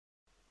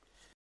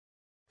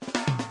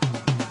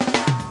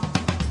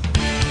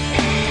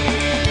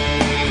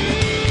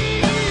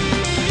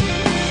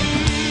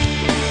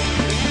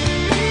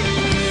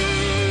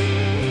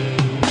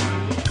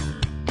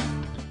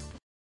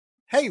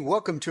Hey,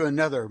 welcome to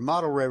another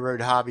Model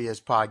Railroad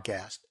Hobbyist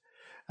podcast.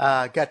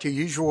 Got your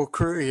usual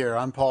crew here.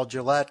 I'm Paul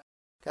Gillette.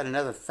 Got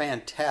another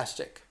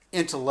fantastic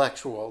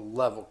intellectual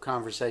level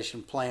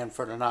conversation planned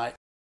for tonight.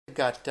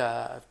 Got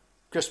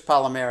Chris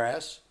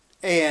Palomares,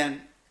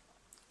 and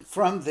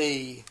from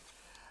the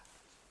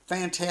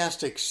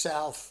fantastic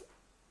South,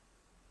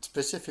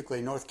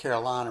 specifically North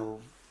Carolina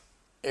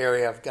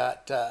area, I've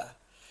got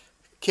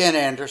Ken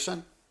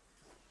Anderson.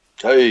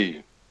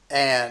 Hey.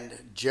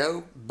 And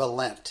Joe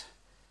Balint.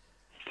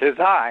 'Tis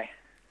I.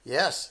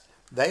 Yes,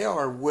 they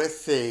are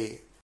with the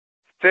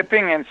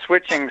Sipping and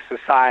Switching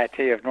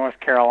Society of North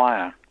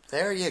Carolina.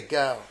 There you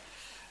go.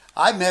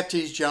 I met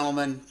these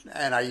gentlemen,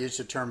 and I use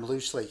the term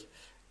loosely,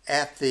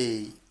 at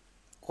the,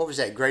 what was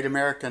that, Great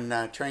American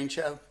Train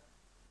Show?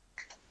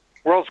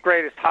 World's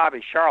Greatest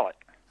Hobby, Charlotte.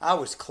 I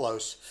was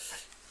close.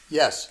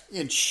 Yes,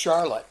 in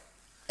Charlotte.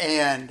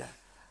 And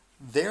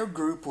their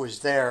group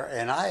was there,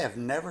 and I have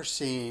never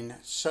seen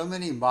so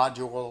many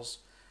modules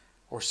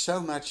or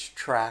so much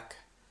track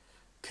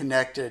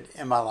connected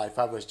in my life.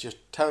 I was just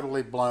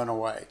totally blown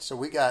away. So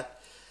we got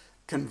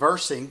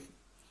conversing,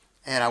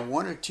 and I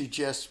wanted to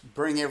just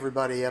bring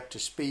everybody up to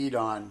speed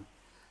on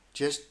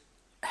just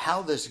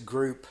how this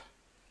group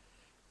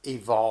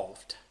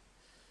evolved.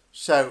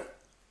 So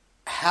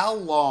how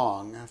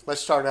long,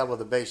 let's start out with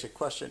a basic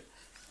question.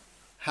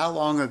 How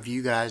long have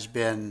you guys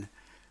been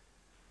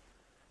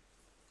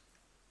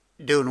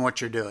doing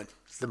what you're doing?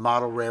 The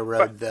Model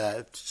Railroad,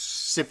 the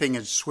Sipping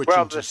and Switching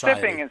Society. Well, the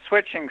Sipping and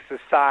Switching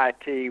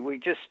Society, we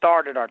just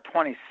started our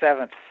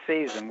 27th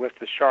season with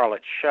the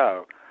Charlotte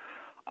show.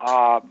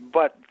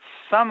 But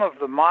some of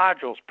the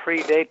modules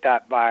predate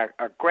that by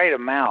a great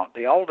amount.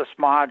 The oldest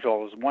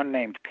module is one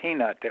named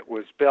Peanut that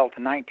was built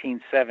in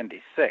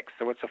 1976,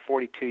 so it's a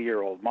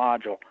 42-year-old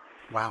module.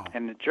 Wow.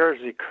 And the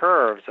Jersey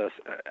Curves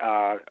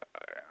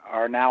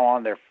are now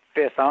on their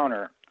fifth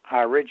owner.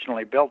 I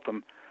originally built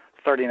them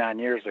 39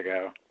 years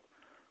ago.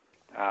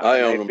 I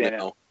own them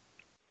now.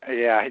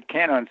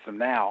 Ken owns them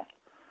now.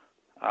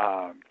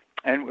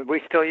 And we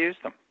still use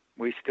them.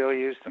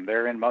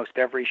 They're in most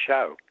every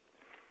show.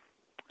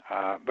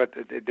 But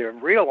the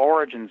real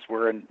origins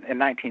were in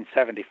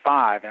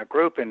 1975. A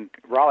group in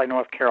Raleigh,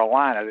 North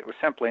Carolina that was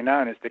simply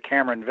known as the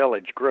Cameron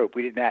Village Group.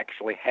 We didn't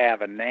actually have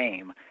a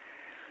name.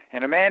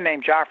 And a man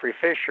named Joffrey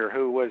Fisher,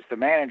 who was the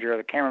manager of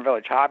the Cameron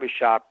Village Hobby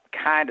Shop,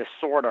 kind of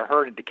sort of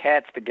herded the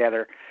cats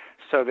together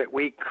so that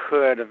we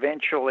could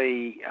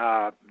eventually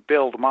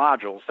build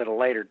modules at a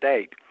later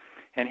date.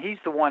 And he's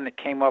the one that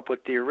came up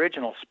with the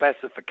original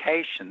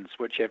specifications,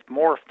 which have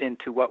morphed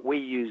into what we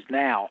use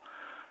now.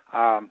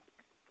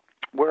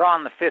 We're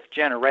on the fifth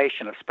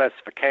generation of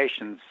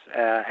specifications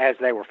as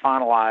they were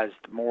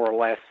finalized more or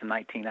less in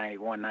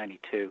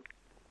 1991-92.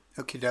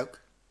 Okie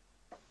doke.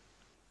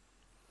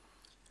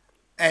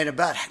 And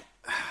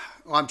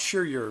I'm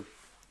sure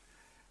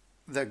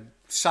the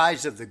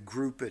size of the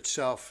group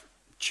itself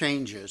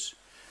changes.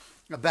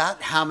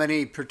 About how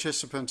many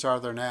participants are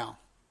there now?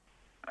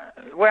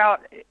 Well,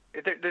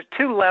 there's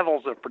two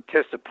levels of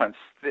participants.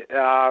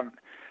 We're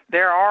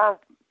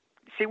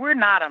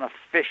not an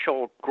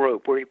official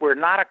group. We're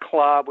not a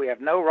club. We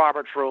have no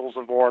Robert's Rules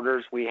of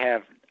Orders. We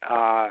have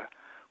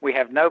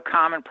no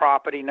common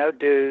property, no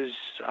dues,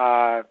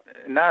 none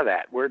of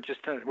that. We're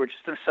just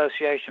an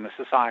association, a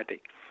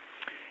society.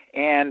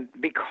 And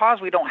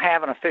because we don't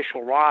have an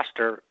official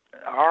roster,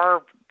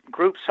 our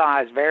group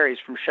size varies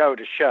from show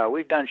to show.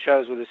 We've done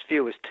shows with as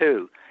few as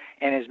 2,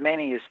 and as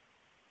many as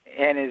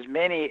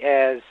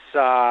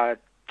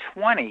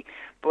 20.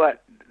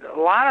 But a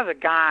lot of the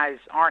guys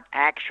aren't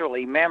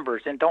actually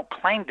members and don't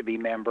claim to be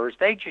members.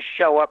 They just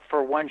show up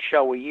for one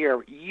show a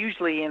year,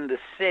 usually in the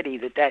city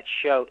that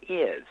show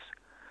is.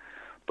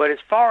 But as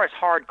far as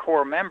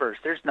hardcore members,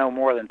 there's no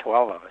more than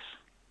 12 of us.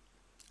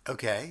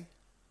 Okay.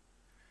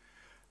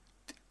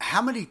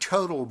 How many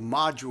total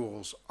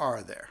modules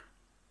are there?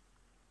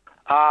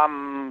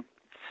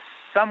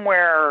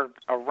 Somewhere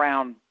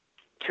around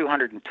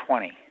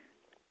 220.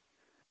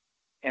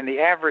 And the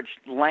average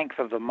length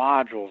of the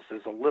modules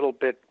is a little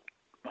bit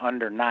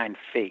under 9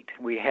 feet.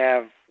 We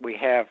have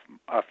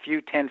a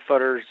few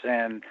 10-footers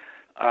and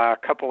a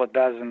couple of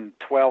dozen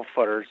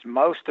 12-footers.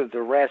 Most of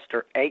the rest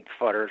are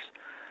 8-footers.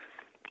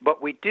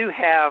 But we do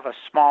have a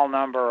small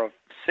number of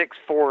 6,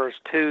 4s,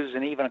 2s,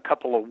 and even a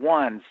couple of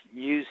 1s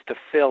used to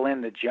fill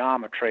in the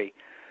geometry,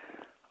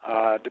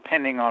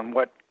 depending on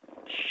what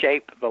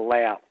shape the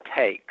layout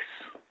takes.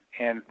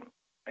 And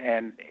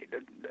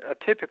a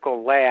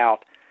typical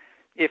layout,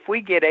 if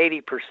we get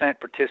 80%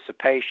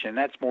 participation,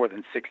 that's more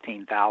than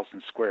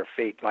 16,000 square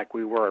feet like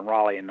we were in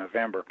Raleigh in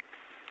November.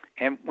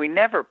 And we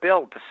never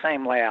build the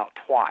same layout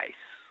twice.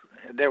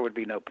 There would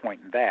be no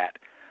point in that.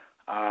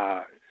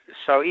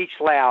 So each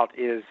layout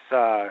is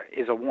a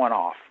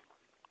one-off.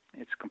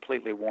 It's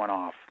completely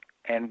one-off.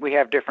 And we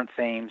have different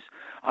themes.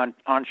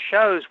 On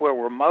shows where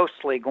we're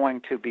mostly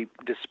going to be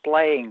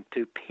displaying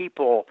to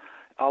people,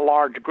 a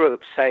large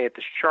group, say at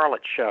the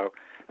Charlotte show,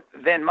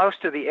 then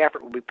most of the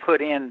effort will be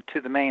put into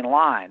the main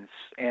lines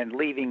and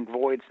leaving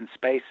voids and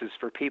spaces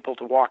for people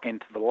to walk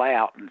into the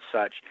layout and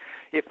such.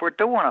 If we're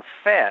doing a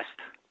fest,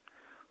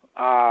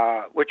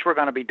 which we're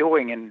going to be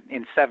doing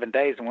in 7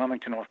 days in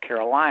Wilmington, North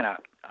Carolina,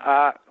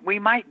 we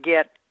might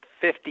get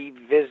 50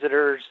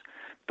 visitors,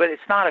 but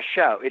it's not a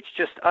show. It's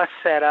just us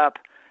set up,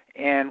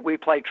 and we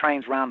play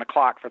trains round the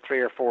clock for 3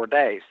 or 4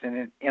 days.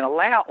 And in a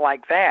layout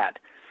like that,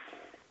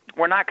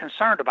 we're not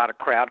concerned about a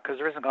crowd because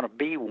there isn't going to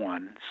be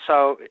one.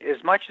 So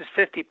as much as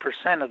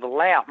 50% of the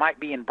layout might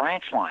be in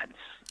branch lines,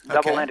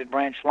 double-ended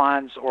branch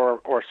lines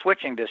or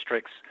switching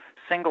districts,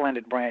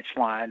 single-ended branch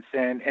lines,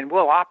 and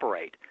we'll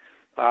operate,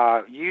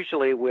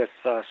 usually with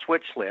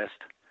switch list.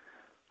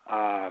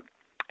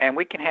 And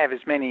we can have as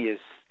many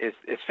as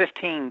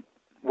 15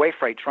 way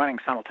freights running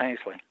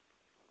simultaneously.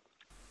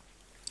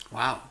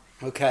 Wow.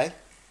 Okay.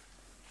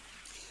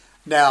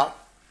 Now,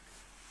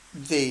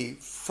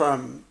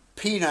 from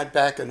Peanut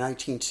back in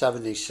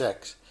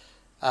 1976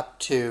 up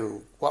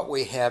to what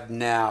we have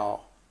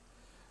now,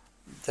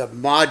 the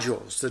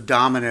modules, the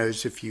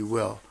dominoes, if you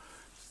will,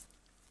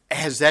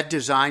 has that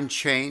design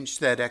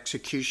changed, that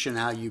execution,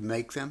 how you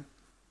make them?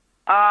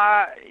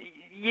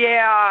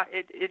 Yeah,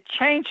 it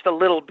changed a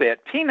little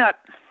bit. Peanut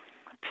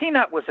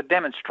was a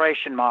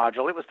demonstration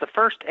module. It was the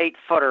first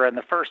 8-footer and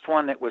the first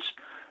one that was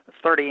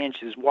 30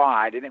 inches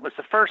wide, and it was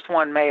the first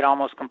one made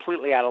almost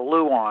completely out of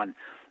Luan.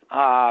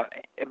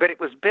 But it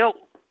was built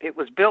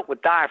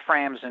with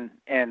diaphragms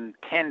and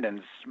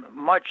tendons,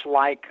 much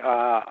like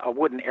a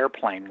wooden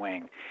airplane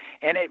wing.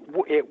 And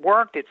it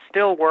worked, it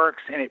still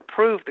works, and it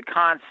proved the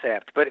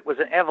concept, but it was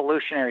an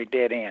evolutionary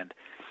dead end.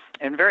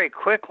 And very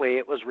quickly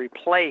it was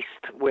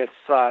replaced with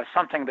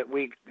something that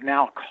we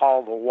now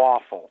call the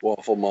waffle.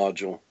 Waffle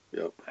module,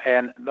 yep.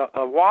 And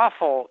a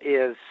waffle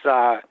is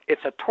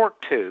it's a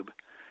torque tube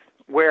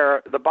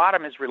where the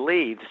bottom is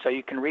relieved so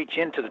you can reach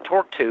into the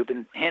torque tube,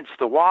 and hence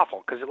the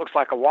waffle, because it looks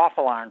like a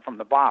waffle iron from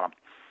the bottom.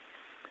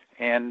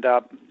 And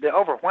the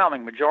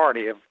overwhelming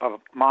majority of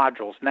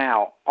modules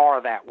now are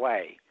that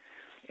way.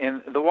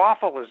 And the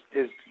waffle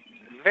is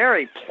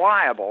very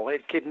pliable.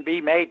 It can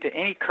be made to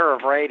any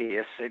curve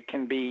radius. It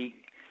can be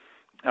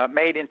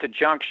made into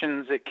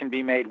junctions. It can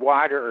be made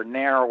wider or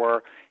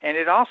narrower. And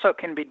it also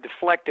can be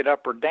deflected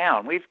up or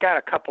down. We've got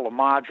a couple of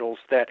modules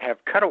that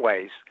have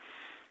cutaways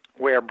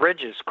where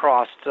bridges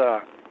cross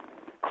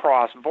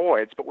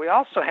voids, but we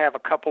also have a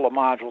couple of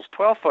modules,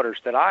 12-footers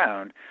that I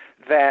own,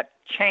 that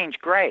change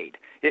grade.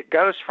 It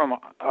goes from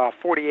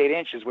 48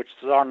 inches, which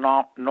is our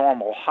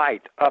normal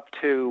height, up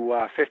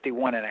to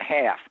 51 and a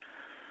half.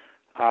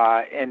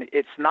 And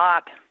it's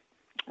not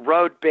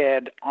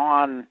roadbed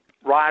on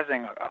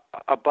rising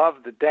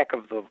above the deck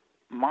of the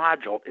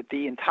module.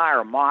 The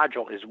entire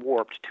module is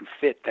warped to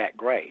fit that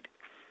grade.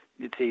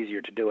 It's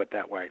easier to do it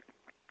that way.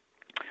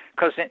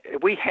 Because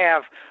we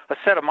have a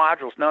set of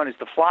modules known as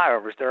the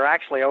flyovers. They're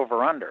actually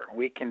over-under.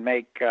 We can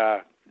make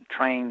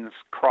trains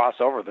cross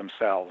over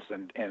themselves,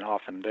 and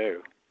often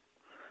do.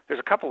 There's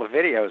a couple of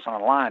videos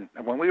online.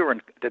 When we were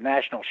in the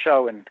national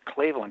show in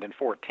Cleveland in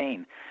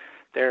 2014,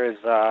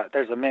 there's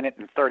a minute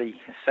and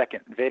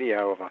 30-second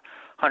video of a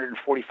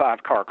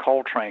 145-car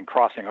coal train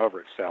crossing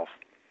over itself.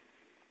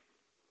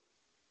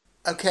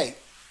 Okay.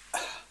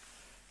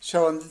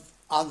 So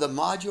on the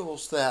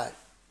modules that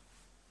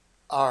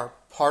are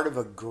part of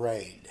a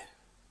grade,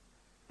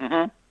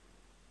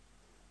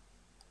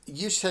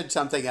 you said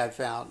something I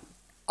found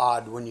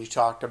odd when you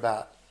talked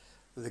about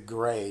the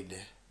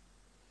grade.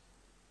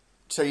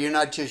 So you're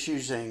not just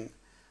using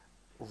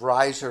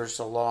risers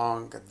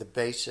along the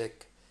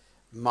basic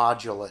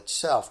module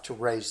itself to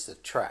raise the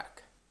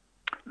track.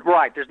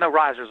 Right. There's no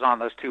risers on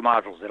those two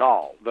modules at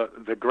all.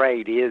 The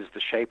grade is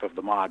the shape of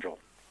the module.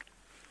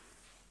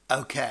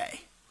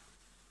 Okay.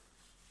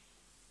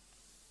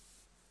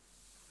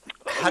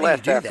 How do you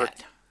do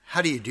that?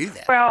 How do you do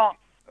that? Well,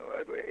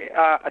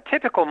 a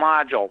typical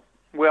module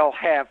will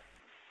have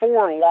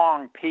 4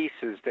 long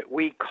pieces that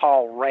we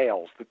call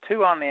rails, the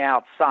 2 on the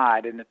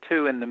outside and the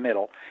 2 in the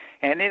middle.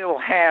 And it will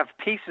have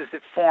pieces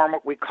that form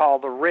what we call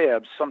the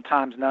ribs,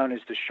 sometimes known as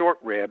the short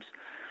ribs.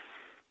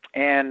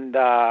 And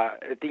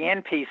at the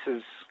end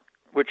pieces,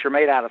 which are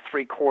made out of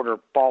 3/4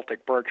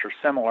 Baltic birch or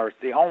similar,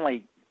 the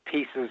only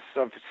pieces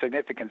of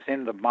significance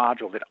in the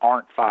module that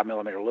aren't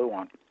 5mm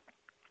Luan.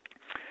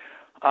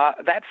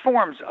 That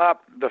forms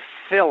up the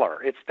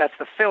filler. That's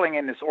the filling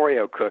in this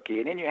Oreo cookie.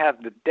 And then you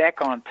have the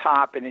deck on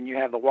top, and then you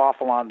have the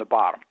waffle on the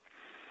bottom.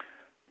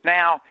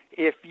 Now,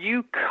 if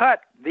you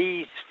cut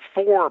these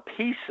 4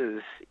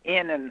 pieces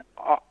in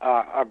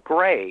a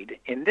grade,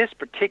 in this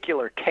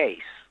particular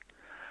case,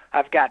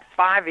 I've got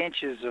 5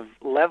 inches of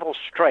level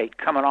straight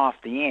coming off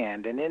the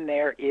end, and then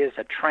there is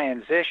a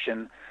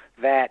transition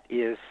that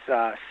is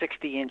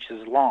 60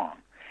 inches long.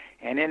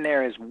 And then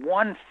there is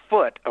 1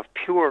 foot of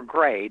pure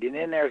grade, and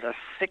then there's a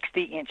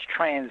 60-inch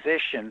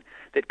transition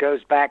that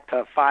goes back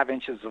to 5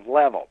 inches of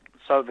level.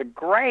 So the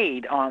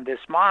grade on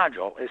this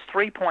module is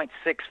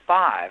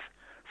 3.65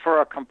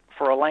 for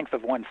a length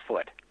of 1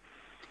 foot.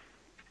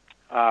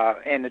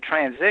 And the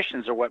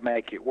transitions are what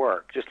make it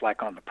work, just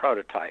like on the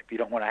prototype. You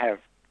don't want to have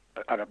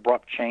an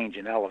abrupt change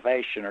in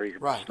elevation, or your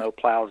Right. snow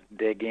plows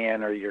dig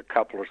in, or your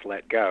couplers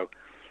let go.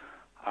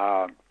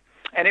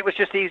 And it was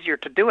just easier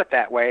to do it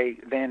that way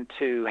than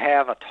to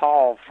have a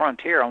tall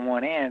Frontier on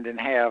one end and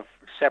have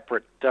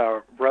separate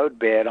road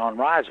bed on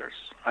risers.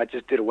 I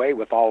just did away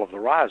with all of the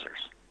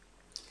risers.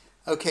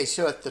 Okay,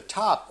 so at the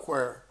top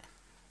where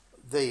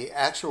the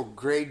actual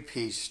grade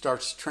piece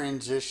starts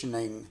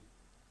transitioning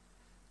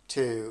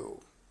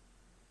to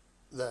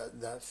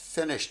the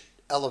finished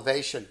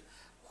elevation,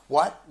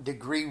 what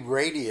degree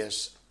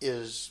radius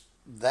is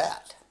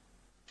that?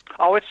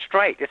 Oh, it's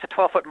straight. It's a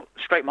 12-foot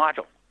straight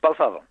module, both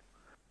of them.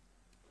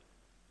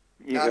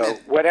 You I go mean,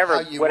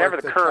 whatever how you whatever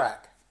work the curve.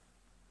 track.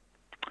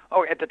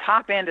 Oh, at the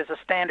top end is a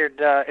standard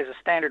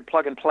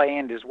plug and play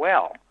end as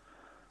well.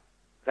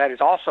 That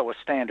is also a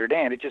standard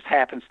end. It just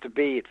happens to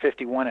be at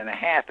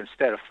 51.5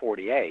 instead of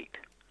 48.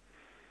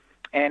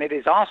 And it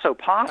is also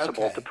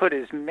possible Okay. to put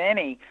as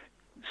many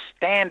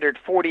standard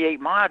 48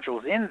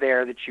 modules in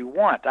there that you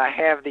want. I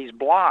have these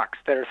blocks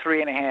that are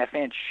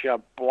 3.5-inch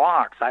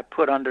blocks I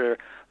put under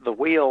the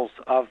wheels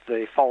of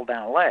the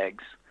fold-down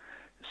legs.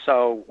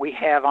 So we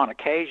have on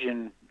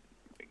occasion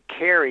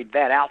carried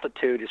that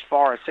altitude as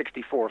far as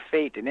 64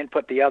 feet and then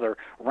put the other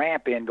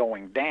ramp in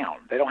going down.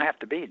 They don't have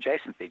to be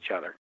adjacent to each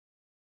other.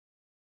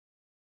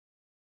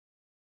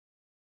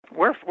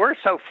 We're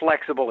so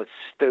flexible it's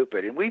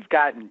stupid, and we've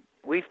gotten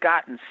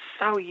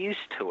so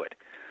used to it.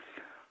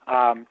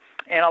 And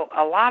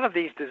a lot of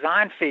these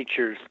design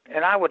features,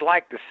 and I would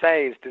like to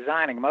say is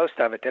designing most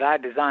of it, that I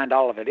designed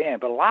all of it in,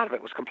 but a lot of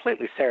it was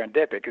completely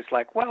serendipitous. It's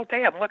like, well,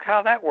 damn, look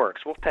how that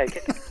works. We'll take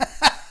it.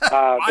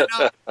 Why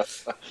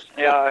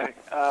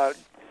not?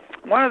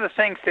 One of the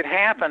things that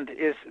happened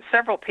is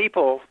several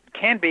people,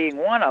 Ken being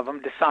one of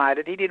them,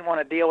 decided he didn't want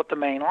to deal with the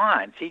main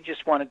lines. He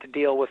just wanted to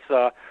deal with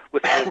the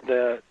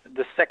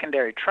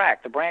secondary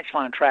track, the branch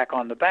line track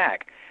on the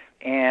back.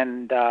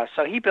 And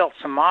so he built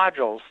some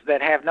modules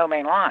that have no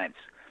main lines,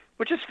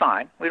 which is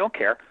fine. We don't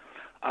care.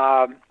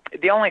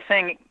 The only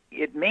thing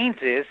it means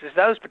is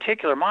those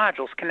particular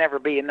modules can never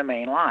be in the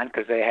main line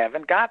because they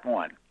haven't got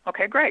one.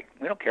 Okay, great.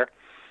 We don't care.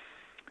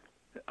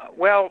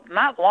 Well,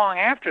 not long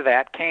after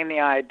that came the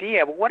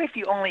idea, well, what if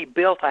you only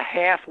built a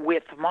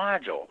half-width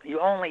module?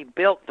 You only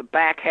built the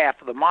back half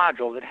of the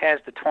module that has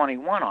the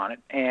 21 on it,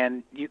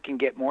 and you can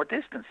get more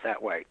distance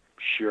that way.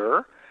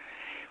 Sure.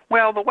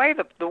 Well, the way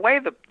the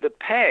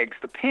pegs,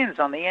 the pins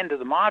on the end of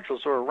the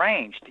modules are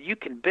arranged, you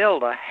can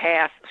build a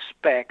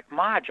half-spec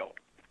module.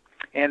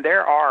 And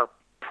there are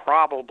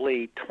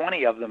probably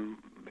 20 of them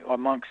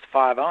amongst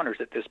 5 owners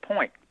at this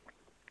point.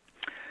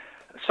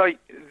 So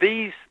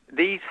these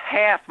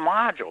half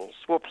modules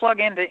will plug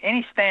into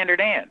any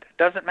standard end.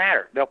 Doesn't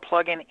matter. They'll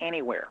plug in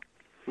anywhere.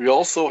 We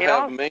also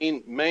have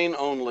main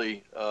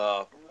only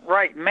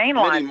right,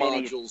 mainline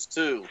modules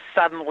too.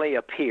 Suddenly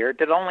appeared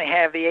that only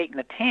have the 8 and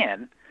the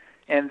 10,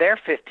 and they're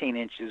 15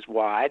 inches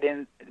wide.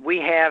 And we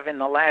have in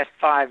the last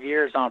 5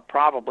 years on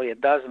probably a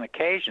dozen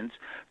occasions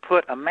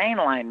put a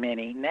mainline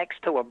mini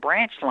next to a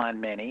branch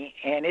line mini,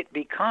 and it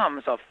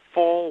becomes a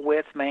full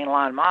width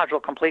mainline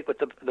module complete with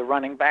the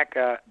running back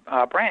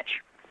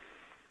branch.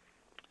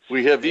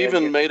 We have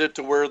even made it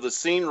to where the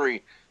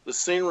scenery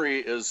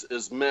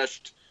is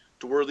meshed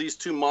to where these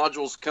two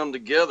modules come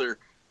together.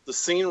 The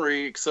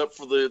scenery, except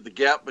for the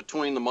gap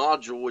between the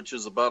module, which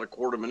is about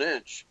 1/4 of an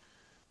inch,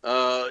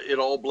 it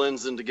all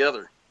blends in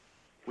together.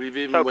 We've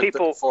even went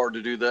that far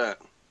to do that.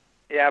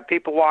 Yeah,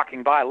 people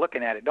walking by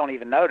looking at it don't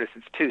even notice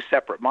it's 2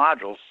 separate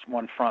modules,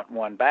 one front,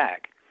 one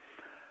back.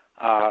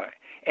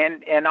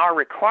 And our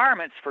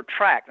requirements for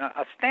track,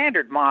 a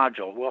standard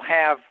module will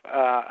have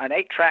an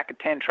 8-track, a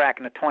 10-track,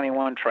 and a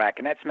 21-track,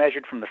 and that's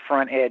measured from the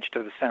front edge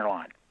to the center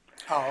line.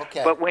 Oh,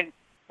 okay. But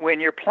when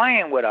you're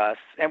playing with us,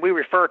 and we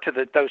refer to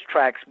those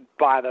tracks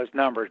by those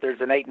numbers,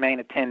 there's an 8 main,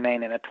 a 10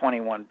 main, and a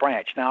 21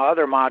 branch. Now,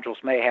 other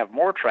modules may have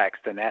more tracks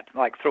than that,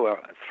 like through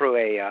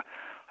a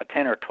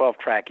 10 or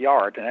 12-track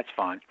yard, and that's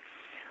fine.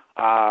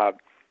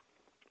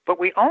 But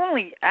we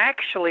only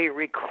actually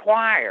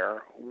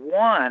require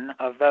one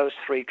of those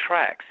 3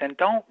 tracks and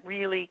don't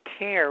really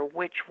care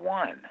which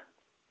one.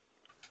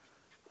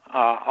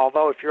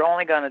 Although if you're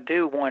only going to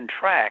do one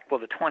track, well,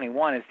 the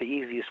 21 is the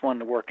easiest one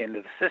to work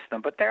into the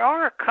system. But there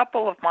are a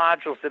couple of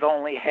modules that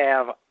only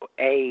have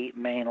a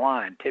main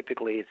line.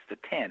 Typically, it's the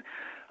 10.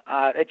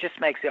 It just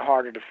makes it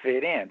harder to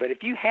fit in. But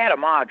if you had a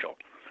module,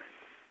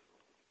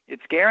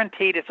 it's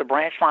guaranteed it's a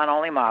branch line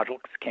only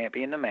module because it can't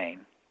be in the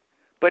main.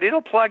 But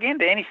it'll plug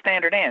into any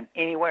standard end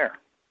anywhere.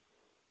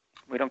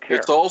 We don't care.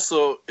 It's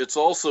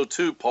also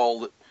too,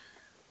 Paul,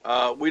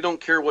 that we don't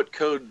care what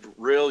code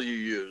rail you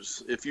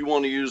use. If you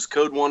want to use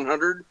code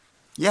 100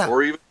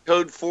 or even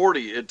code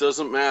 40, it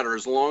doesn't matter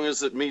as long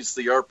as it meets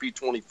the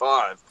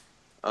RP25.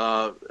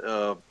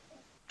 The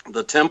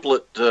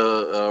template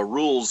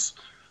rules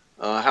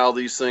how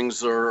these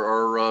things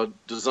are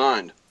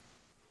designed.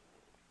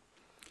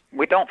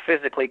 We don't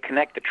physically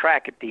connect the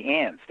track at the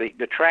ends.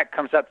 The track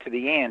comes up to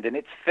the end, and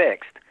it's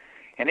fixed,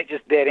 and it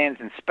just dead ends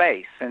in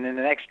space. And then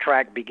the next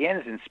track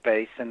begins in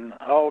space, and,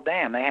 oh,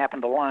 damn, they happen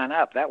to line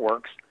up. That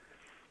works.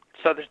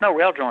 So there's no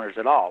rail joiners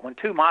at all. When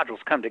two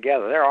modules come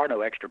together, there are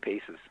no extra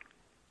pieces.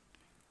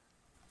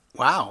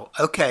 Wow.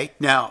 Okay.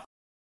 Now,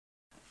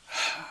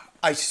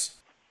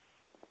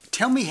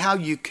 tell me how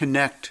you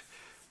connect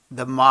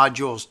the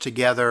modules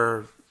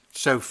together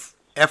so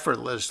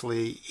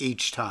effortlessly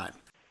each time.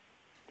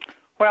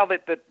 Well,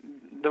 the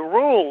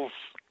rules,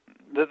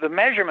 the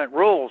measurement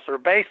rules are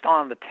based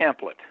on the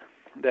template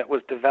that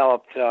was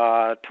developed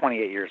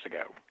 28 years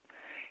ago.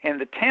 And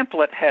the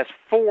template has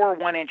 4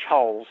 1-inch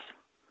holes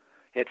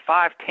at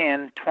 5,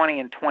 10, 20,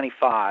 and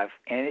 25,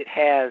 and it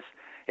has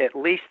at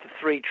least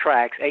 3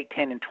 tracks, 8,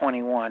 10, and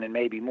 21, and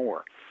maybe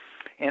more.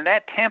 In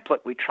that template,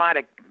 we try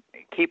to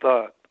keep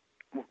a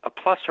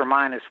plus or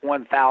minus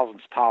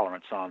 1/1000th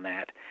tolerance on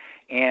that.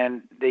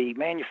 And the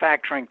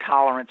manufacturing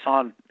tolerance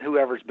on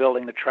whoever's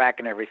building the track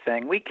and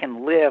everything, we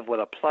can live with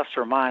a plus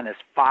or minus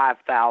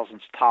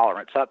 5/1000th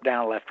tolerance, up,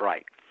 down, left,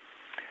 right.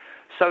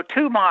 So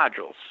 2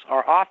 modules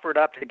are offered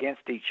up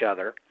against each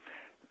other.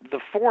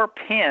 The 4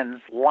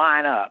 pins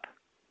line up.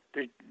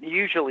 They're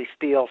usually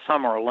steel,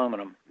 some are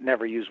aluminum.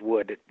 Never use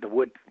wood. The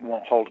wood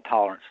won't hold a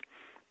tolerance.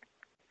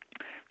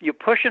 You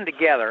push them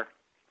together,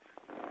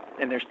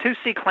 and there's 2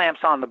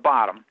 C-clamps on the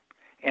bottom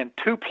and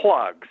 2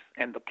 plugs,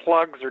 and the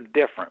plugs are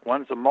different.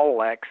 One's a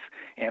Molex,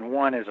 and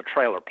one is a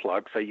trailer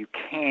plug, so you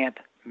can't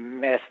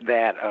mess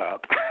that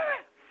up.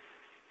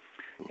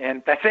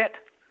 And that's it.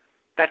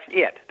 That's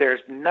it.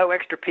 There's no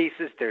extra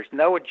pieces. There's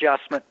no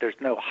adjustment. There's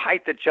no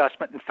height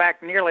adjustment. In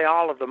fact, nearly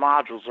all of the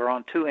modules are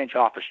on 2-inch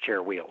office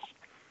chair wheels,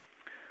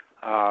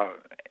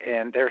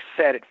 and they're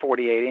set at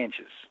 48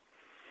 inches.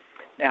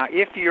 Now,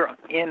 if you're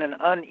in an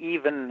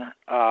uneven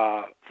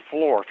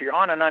floor, if you're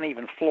on an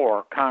uneven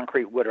floor,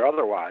 concrete, wood, or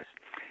otherwise,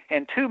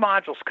 and 2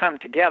 modules come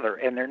together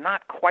and they're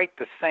not quite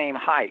the same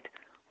height,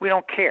 we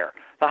don't care.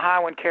 The high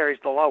one carries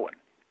the low one.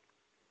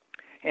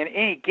 In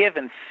any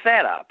given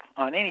setup,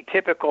 on any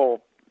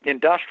typical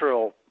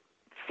industrial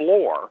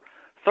floor,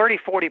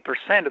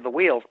 30-40% of the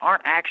wheels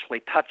aren't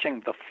actually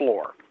touching the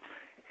floor,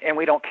 and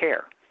we don't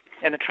care,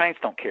 and the trains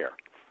don't care,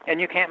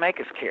 and you can't make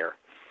us care.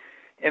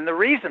 And the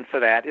reason for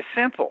that is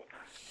simple,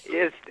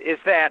 is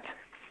that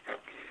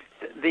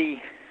the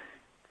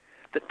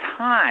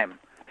time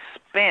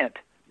spent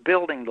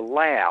building the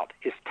layout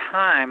is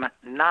time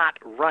not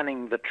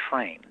running the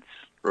trains.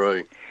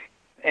 Right.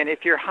 And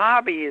if your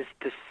hobby is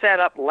to set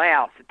up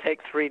layouts that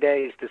take 3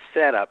 days to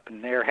set up,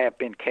 and there have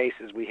been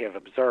cases we have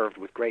observed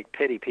with great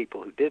pity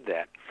people who did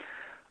that,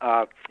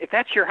 if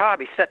that's your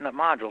hobby, setting up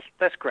modules,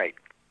 that's great.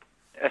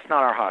 That's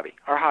not our hobby.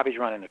 Our hobby is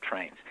running the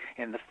trains.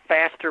 And the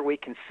faster we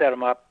can set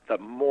them up, the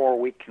more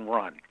we can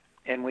run.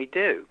 And we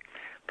do.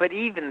 But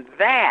even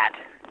that,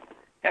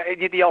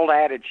 the old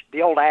adage,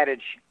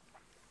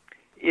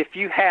 if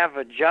you have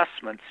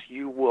adjustments,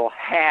 you will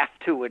have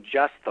to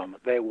adjust them.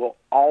 They will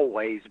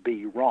always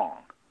be wrong.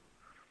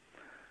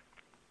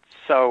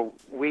 So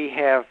we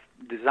have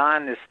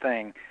designed this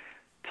thing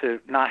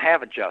to not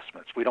have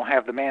adjustments. We don't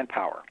have the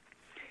manpower.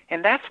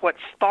 And that's what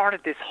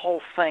started this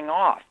whole thing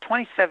off.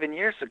 27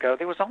 years ago,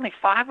 there was only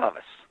 5 of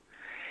us.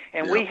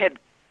 And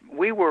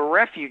we were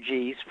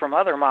refugees from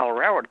other model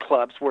railroad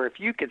clubs where if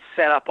you could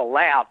set up a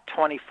layout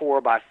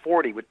 24 by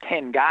 40 with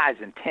 10 guys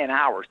in 10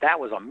 hours, that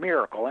was a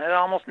miracle, and it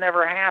almost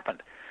never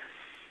happened.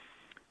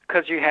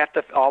 Because you have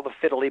to, all the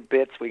fiddly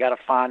bits, we got to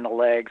find the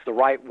legs, the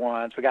right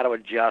ones, we got to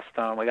adjust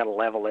them, we got to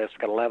level this,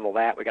 we got to level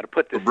that, we got to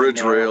put this the bridge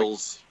in there.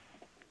 rails.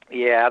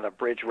 Yeah, the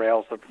bridge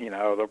rails,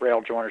 the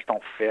rail joiners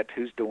don't fit.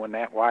 Who's doing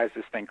that? Why is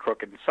this thing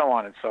crooked? And so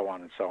on and so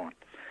on and so on.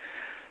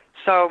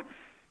 So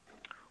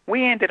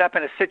we ended up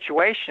in a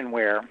situation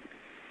where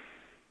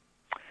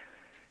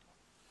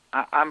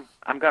I'm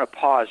going to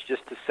pause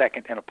just a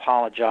second and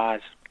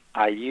apologize.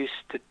 I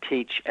used to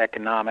teach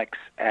economics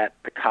at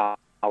the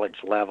college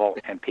level,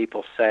 and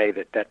people say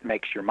that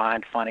makes your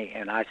mind funny,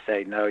 and I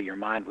say, no, your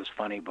mind was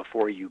funny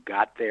before you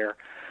got there.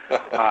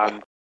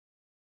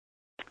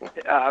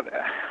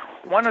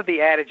 One of the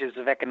adages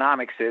of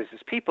economics is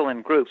people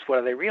in groups,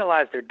 whether they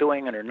realize they're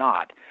doing it or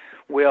not,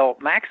 will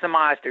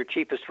maximize their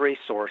cheapest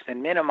resource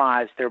and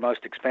minimize their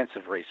most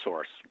expensive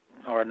resource.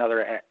 Or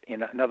another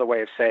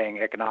way of saying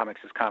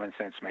economics is common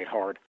sense made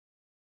hard.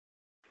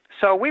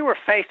 So we were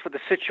faced with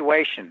a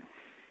situation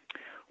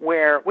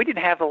where we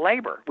didn't have the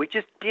labor. We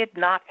just did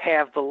not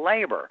have the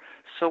labor.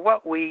 So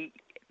what we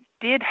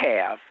did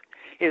have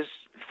is,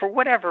 for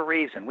whatever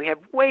reason, we have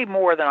way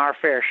more than our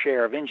fair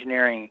share of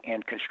engineering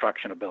and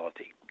construction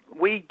ability.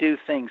 We do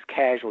things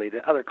casually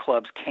that other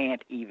clubs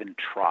can't even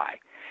try.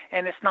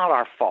 And it's not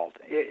our fault.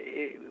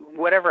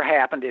 Whatever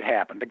happened, it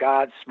happened. The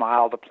gods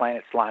smiled, the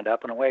planets lined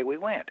up, and away we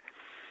went.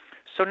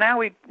 So now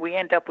we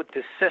end up with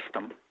this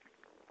system,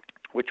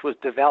 which was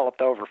developed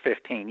over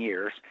 15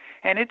 years,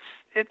 and it's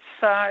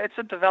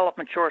a developed,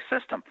 mature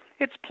system.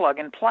 It's plug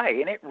and play,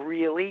 and it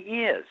really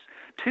is.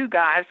 2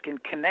 guys can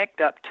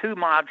connect up 2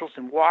 modules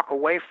and walk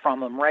away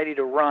from them ready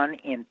to run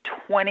in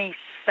 20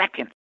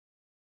 seconds.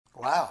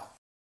 Wow.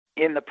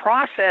 In the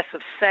process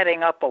of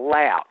setting up a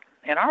layout,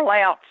 And our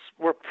layouts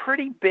were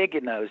pretty big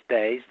in those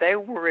days. They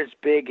were as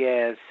big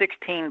as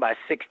 16 by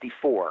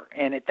 64.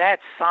 And at that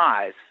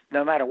size,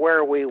 no matter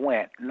where we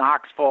went,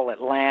 Knoxville,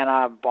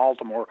 Atlanta,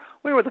 Baltimore,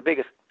 we were the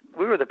biggest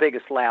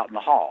layout in the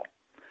hall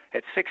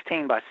at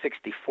 16 by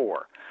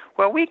 64.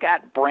 Well, we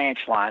got branch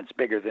lines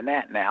bigger than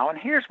that now, and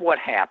here's what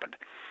happened.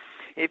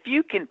 If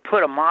you can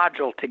put a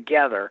module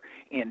together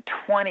in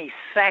 20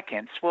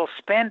 seconds, we'll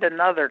spend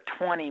another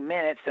 20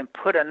 minutes and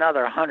put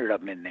another 100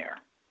 of them in there.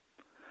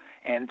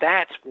 And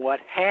that's what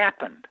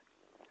happened.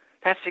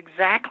 That's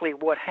exactly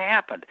what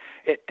happened.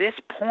 At this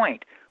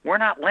point, we're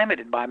not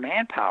limited by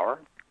manpower.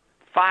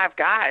 Five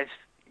guys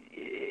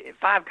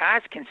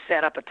can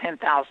set up a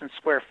 10,000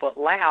 square foot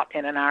layout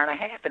in an hour and a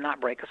half and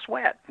not break a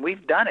sweat.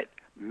 We've done it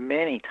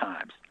many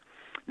times.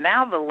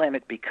 Now the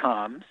limit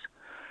becomes,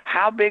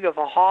 how big of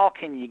a hall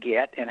can you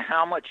get, and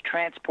how much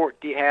transport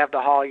do you have to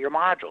haul your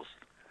modules?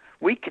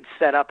 We could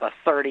set up a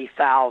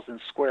 30,000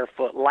 square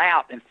foot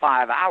layout in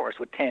 5 hours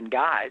with 10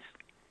 guys.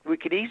 We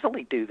could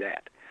easily do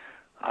that.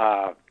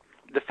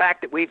 The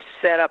fact that we've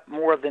set up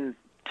more than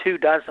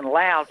 24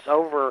 layouts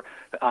over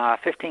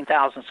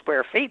 15,000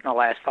 square feet in the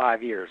last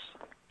 5 years.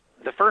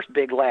 The first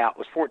big layout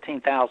was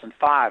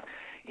 14,005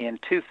 in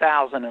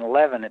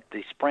 2011 at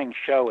the spring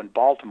show in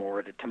Baltimore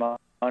at the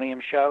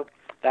Timonium show.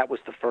 That was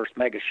the first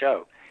mega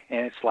show.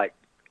 And it's like,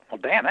 well,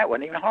 damn, that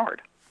wasn't even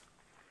hard.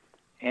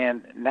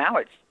 And now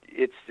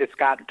it's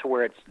gotten to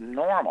where it's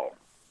normal.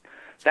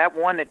 That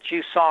one that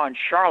you saw in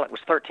Charlotte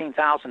was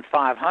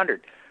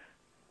 13,500.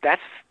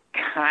 That's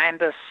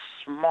kind of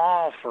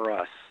small for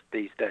us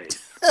these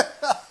days.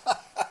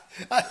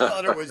 I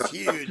thought it was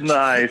huge.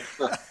 Nice.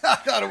 I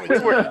thought it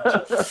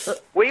was huge.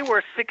 We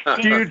were 16.5.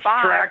 Huge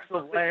tracts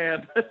of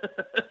land.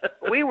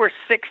 We were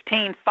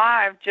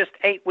 16.5 just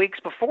 8 weeks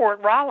before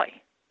at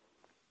Raleigh.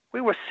 We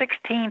were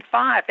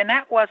 16.5, and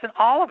that wasn't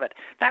all of it.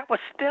 That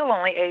was still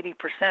only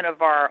 80%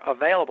 of our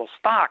available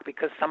stock,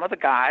 because some of the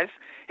guys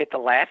at the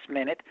last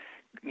minute,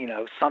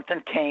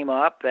 something came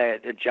up,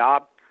 the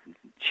job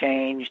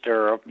changed,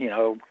 or,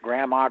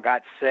 grandma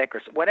got sick,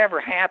 or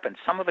whatever happened.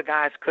 Some of the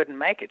guys couldn't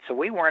make it, so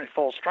we weren't at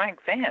full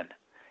strength then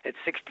at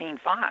 16.5.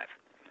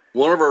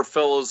 One of our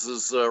fellows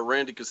is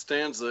Randy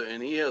Costanza,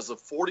 and he has a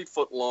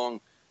 40-foot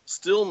long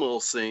steel mill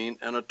scene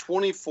and a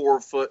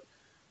 24-foot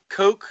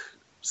coke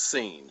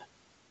scene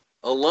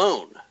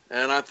alone.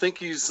 And I think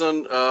he's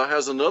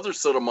has another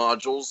set of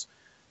modules.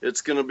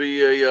 It's going to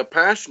be a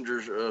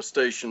passenger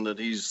station that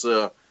he's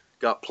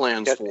got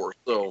plans for.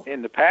 So,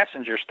 and the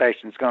passenger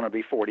station's going to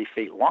be 40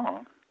 feet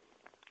long.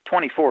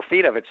 24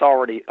 feet of it's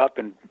already up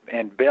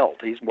and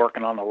built. He's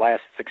working on the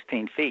last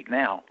 16 feet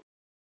now.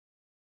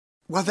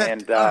 Well, all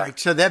right,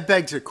 so that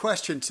begs a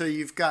question. So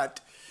you've got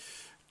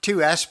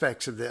two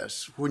aspects of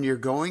this. When you're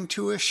going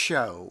to a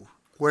show,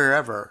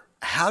 wherever,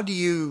 how do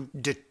you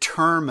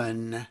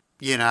determine,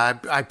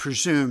 I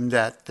presume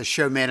that the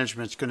show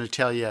management's going to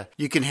tell you,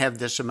 you can have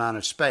this amount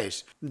of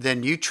space.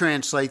 Then you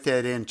translate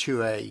that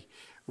into a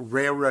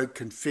railroad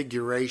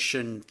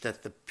configuration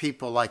that the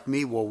people like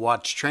me will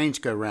watch trains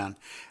go around.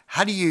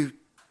 How do you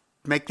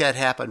make that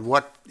happen?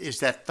 What is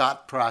that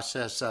thought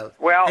process of,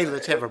 hey,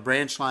 let's have a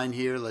branch line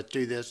here, let's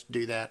do this,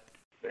 do that?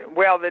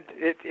 Well,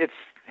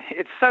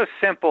 it's so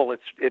simple,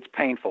 it's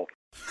painful.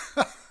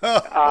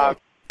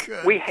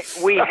 We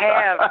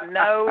have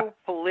no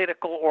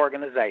political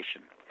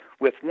organization,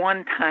 with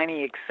one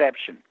tiny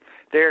exception.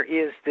 There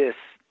is this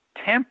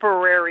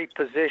temporary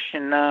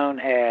position known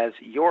as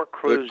your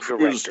cruise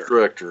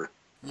director.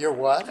 Your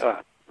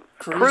what?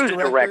 Cruise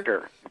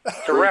director.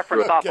 It's a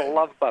reference off a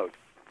Love Boat.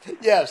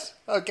 Yes.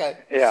 Okay.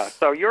 Yeah.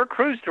 So you're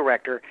cruise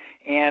director,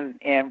 and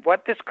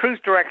what this cruise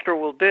director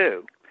will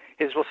do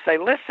is will say,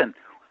 listen,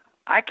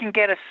 I can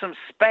get us some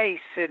space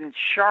in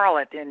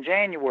Charlotte in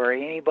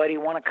January. Anybody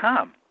want to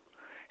come?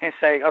 And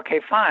say, okay,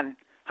 fine.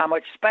 How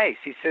much space?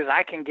 He says,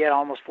 I can get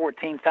almost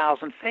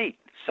 14,000 feet.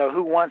 So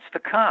who wants to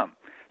come?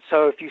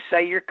 So if you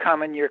say you're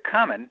coming, you're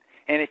coming.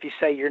 And if you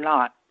say you're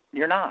not,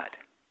 you're not.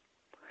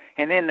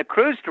 And then the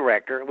cruise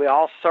director, we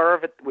all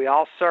serve at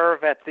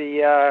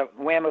the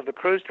whim of the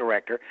cruise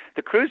director.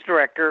 The cruise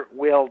director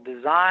will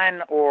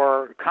design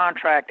or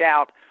contract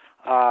out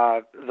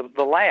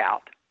the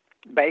layout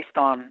based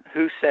on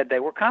who said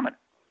they were coming.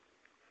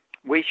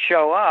 We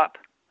show up,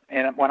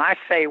 and when I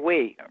say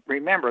we,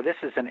 remember, this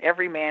is an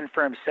every man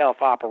for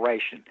himself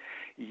operation.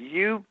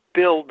 You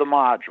build the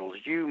modules,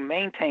 you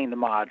maintain the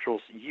modules,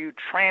 you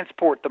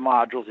transport the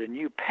modules, and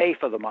you pay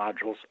for the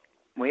modules.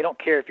 We don't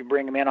care if you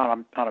bring them in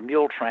on a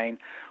mule train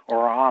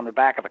or on the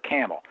back of a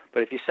camel.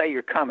 But if you say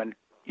you're coming,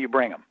 you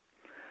bring them.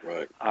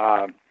 Right.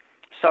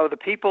 So the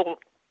people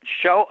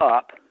show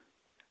up,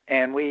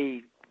 and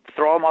we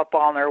throw them up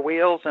on their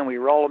wheels, and we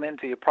roll them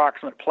into the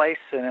approximate place,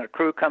 and a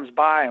crew comes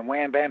by, and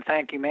wham, bam,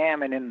 thank you,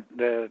 ma'am, and then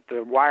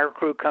the wire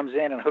crew comes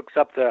in and hooks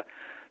up the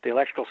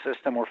electrical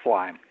system. We're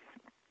flying.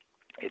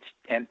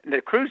 And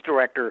the cruise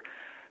director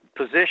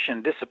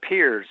position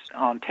disappears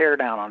on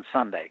teardown on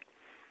Sunday,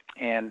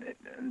 and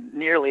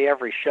nearly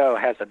every show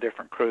has a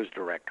different cruise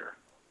director.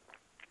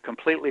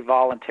 completely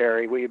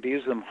voluntary. We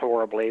abuse them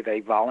horribly. They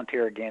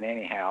volunteer again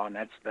anyhow, and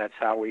that's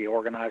how we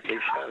organize these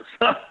shows.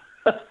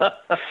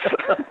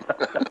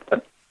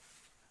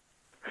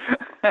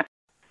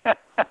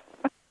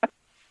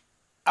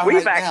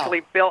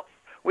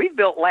 We've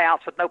built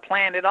layouts with no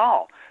plan at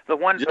all. The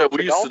ones Yeah,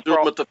 we used to do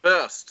them at the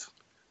fest.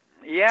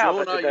 Yeah, Joe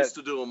and I used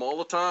to do them all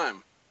the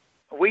time.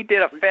 We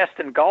did a fest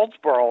in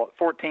Goldsboro at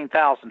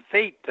 14,000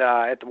 feet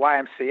at the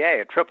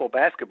YMCA, a triple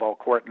basketball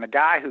court, and the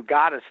guy who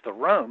got us the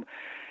room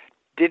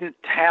didn't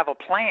have a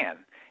plan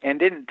and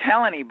didn't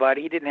tell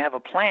anybody he didn't have a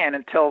plan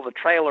until the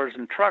trailers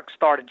and trucks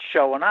started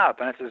showing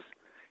up.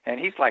 And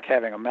he's like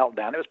having a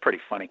meltdown. It was pretty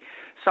funny.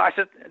 So I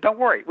said, don't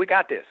worry, we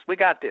got this. We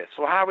got this.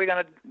 Well, how are we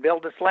going to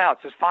build this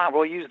layout? He says, fine,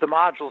 we'll use the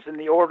modules in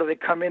the order they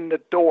come in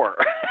the door.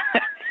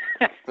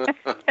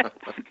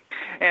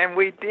 And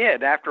we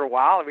did. After a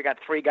while, we got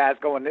 3 guys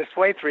going this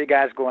way, 3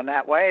 guys going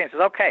that way. And he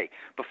says, okay,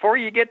 before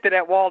you get to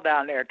that wall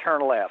down there,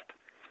 turn left.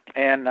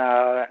 And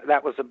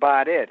that was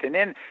about it. And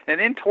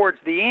then towards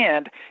the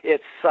end,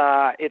 it's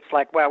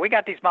like, well, we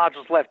got these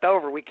modules left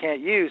over we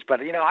can't use, but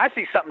I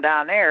see something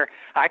down there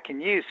I can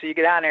use. So you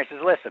get down there and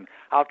says, listen,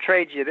 I'll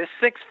trade you this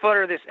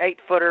 6-footer, this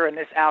 8-footer, and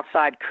this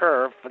outside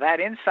curve for that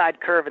inside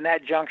curve and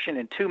that junction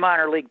and 2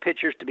 minor league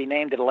pitchers to be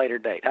named at a later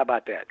date. How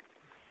about that?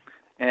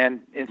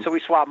 And so we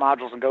swap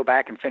modules and go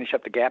back and finish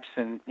up the gaps,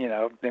 and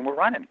then we're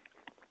running.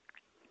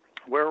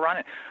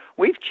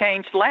 We've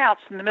changed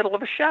layouts in the middle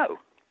of a show.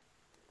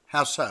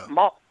 How so?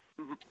 Well,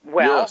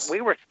 yes. we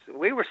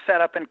were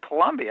set up in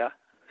Columbia,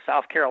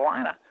 South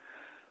Carolina.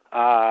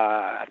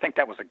 I think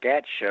that was a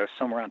GAT show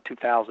somewhere around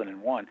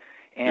 2001,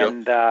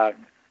 and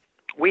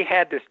we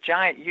had this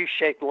giant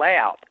U-shaped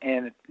layout,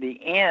 and the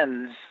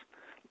ends,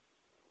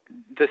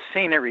 the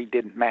scenery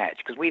didn't match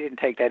because we didn't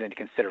take that into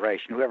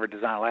consideration. Whoever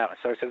designed the layout,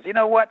 so he says, you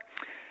know what?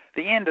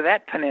 The end of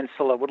that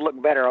peninsula would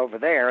look better over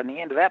there, and the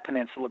end of that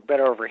peninsula would look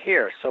better over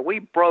here. So we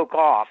broke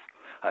off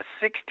a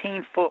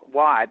 16-foot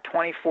wide,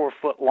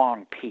 24-foot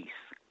long piece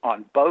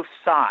on both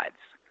sides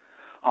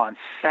on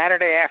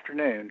Saturday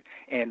afternoon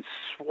and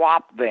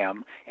swapped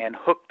them and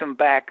hooked them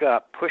back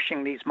up,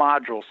 pushing these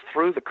modules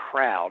through the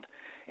crowd,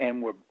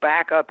 and we're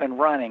back up and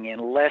running in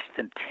less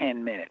than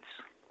 10 minutes.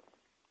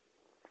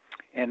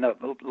 And the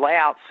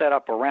layout set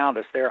up around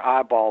us, their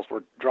eyeballs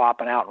were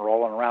dropping out and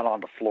rolling around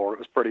on the floor. It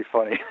was pretty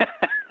funny.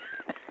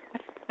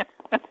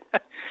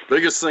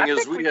 Biggest thing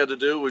we had to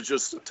do was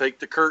just take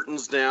the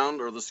curtains down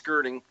or the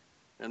skirting,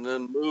 and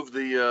then move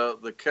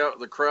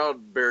the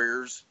crowd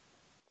barriers,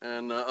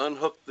 and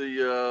unhook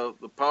the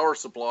power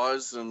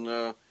supplies,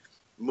 and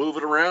move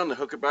it around and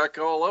hook it back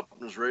all up,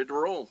 and it was ready to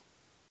roll.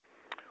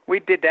 We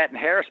did that in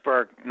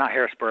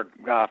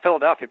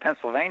Philadelphia,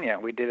 Pennsylvania.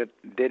 We did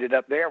it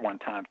up there one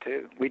time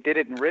too. We did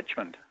it in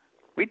Richmond.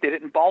 We did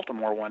it in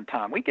Baltimore one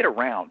time. We get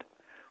around.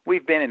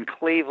 We've been in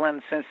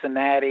Cleveland,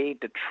 Cincinnati,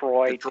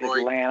 Detroit.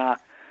 Atlanta,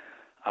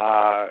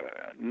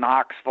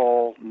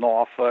 Knoxville,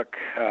 Norfolk,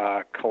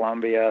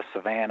 Columbia,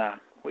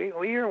 Savannah.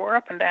 We're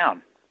up and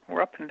down.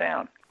 We're up and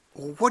down.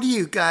 What do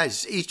you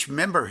guys, each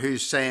member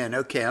who's saying,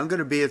 okay, I'm going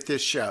to be at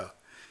this show,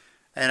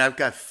 and I've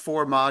got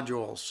 4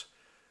 modules,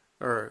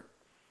 or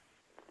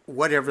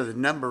whatever the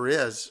number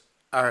is,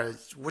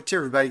 what's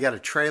everybody got, a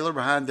trailer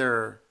behind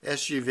their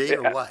SUV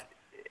or what?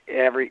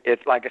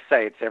 It's like I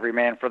say, it's every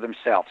man for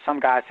themselves. Some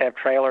guys have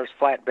trailers,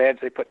 flatbeds,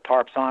 they put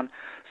tarps on.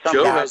 Some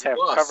Joe guys have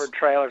bus. covered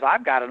trailers.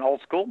 I've got an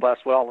old school bus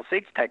with all the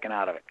seats taken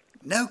out of it.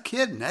 No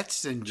kidding,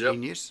 that's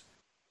ingenious.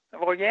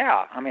 Yep. Well,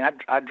 yeah. I mean,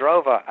 I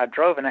drove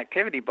an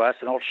activity bus,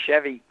 an old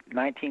Chevy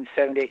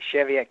 1978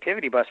 Chevy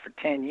activity bus for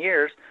 10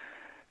 years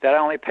that I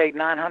only paid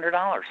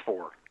 $900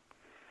 for.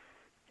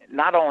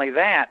 Not only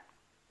that,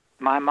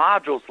 my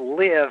modules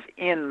live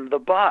in the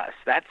bus.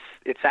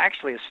 It's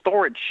actually a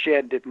storage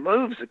shed that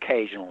moves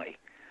occasionally.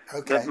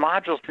 Okay. The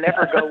modules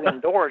never go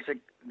indoors.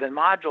 The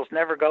modules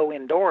never go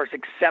indoors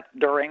except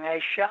during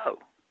a show.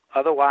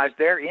 Otherwise,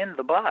 they're in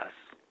the bus.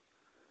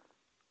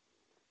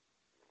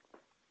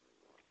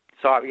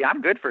 So yeah,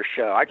 I'm good for a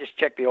show. I just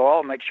check the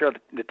oil, make sure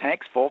the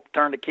tank's full,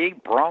 turn the key,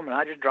 boom, and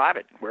I just drive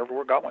it wherever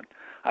we're going.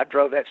 I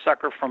drove that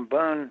sucker from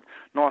Boone,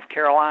 North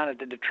Carolina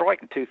to Detroit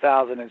in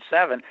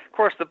 2007. Of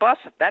course,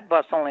 that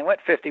bus only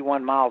went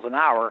 51 miles an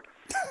hour.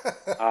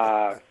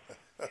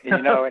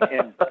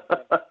 And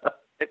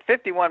at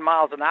 51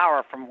 miles an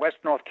hour from West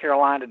North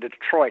Carolina to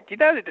Detroit. Do you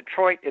know that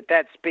Detroit at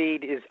that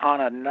speed is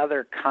on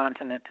another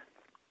continent?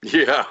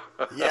 Yeah.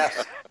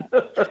 Yes.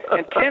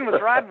 And Ken was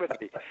riding with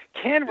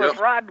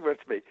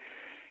me.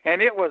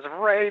 And it was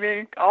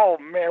raining. Oh,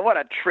 man, what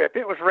a trip.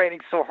 It was raining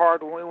so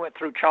hard when we went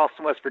through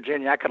Charleston, West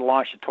Virginia, I could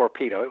launch a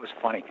torpedo. It was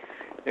funny.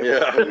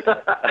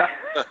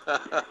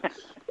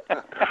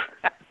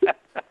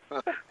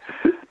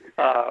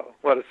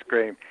 What a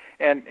scream.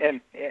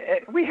 And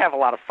we have a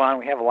lot of fun.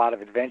 We have a lot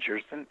of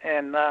adventures.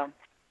 And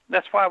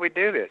that's why we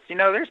do this.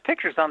 There's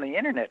pictures on the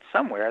Internet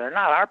somewhere. They're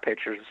not our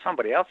pictures. It's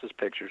somebody else's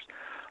pictures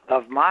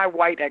of my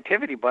white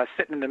activity bus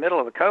sitting in the middle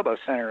of the Cobo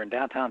Center in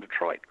downtown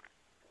Detroit.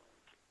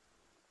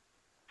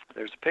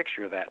 There's a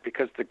picture of that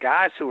because the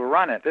guys who were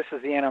running it, this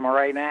is the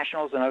NMRA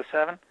Nationals in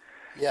 2007,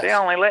 Yes. They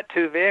only let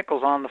 2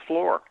 vehicles on the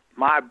floor.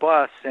 My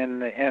bus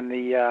and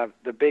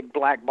the big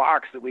black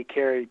box that we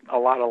carry a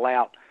lot of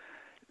lout.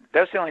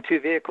 Those are the only 2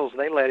 vehicles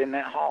they let in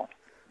that hall.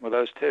 Were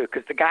those 2?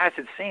 Because the guys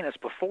had seen us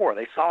before.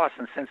 They saw us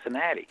in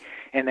Cincinnati,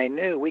 and they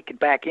knew we could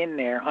back in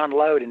there,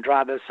 unload, and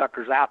drive those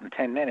suckers out in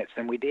 10 minutes,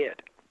 and we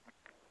did.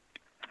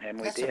 And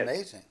we That's did.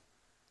 amazing.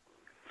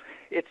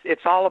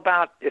 It's all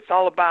about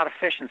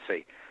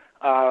efficiency.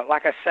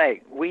 Like I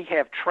say, we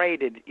have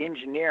traded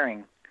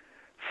engineering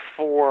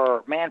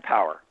for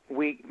manpower.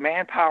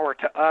 Manpower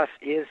to us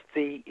is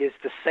the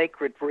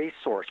sacred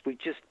resource. We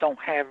just don't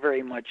have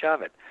very much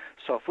of it.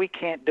 So if we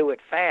can't do it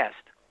fast,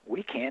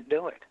 we can't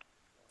do it.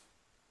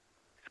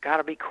 It's got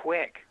to be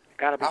quick. It's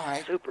got to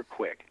be super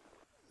quick.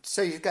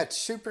 So you've got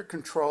super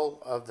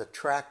control of the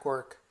track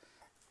work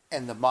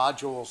and the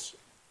modules,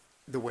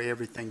 the way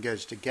everything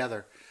goes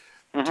together.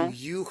 Mm-hmm. Do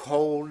you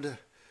hold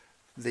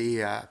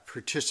the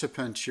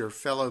participants, your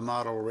fellow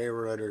model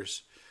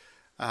railroaders,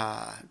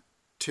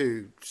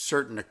 to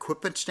certain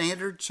equipment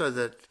standards so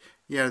that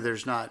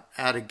there's not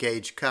out of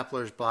gauge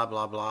couplers, blah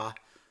blah blah?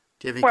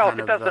 Do you have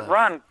any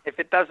if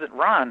it doesn't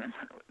run,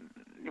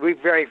 we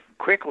very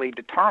quickly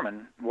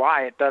determine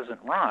why it doesn't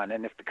run.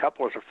 And if the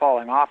couplers are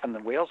falling off and the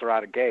wheels are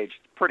out of gauge,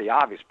 it's pretty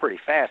obvious, pretty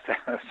fast.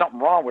 There's something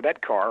wrong with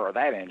that car or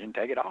that engine.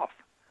 Take it off.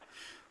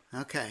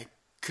 Okay.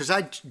 Because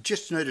I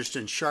just noticed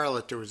in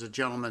Charlotte there was a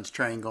gentleman's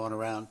train going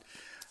around,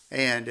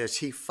 and as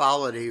he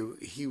followed,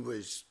 he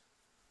was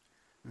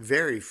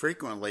very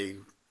frequently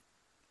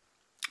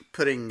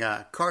putting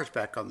cars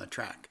back on the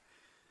track.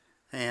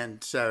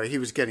 And so he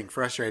was getting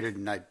frustrated,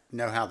 and I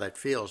know how that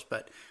feels.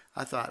 But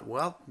I thought,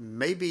 well,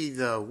 maybe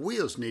the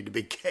wheels need to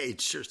be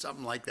gauged or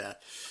something like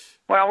that.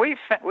 Well, we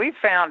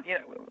found,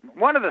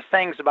 one of the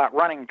things about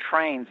running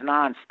trains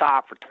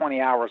nonstop for 20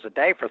 hours a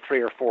day for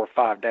 3 or 4 or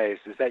 5 days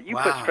is that you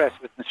put stress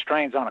and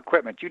strains on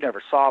equipment you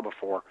never saw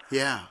before.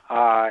 Yeah.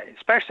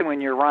 Especially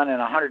when you're running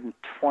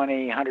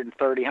 120,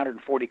 130,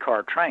 140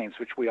 car trains,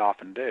 which we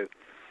often do.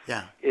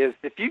 Yeah. Is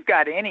if you've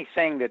got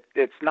anything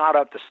that's not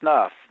up to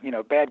snuff,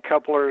 bad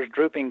couplers,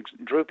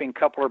 drooping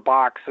coupler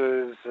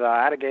boxes,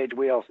 out of gauge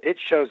wheels, it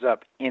shows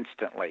up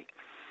instantly.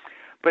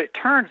 But it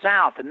turns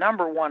out the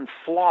number one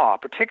flaw,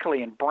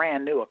 particularly in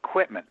brand new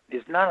equipment,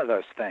 is none of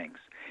those things.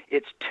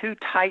 It's too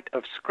tight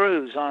of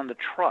screws on the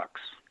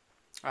trucks.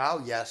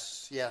 Oh,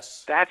 yes.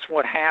 That's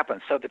what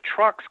happens. So the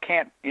trucks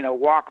can't,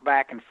 walk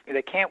back and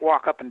they can't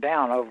walk up and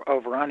down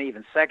over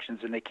uneven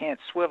sections, and they can't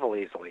swivel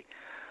easily.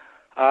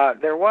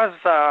 There was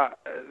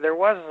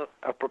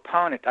a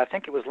proponent, I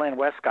think it was Len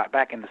Westcott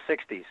back in the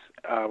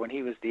 60s, when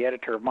he was the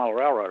editor of Model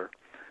Railroader.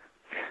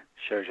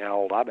 Shows you how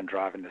old I've been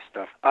driving this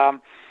stuff.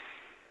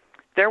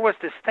 There was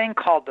this thing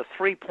called the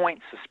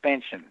 3-point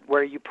suspension,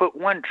 where you put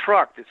one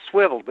truck that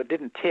swiveled but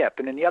didn't tip,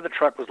 and then the other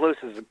truck was loose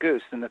as a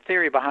goose. And the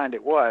theory behind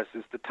it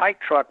is the tight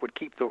truck would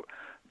keep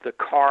the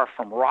car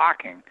from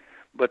rocking,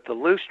 but the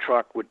loose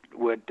truck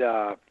would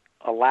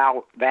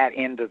allow that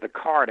end of the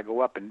car to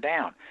go up and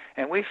down.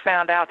 And we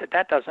found out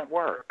that doesn't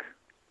work.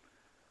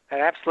 That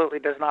absolutely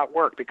does not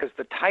work, because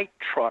the tight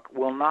truck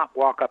will not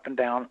walk up and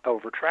down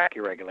over track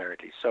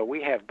irregularities. So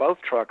we have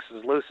both trucks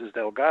as loose as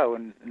they'll go,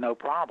 and no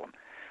problem.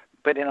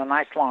 But in a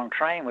nice long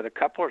train where the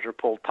couplers are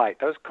pulled tight,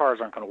 those cars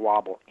aren't going to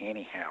wobble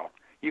anyhow.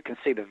 You can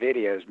see the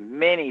videos,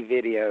 many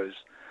videos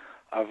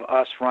of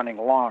us running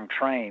long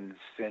trains,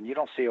 and you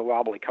don't see a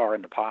wobbly car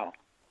in the pile.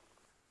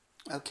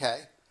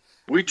 Okay.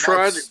 We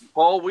tried,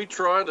 Paul. We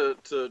try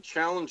to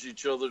challenge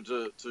each other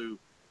to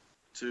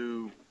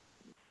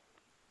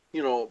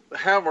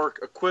have our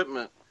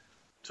equipment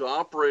to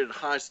operate at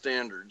high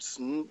standards,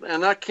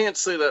 and I can't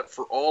say that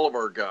for all of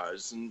our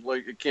guys. And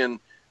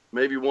again,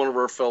 maybe one of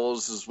our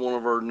fellows is one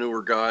of our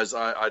newer guys.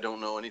 I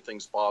don't know.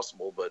 Anything's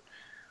possible. But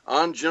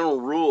on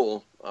general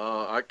rule,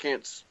 I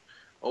can't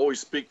always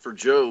speak for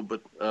Joe,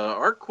 but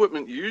our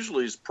equipment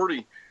usually is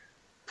pretty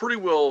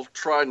well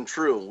tried and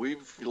true.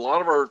 A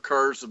lot of our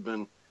cars have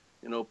been,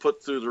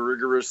 put through the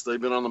rigorous.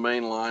 They've been on the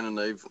main line, and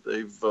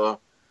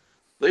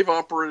they've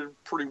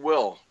operated pretty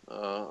well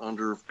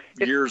under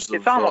years of.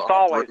 It's almost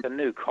always a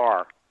new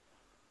car.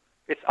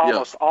 It's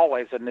almost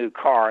always a new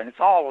car, and it's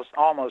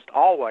almost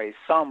always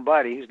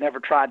somebody who's never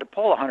tried to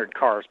pull 100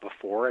 cars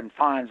before and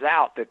finds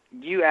out that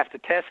you have to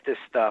test this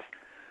stuff.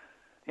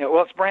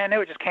 Well, it's brand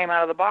new. It just came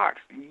out of the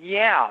box.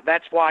 Yeah,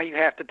 that's why you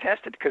have to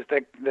test it, because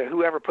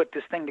whoever put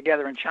this thing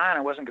together in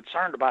China wasn't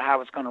concerned about how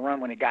it's going to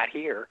run when it got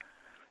here.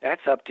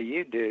 That's up to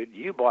you, dude.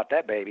 You bought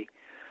that baby.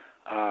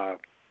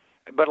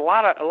 But a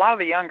lot of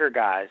the younger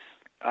guys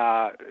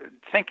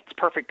think it's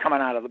perfect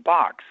coming out of the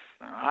box.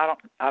 I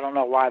don't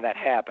know why that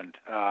happened.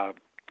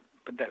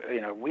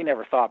 But we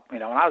never thought.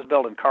 When I was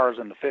building cars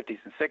in the 50s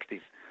and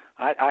 60s,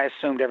 I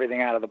assumed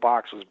everything out of the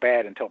box was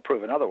bad until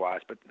proven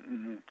otherwise. But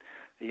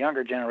the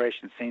younger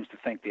generation seems to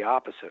think the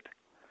opposite.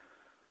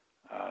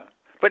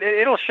 But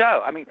it'll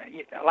show.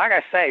 Like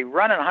I say,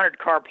 running 100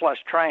 car plus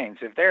trains,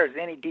 if there's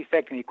any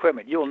defect in the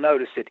equipment, you'll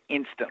notice it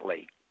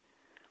instantly.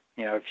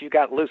 If you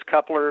got loose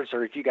couplers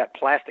or if you got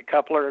plastic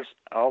couplers,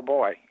 oh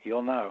boy,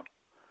 you'll know.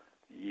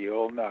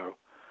 You'll know.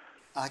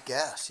 I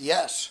guess,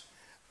 yes.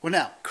 Well,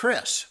 now,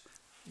 Chris,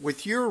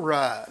 with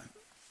your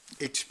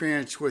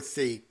experience with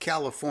the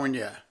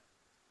California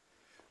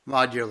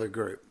modular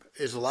group,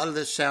 is a lot of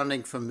this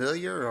sounding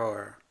familiar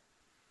or?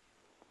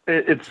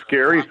 It's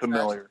scary Contrast?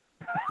 familiar.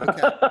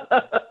 Okay.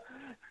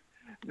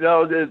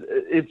 No,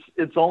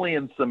 it's only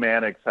in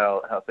semantics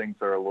how things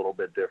are a little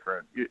bit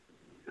different.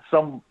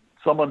 Some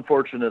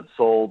unfortunate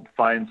soul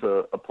finds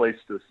a place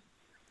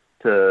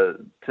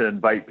to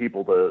invite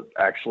people to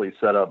actually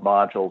set up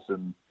modules,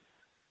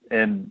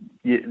 and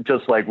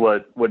just like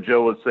what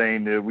Joe was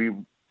saying,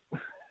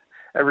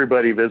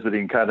 everybody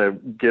visiting kind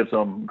of gives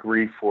them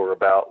grief for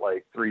about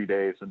like 3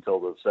 days until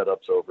the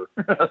setup's over.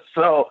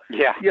 So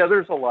yeah,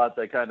 there's a lot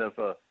that kind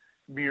of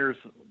mirrors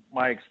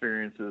my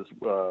experiences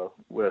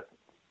with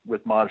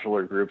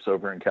modular groups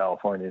over in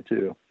California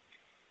too.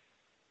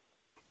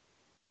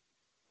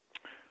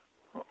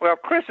 Well,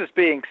 Chris is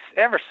being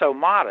ever so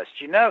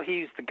modest. You know,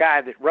 he's the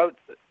guy that wrote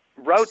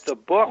the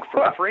book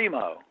for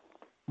Fremo.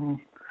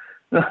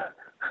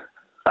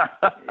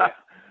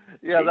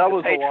 Yeah, that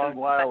was a long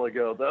while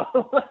ago,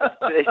 though.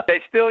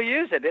 they still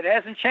use it. It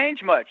hasn't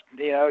changed much.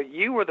 You know,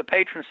 you were the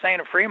patron saint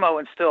of Fremo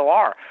and still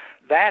are.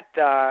 That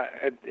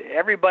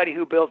everybody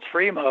who builds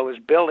Fremo is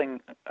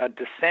building a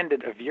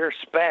descendant of your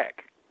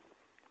spec,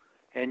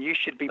 and you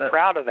should be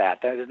proud of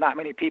that. There's not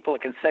many people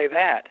that can say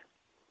that.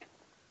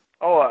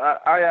 Oh,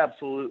 I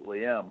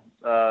absolutely am.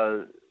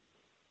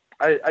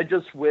 I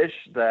just wish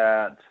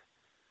that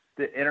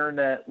the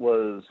internet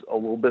was a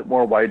little bit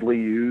more widely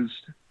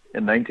used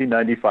in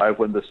 1995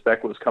 when the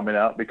spec was coming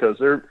out, because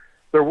there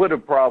would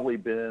have probably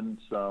been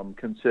some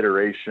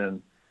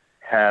consideration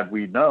had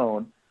we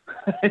known,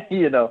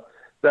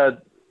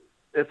 that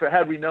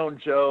had we known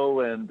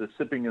Joe and the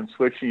sipping and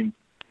switching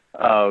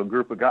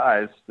group of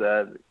guys,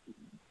 that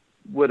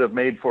would have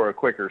made for a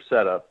quicker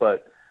setup.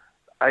 But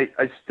I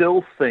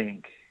still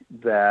think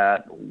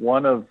that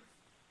one of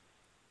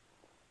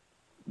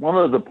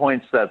the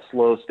points that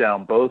slows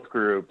down both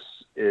groups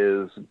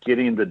is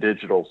getting the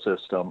digital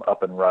system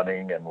up and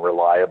running and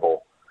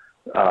reliable.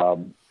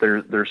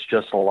 There's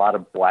just a lot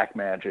of black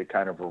magic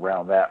kind of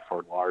around that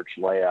for large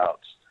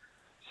layouts.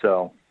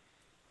 So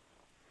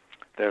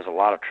there's a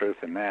lot of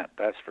truth in that.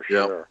 That's for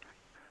sure.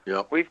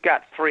 Yep. We've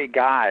got 3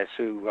 guys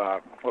who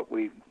what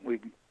we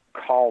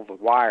call the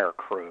wire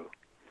crew,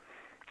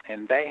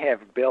 and they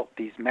have built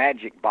these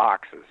magic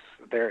boxes.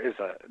 There is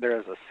a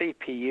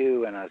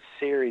CPU and a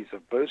series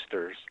of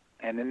boosters,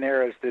 and then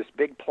there is this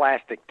big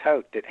plastic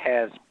tote that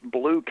has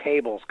blue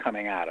cables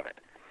coming out of it.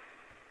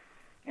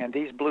 And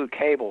these blue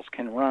cables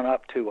can run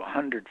up to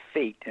 100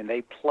 feet, and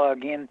they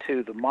plug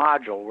into the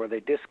module where they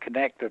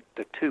disconnect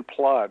the 2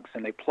 plugs,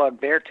 and they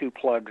plug their 2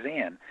 plugs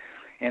in,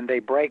 and they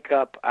break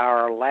up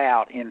our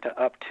layout into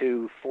up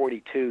to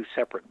 42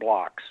 separate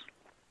blocks.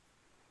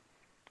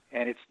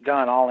 And it's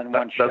done all in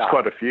one shot. That's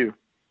quite a few.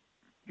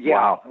 Yeah,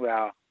 wow.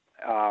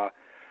 Well,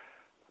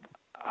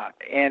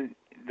 and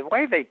the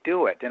way they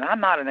do it, and I'm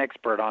not an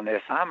expert on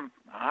this. I'm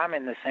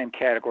in the same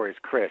category as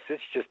Chris.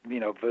 It's just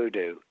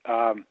voodoo.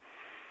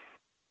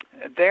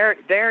 There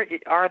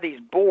are these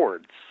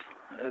boards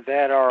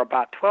that are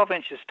about 12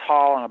 inches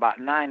tall and about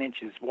 9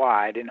 inches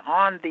wide, and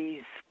on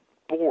these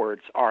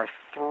boards are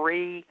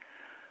 3.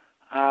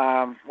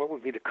 What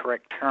would be the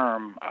correct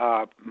term?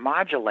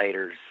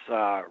 Modulators,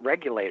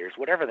 regulators,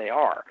 whatever they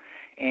are,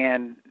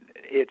 and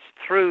it's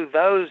through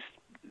those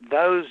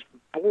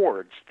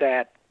boards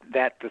that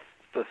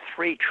the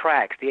 3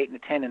 tracks, the 8 and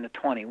the 10 and the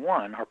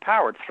 21, are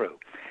powered through.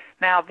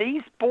 Now,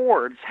 these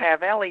boards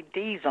have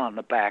LEDs on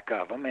the back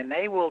of them, and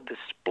they will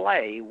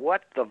display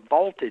what the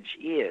voltage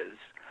is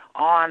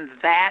on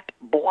that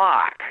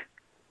block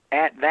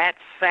at that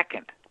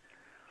second.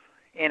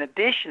 In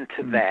addition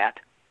to that,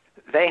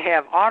 they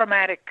have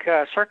automatic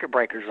circuit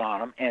breakers on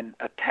them, and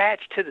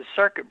attached to the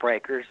circuit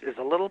breakers is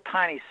a little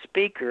tiny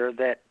speaker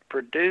that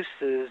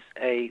produces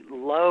a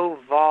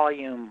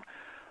low-volume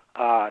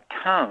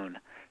tone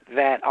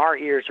that our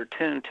ears are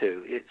tuned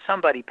to.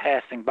 Somebody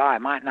passing by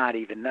might not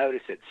even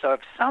notice it. So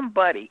if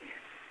somebody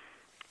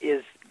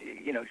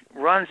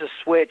runs a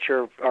switch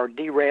or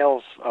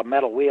derails a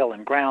metal wheel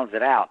and grounds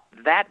it out,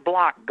 that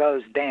block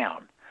goes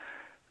down.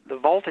 The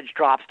voltage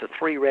drops to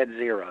 3 red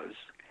zeros,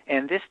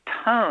 and this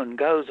tone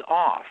goes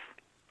off.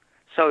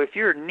 So if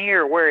you're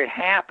near where it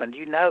happened,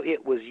 you know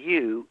it was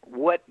you.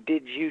 What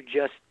did you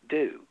just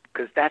do?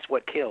 Because that's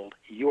what killed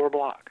your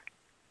block.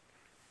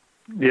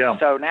 Yeah.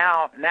 So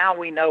now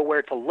we know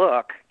where to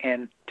look,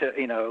 and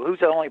who's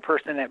the only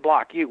person in that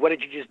block? You. What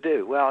did you just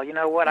do? Well, you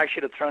know what? I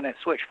should have thrown that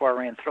switch before I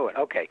ran through it.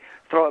 Okay,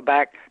 throw it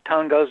back.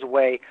 Tone goes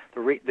away. The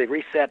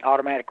reset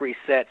automatic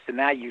resets, and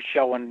now you're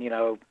showing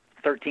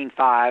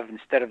 13.5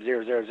 instead of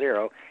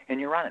 000, and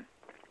you're running.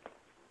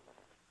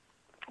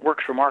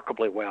 Works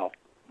remarkably well.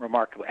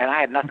 Remarkably, and I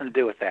had nothing to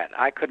do with that.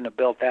 I couldn't have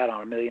built that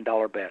on $1 million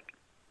bet.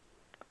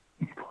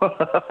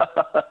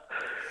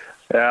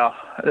 Yeah.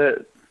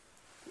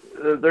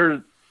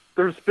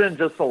 There's been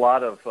just a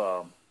lot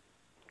of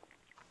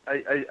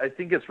I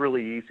think it's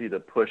really easy to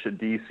push a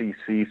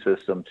DCC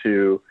system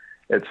to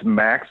its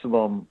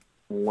maximum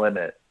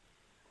limit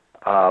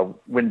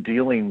when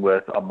dealing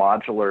with a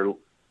modular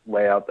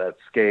layout that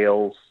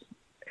scales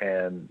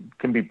and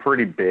can be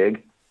pretty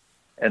big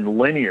and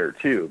linear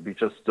too,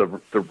 because the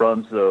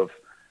runs of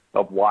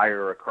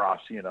wire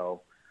across,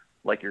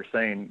 like you're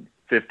saying,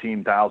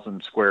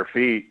 15,000 square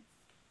feet,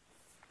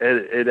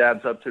 it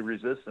adds up to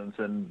resistance.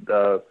 And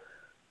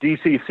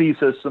DCC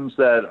systems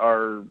that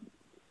are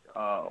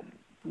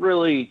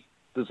really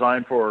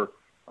designed for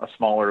a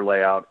smaller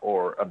layout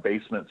or a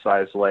basement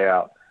size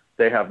layout,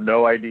 they have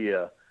no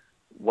idea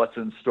what's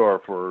in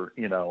store for,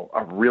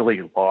 a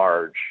really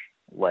large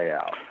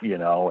layout,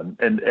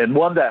 and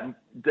one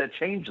that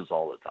changes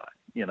all the time,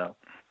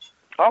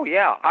 Oh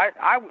yeah,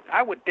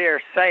 I would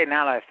dare say,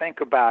 now that I think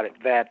about it,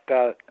 that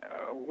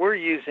we're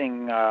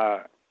using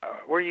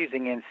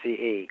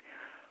NCE.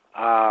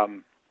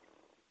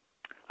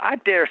 I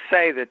dare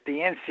say that the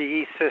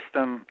NCE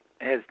system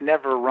has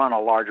never run a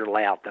larger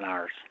layout than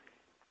ours.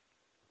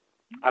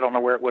 I don't know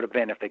where it would have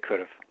been if they could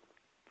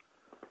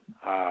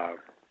have.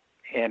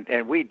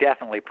 And we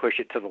definitely push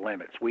it to the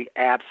limits. We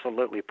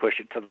absolutely push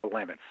it to the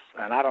limits.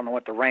 And I don't know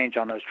what the range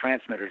on those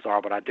transmitters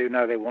are, but I do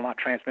know they will not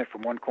transmit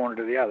from one corner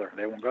to the other.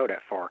 They won't go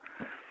that far.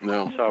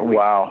 No. So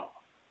wow.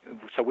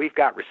 So we've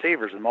got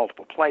receivers in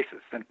multiple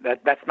places, and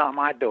that's not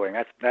my doing.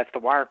 That's the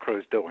wire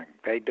crew's doing.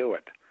 They do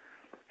it,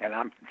 and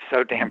I'm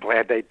so damn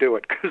glad they do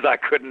it, because I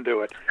couldn't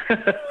do it.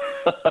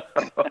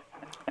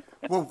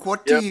 Well,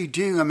 what do you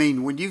do? I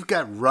mean, when you've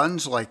got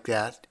runs like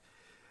that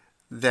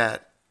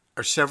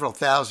are several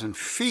thousand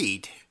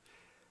feet,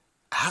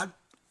 how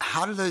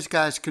do those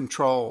guys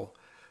control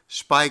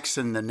spikes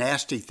and the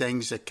nasty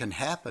things that can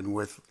happen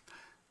with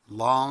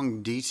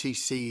long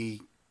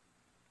DCC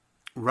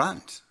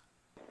runs?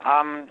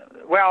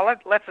 Well,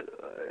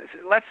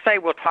 let's say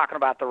we're talking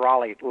about the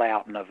Raleigh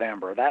layout in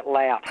November. That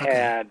layout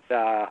had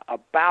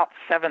about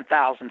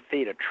 7,000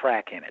 feet of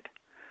track in it,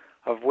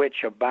 of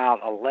which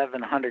about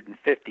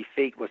 1,150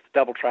 feet was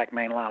double track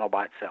main line all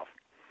by itself.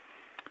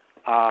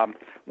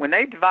 When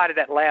they divided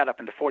that layout up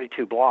into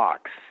 42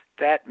 blocks,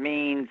 that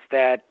means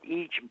that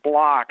each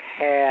block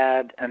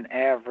had an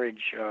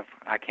average of,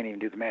 I can't even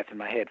do the math in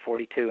my head,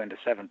 42 into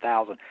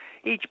 7,000.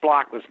 Each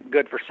block was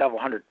good for several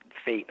hundred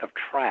feet of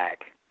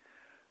track.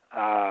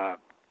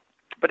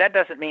 But that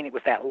doesn't mean it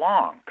was that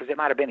long, because it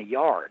might have been a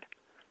yard,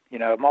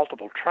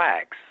 multiple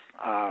tracks.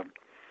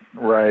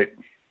 Right.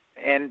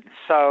 And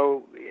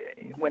so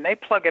when they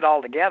plug it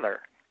all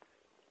together,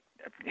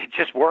 it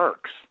just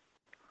works.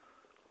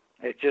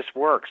 It just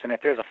works. And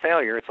if there's a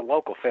failure, it's a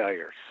local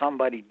failure.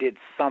 Somebody did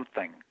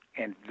something,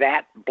 and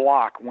that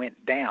block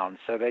went down,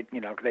 so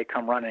they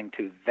come running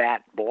to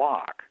that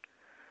block.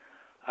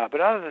 But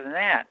other than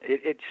that,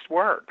 it just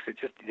works. They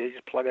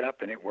just plug it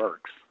up and it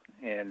works.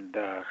 And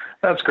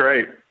that's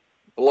great.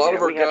 A lot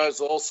of our guys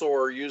also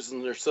are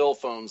using their cell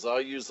phones. I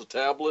use a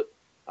tablet.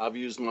 I've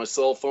used my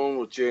cell phone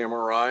with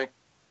JMRI.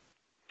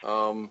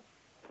 And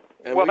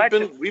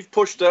we've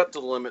pushed that to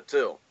the limit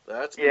too.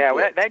 That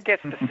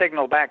gets the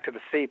signal back to the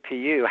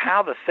CPU.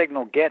 How the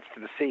signal gets to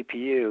the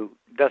CPU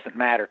doesn't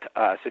matter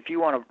to us. If you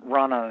want to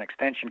run on an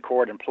extension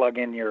cord and plug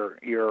in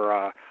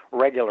your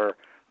regular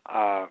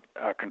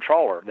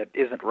controller that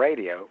isn't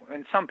radio,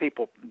 and some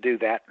people do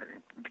that,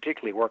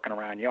 particularly working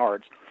around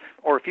yards,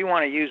 or if you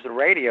want to use the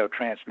radio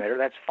transmitter,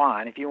 that's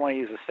fine. If you want to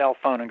use a cell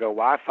phone and go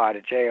Wi-Fi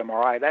to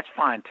JMRI, that's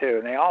fine too,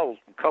 and they all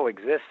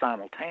coexist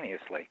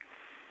simultaneously.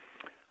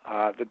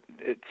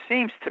 It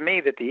seems to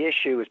me that the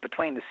issue is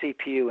between the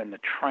CPU and the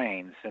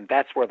trains, and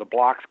that's where the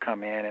blocks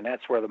come in, and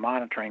that's where the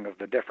monitoring of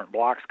the different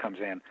blocks comes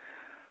in.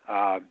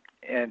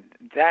 And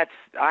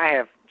I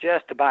have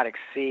just about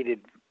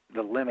exceeded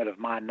the limit of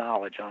my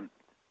knowledge on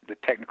the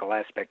technical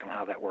aspect of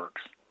how that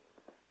works.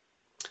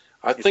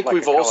 I think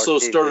we've also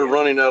started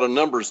running out of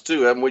numbers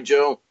too, haven't we,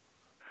 Joe?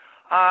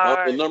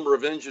 The number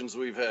of engines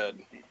we've had.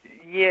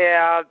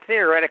 Yeah,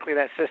 theoretically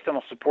that system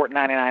will support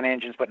 99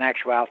 engines, but in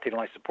actuality it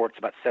only supports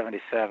about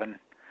 77.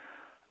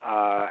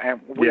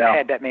 And we've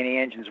had that many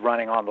engines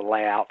running on the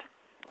layout.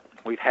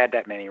 We've had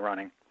that many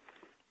running.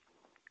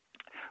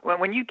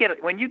 When you get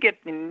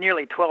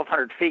nearly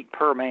 1,200 feet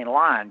per main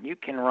line, you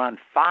can run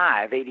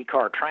 5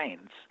 80-car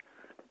trains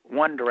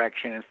one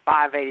direction and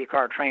 5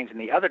 80-car trains in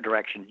the other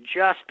direction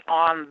just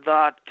on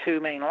the 2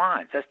 main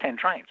lines. That's 10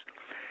 trains.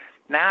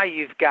 Now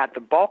you've got the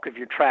bulk of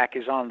your track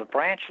is on the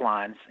branch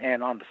lines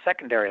and on the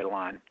secondary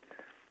line.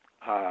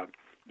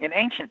 In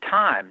ancient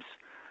times,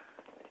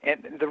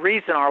 and the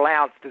reason our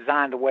layout's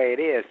designed the way it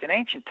is, in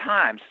ancient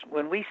times,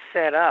 when we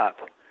set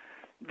up,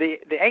 the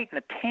 8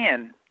 and the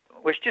 10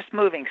 was just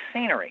moving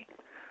scenery.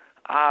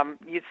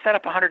 You'd set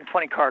up a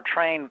 120-car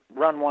train,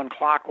 run one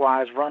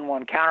clockwise, run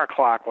one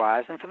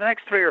counterclockwise, and for the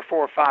next 3 or 4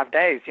 or 5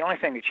 days, the only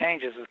thing that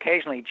changes is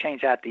occasionally you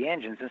change out the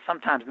engines, and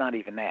sometimes not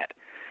even that.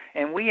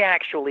 And we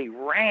actually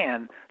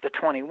ran the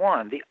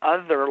 21, the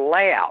other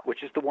layout,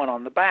 which is the one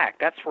on the back.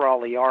 That's where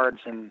all the yards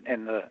and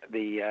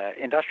the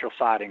industrial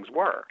sidings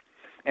were.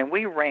 And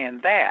we ran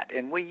that,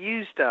 and we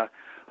used a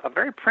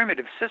very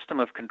primitive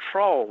system of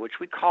control, which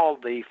we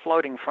called the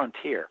floating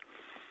frontier.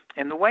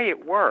 And the way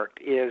it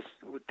worked is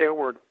there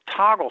were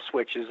toggle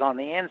switches on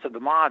the ends of the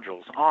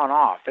modules, on,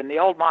 off, and the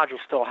old modules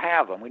still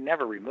have them. We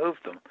never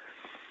removed them.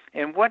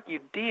 And what you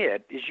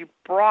did is you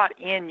brought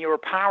in your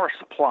power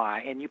supply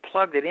and you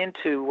plugged it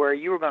into where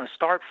you were going to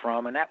start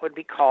from, and that would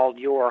be called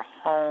your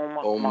home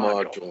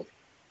module.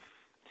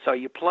 So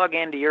you plug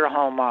into your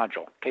home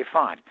module. Okay,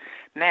 fine.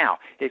 Now,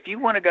 if you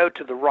want to go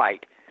to the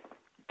right,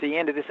 the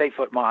end of this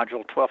 8-foot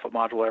module, 12-foot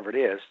module, whatever it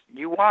is,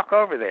 you walk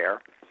over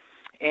there,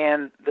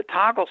 and the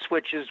toggle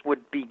switches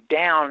would be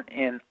down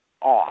and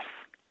off.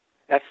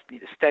 That's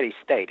the steady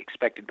state,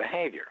 expected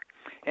behavior.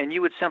 And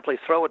you would simply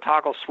throw a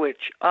toggle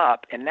switch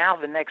up, and now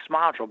the next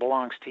module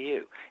belongs to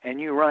you. And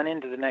you run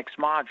into the next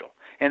module,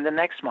 and the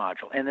next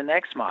module, and the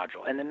next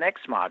module, and the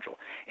next module.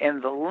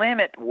 And the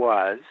limit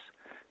was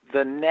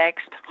the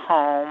next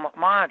home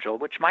module,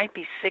 which might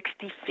be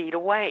 60 feet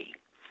away.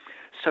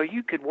 So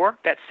you could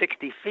work that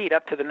 60 feet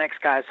up to the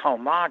next guy's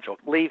home module,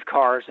 leave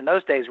cars. In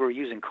those days, we were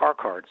using car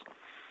cards.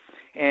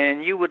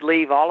 And you would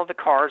leave all of the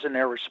cars in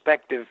their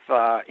respective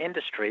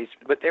industries,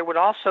 but there would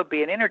also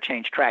be an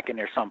interchange track in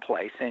there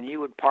someplace, and you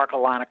would park a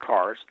line of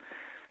cars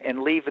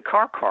and leave the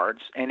car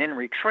cards and then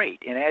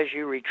retreat. And as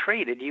you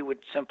retreated, you would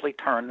simply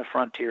turn the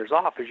frontiers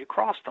off as you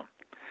crossed them.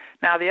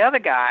 Now, the other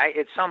guy,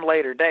 at some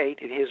later date,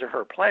 at his or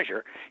her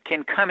pleasure,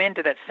 can come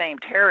into that same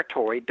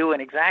territory doing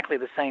exactly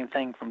the same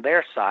thing from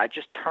their side,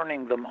 just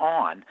turning them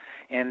on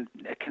and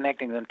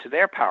connecting them to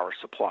their power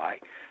supply.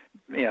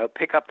 You know,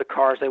 pick up the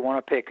cars they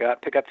want to pick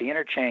up the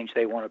interchange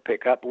they want to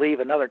pick up, leave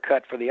another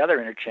cut for the other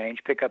interchange,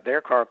 pick up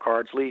their car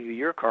cards, leave you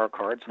your car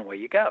cards, and away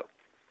you go.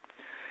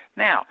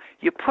 Now,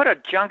 you put a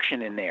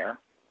junction in there,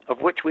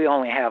 of which we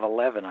only have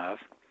 11 of.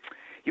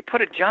 You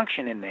put a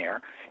junction in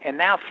there, and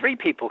now 3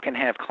 people can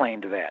have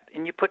claim to that.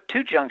 And you put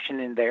 2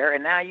 junctions in there,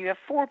 and now you have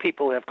 4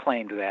 people who have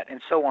claim to that,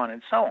 and so on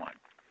and so on.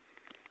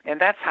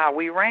 And that's how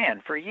we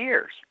ran for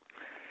years.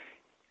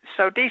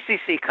 So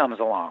DCC comes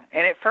along,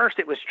 and at first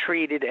it was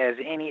treated as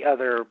any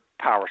other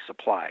power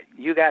supply.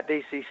 You got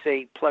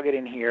DCC, plug it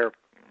in here,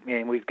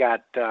 and we've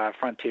got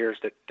frontiers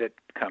that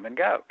come and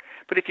go.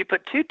 But if you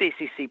put 2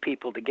 DCC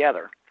people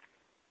together,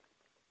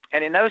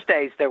 and in those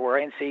days there were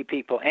NC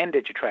people and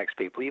Digitrax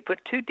people, you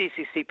put 2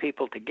 DCC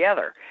people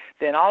together,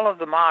 then all of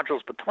the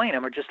modules between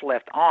them are just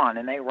left on,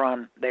 and they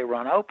run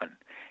open.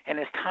 And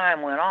as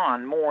time went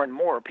on, more and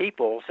more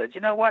people said,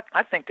 you know what,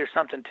 I think there's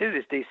something to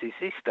this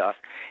DCC stuff.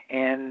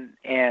 And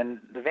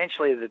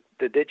eventually the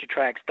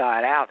Digitrax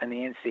died out and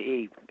the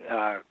NCE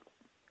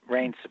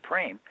reigned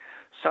supreme.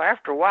 So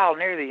after a while,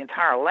 nearly the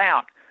entire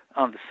layout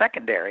on the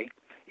secondary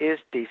is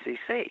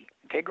DCC.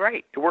 Okay,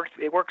 great. It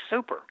works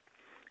super.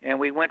 And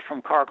we went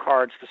from car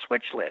cards to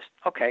switch list.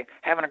 Okay,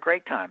 having a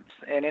great time.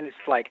 And then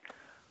it's like,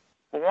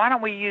 well, why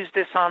don't we use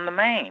this on the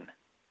main?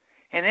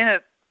 And then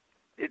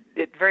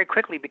it very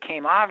quickly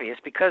became obvious,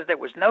 because there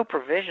was no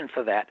provision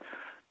for that.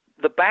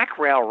 The back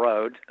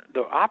railroad,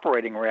 the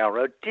operating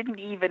railroad, didn't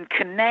even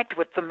connect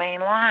with the main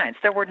lines.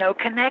 There were no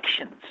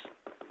connections.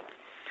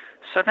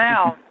 So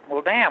now,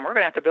 well, damn, we're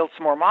going to have to build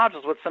some more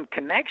modules with some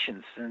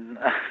connections. And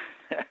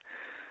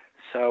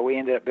so we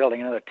ended up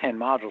building another 10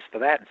 modules for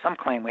that, and some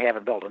claim we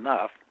haven't built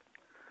enough.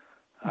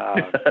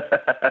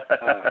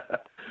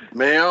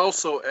 May I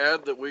also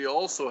add that we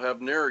also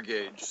have narrow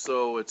gauge,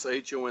 so it's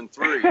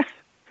HON3.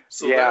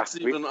 So yeah, that's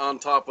even on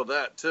top of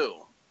that, too.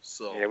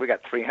 So yeah, we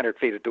got 300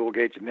 feet of dual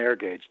gauge and narrow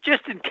gauge,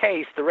 just in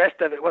case the rest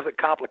of it wasn't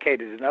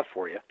complicated enough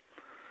for you.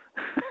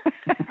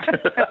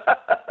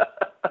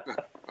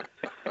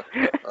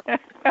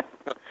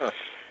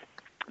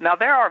 Now,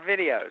 there are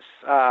videos.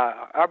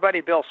 Our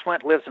buddy Bill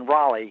Swint lives in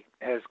Raleigh,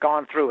 has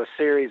gone through a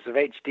series of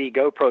HD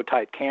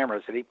GoPro-type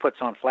cameras that he puts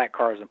on flat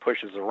cars and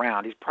pushes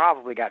around. He's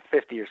probably got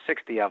 50 or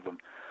 60 of them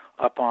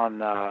up on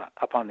the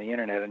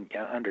internet and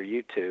under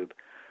YouTube.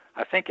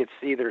 I think it's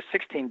either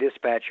 16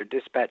 Dispatch or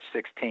Dispatch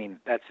 16.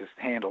 That's his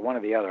handle, one or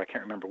the other. I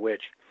can't remember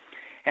which.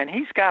 And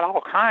he's got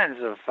all kinds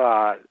of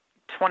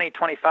 20,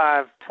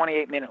 25,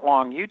 28-minute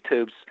long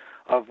YouTubes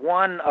of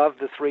one of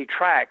the 3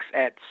 tracks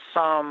at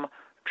some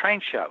train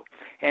show.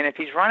 And if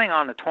he's running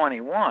on the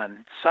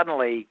 21,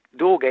 suddenly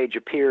dual gauge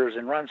appears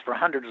and runs for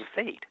hundreds of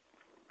feet.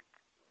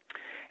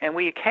 And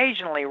we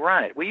occasionally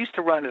run it. We used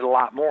to run it a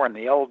lot more in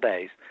the old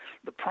days.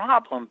 The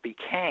problem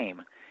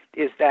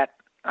is that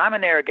I'm a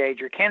narrow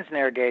gauger, Ken's a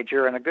narrow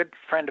gauger, and a good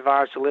friend of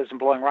ours who lives in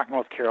Blowing Rock,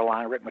 North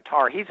Carolina, Rick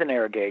Matar, he's a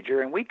narrow gauger,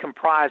 and we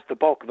comprised the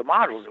bulk of the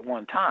modules at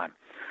one time.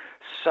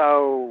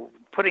 So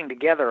putting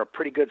together a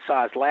pretty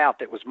good-sized layout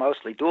that was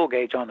mostly dual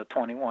gauge on the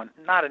 21,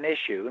 not an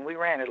issue, and we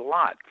ran it a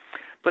lot.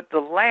 But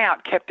the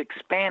layout kept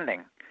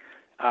expanding,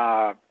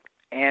 and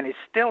it's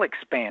still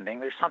expanding.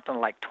 There's something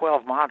like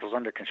 12 modules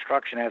under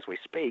construction as we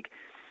speak.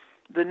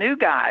 The new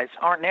guys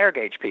aren't narrow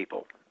gauge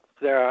people.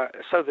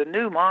 So the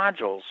new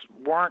modules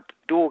weren't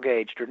dual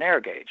gauged or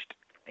narrow gauged.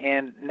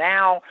 And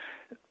now,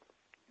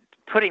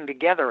 putting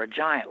together a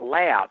giant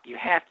layout, you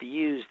have to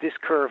use this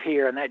curve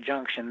here and that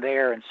junction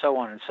there and so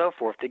on and so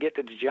forth to get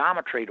the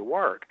geometry to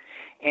work.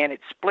 And it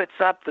splits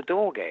up the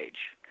dual gauge.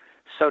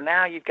 So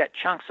now you've got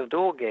chunks of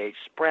dual gauge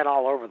spread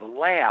all over the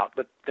layout,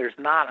 but there's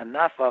not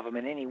enough of them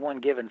in any one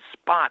given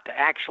spot to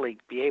actually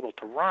be able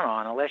to run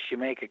on unless you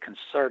make a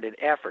concerted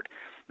effort.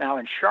 Now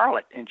in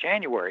Charlotte in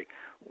January,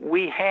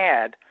 we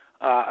had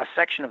a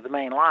section of the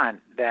main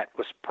line that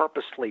was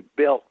purposely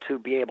built to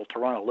be able to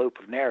run a loop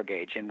of narrow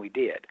gauge, and we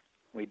did.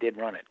 We did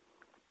run it.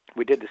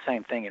 We did the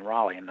same thing in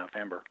Raleigh in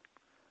November.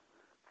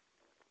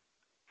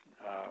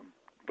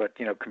 But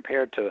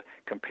compared to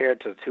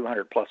the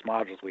 200 plus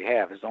modules we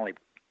have, there's only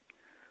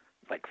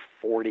like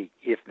 40,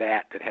 if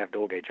that have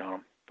dual gauge on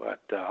them. But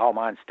all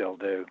mine still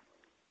do.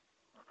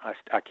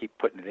 I keep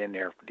putting it in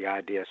there. The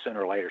idea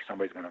sooner or later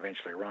somebody's going to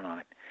eventually run on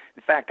it.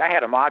 In fact, I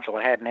had a module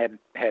that hadn't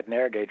had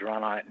narrow gauge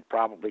run on it in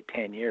probably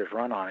 10 years.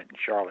 Run on it in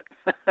Charlotte.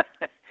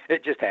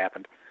 It just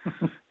happened.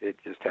 It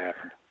just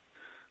happened.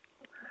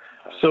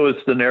 So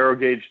it's the narrow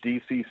gauge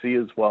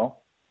DCC as well?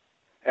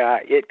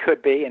 It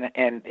could be,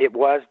 and it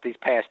was these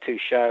past two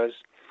shows.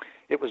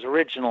 It was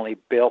originally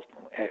built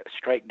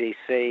straight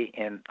DC,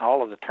 and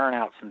all of the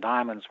turnouts and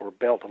diamonds were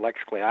built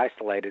electrically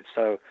isolated.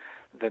 So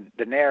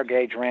the narrow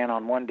gauge ran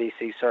on one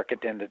DC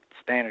circuit, and the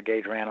standard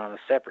gauge ran on a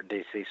separate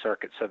DC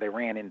circuit, so they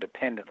ran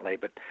independently.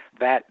 But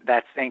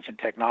that's ancient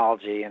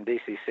technology, and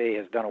DCC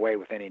has done away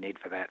with any need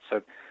for that.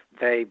 So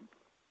they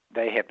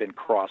have been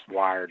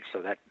cross-wired,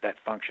 so that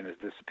function has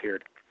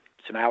disappeared.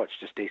 So now it's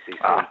just DCC.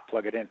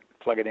 Plug it in,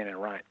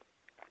 and run it.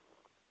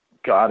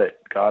 Got it.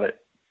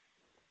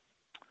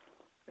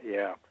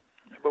 Yeah,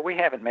 but we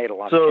haven't made a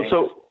lot of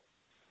changes.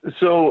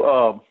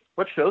 So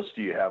what shows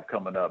do you have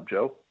coming up,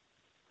 Joe?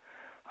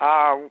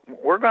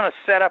 We're going to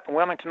set up in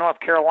Wilmington, North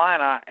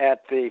Carolina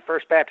at the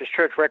First Baptist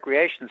Church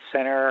Recreation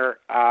Center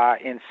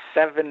in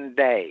 7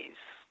 days.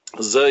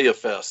 Azalea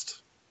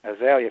Fest.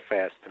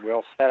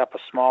 We'll set up a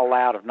small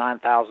loud of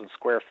 9,000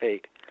 square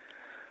feet.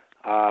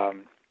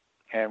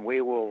 And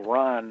we will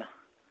run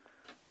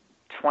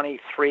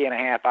 23 and a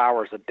half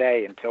hours a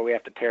day until we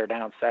have to tear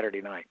down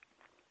Saturday night.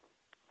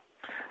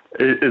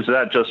 Is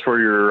that just for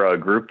your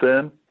group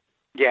then?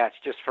 Yeah, it's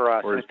just for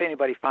us. And if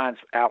anybody finds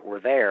out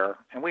we're there,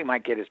 and we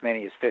might get as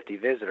many as 50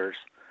 visitors,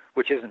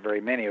 which isn't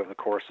very many over the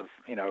course of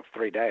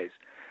 3 days.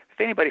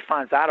 If anybody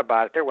finds out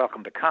about it, they're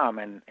welcome to come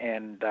and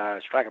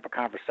strike up a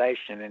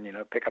conversation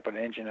and pick up an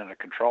engine and a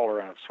controller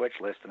and a switch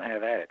list and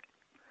have at it.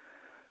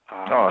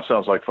 It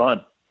sounds like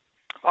fun.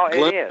 Oh,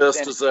 Glen it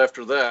Fest is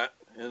after that,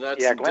 and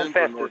that's in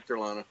Denver, North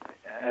Carolina.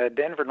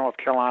 Denver, North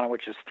Carolina,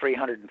 which is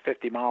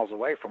 350 miles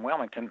away from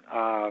Wilmington.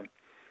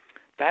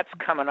 That's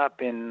coming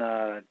up in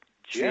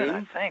June,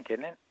 I think,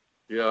 isn't it?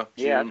 Yeah,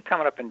 June. Yeah, it's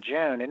coming up in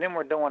June. And then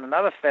we're doing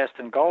another fest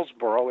in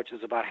Goldsboro, which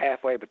is about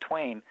halfway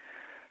between.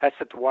 That's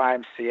at the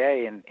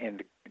YMCA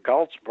in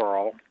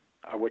Goldsboro,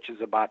 which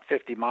is about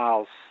 50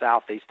 miles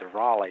southeast of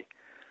Raleigh.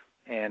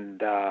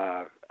 And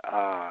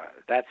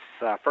that's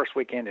first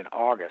weekend in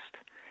August.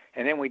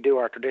 And then we do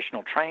our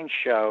traditional train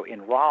show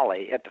in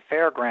Raleigh at the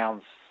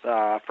fairgrounds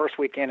first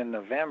weekend in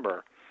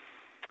November.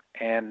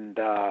 And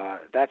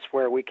that's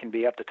where we can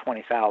be up to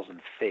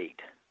 20,000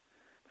 feet.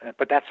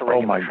 But that's a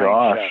regular train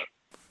show.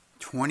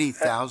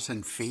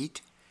 20,000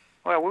 feet?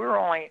 Well, we were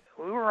only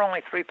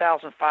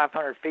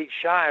 3,500 feet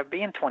shy of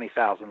being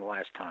 20,000 the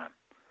last time.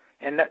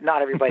 And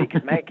not everybody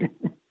could make it.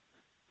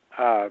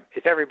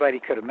 If everybody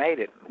could have made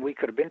it, we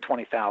could have been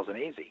 20,000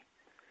 easy.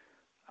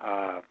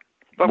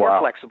 But we're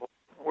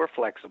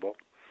flexible.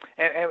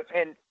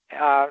 And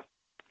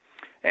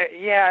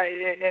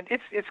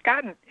it's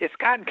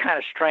gotten kind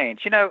of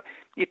strange.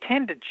 You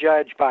tend to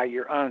judge by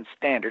your own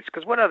standards,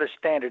 because what other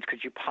standards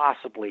could you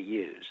possibly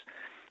use?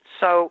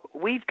 So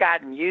we've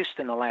gotten used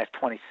in the last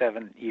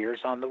 27 years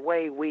on the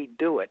way we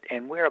do it,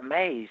 and we're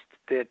amazed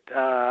that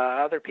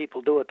other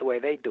people do it the way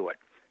they do it.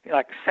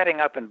 Like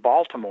setting up in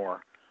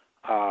Baltimore,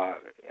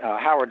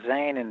 Howard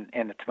Zane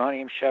and the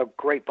Timonium Show,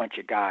 great bunch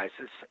of guys.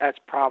 That's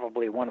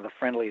probably one of the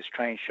friendliest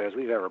train shows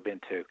we've ever been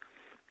to.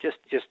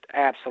 Just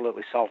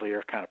absolutely salt of the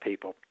earth kind of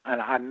people.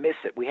 And I miss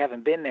it. We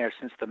haven't been there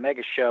since the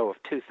mega show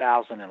of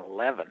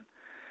 2011,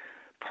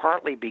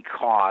 partly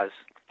because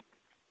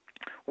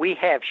we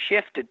have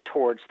shifted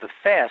towards the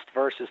fest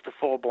versus the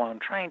full-blown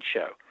train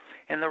show.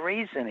 And the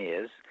reason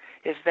is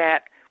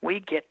that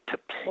we get to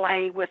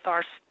play with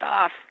our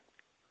stuff.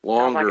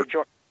 Longer.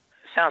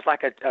 Sounds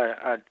like a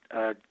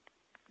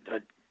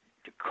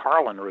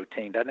Carlin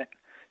routine, doesn't it?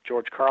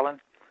 George Carlin?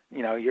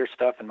 Your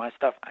stuff and my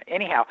stuff.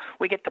 Anyhow,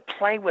 we get to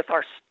play with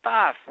our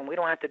stuff, and we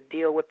don't have to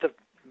deal with the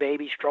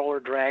baby stroller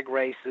drag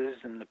races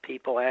and the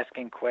people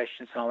asking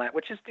questions and all that,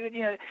 which is,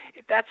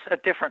 that's a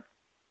different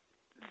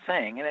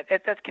thing, and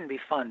that can be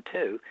fun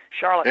too.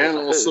 Charlotte, and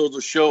also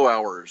the show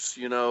hours.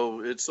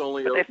 It's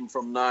only open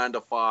from 9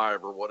 to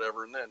 5 or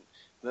whatever, and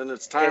then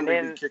it's time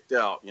to be kicked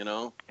out.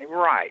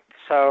 Right.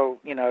 So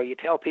you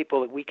tell people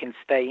that we can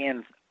stay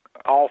in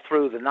all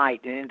through the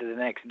night and into the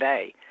next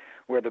day,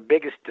 where the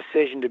biggest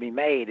decision to be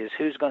made is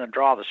who's going to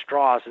draw the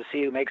straws to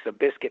see who makes a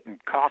biscuit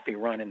and coffee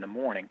run in the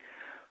morning.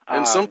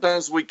 And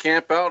sometimes we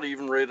camp out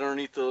even right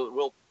underneath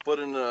we'll put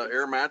in an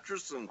air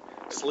mattress and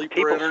sleep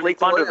right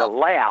underneath under the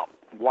layout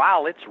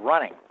while it's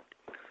running.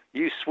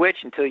 You switch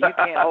until you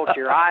can't hold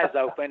your eyes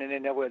open, and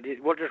then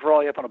we'll just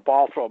roll you up on a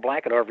ball, throw a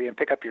blanket over you, and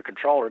pick up your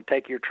controller and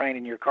take your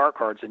training, your car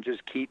cards, and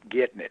just keep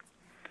getting it.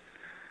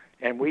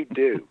 And we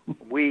do.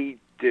 We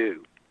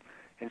do.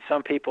 And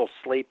some people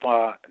sleep,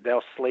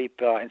 they'll sleep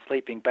in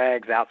sleeping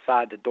bags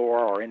outside the door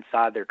or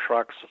inside their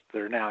trucks.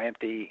 They're now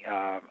empty.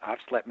 I've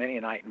slept many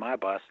a night in my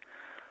bus.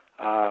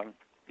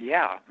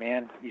 Yeah,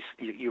 man,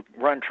 you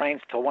run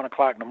trains till 1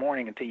 o'clock in the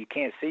morning until you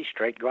can't see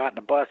straight. Go out in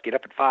the bus, get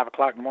up at 5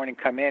 o'clock in the morning,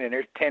 come in, and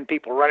there's 10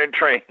 people running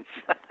trains.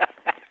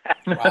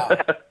 Wow.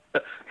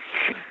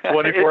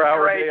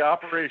 24-hour day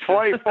operation.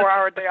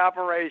 24-hour day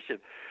operation.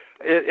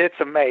 It's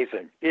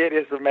amazing. It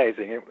is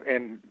amazing.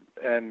 And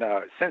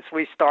since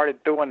we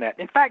started doing that,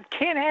 in fact,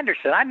 Ken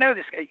Anderson, I know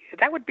this.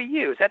 That would be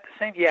you. Is that the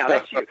same? Yeah,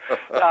 that's you.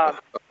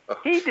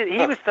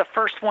 He was the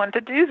first one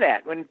to do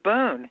that in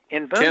Boone,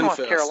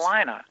 North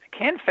Carolina.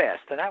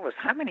 KenFest, and that was,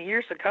 how many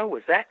years ago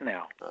was that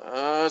now?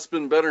 It's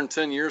been better than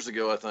 10 years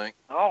ago, I think.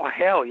 Oh,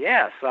 hell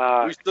yes.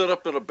 We stood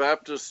up at a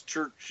Baptist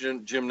church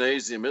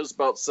gymnasium. It was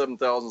about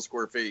 7,000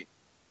 square feet.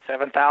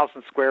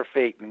 7,000 square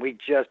feet, and we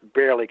just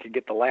barely could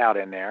get the layout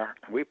in there.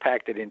 We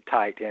packed it in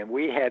tight, and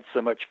we had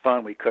so much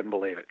fun we couldn't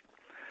believe it.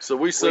 So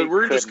we said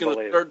we're just going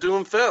to start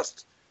doing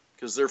fest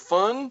because they're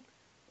fun,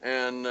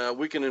 and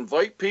we can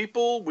invite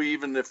people.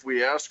 If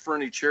we ask for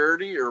any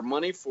charity or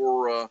money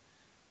for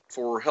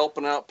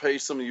helping out pay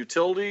some of the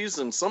utilities,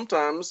 and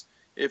sometimes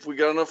if we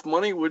got enough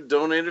money, we'd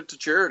donate it to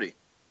charity.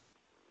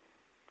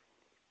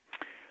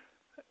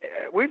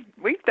 We've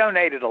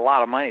donated a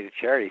lot of money to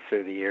charity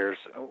through the years.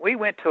 We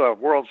went to a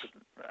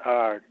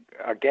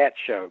GAT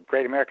show,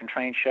 Great American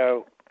Train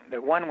Show.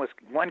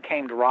 One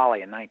came to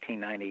Raleigh in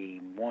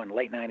 1991,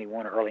 late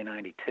 91 or early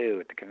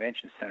 92 at the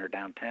convention center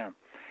downtown.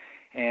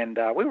 And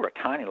we were a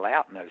tiny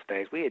layout in those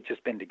days. We had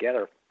just been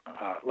together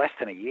less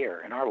than a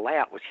year, and our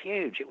layout was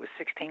huge. It was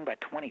 16 by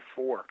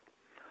 24.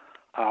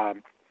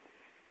 And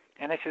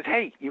they said,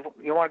 hey, you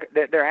want to,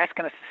 they're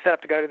asking us to set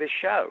up to go to this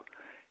show.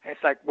 And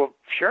it's like, well,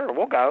 sure,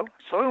 we'll go.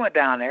 So we went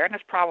down there, and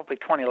there's probably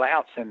 20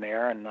 layouts in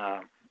there. And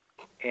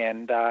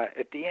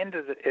at the end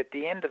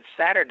of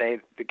Saturday,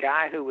 the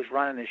guy who was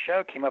running the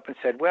show came up and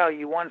said, well,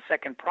 you won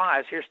second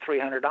prize. Here's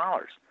 $300.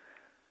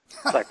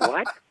 It's like,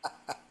 what?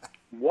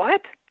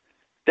 What?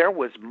 There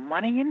was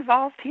money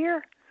involved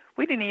here?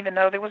 We didn't even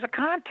know there was a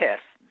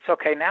contest. It's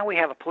okay, now we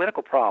have a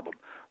political problem.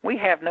 We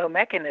have no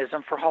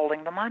mechanism for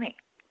holding the money.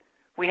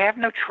 We have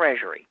no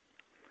treasury.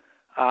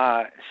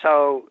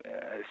 So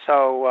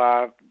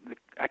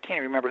I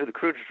can't remember who the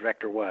cruise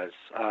director was.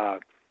 I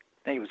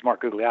think it was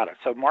Mark Gugliotta.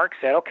 So Mark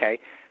said, okay,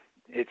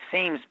 it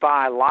seems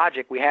by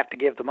logic we have to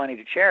give the money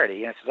to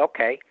charity. And I said,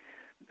 okay,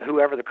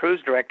 whoever the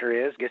cruise director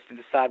is gets to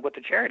decide what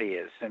the charity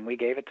is. And we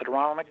gave it to the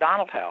Ronald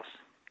McDonald House.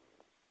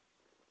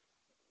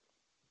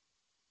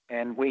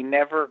 And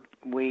for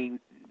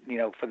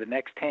the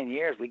next 10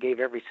 years, we gave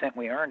every cent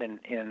we earned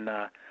in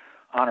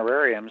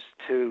honorariums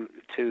to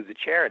the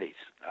charities.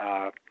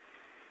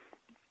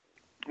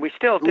 We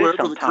still do whoever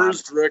sometimes. The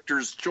cruise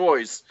director's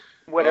choice.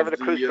 Whatever the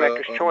cruise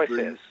director's choice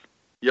is.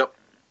 Yep.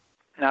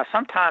 Now,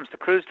 sometimes the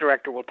cruise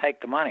director will take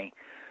the money,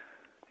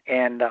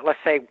 and let's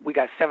say we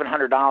got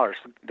 $700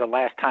 the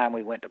last time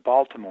we went to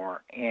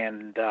Baltimore,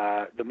 and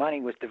the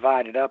money was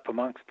divided up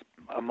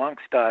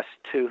amongst us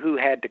to who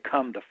had to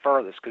come the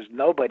furthest, because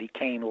nobody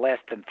came less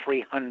than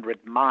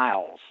 300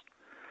 miles.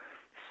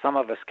 Some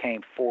of us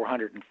came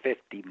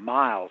 450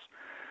 miles.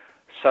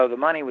 So the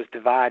money was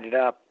divided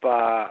up,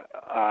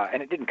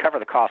 and it didn't cover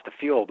the cost of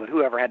fuel, but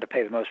whoever had to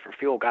pay the most for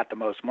fuel got the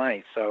most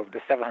money. So the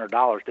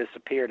 $700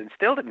 disappeared and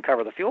still didn't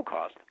cover the fuel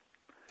cost.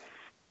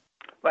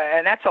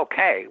 And that's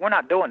okay. We're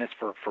not doing this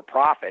for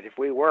profit. If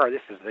we were,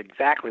 this is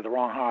exactly the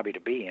wrong hobby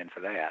to be in for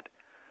that.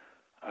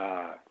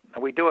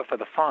 We do it for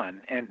the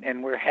fun,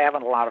 and we're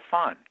having a lot of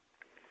fun.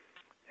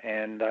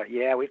 And,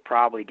 we've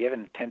probably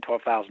given $10,000,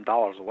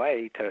 $12,000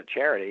 away to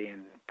charity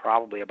and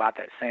probably about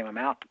that same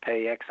amount to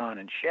pay Exxon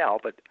and Shell,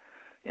 but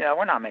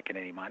we're not making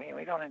any money.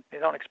 We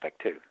don't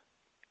expect to.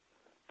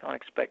 Don't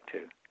expect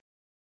to.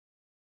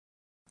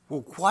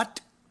 Well,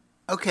 what?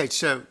 Okay,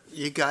 so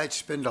you guys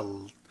spend a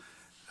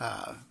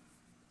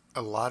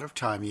lot of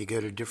time. You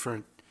go to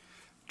different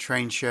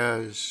train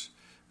shows,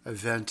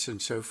 events, and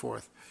so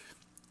forth.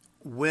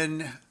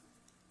 When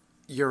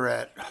you're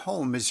at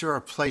home, is there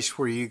a place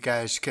where you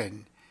guys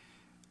can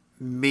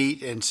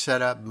meet and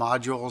set up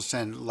modules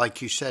and,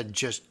 like you said,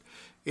 just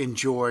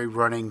enjoy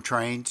running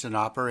trains and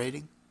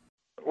operating?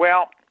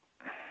 Well,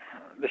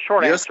 the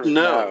short answer is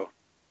no. no.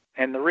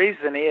 And the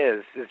reason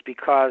is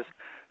because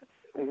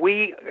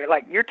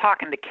you're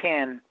talking to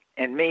Ken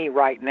and me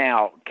right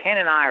now. Ken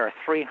and I are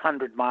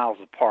 300 miles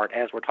apart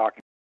as we're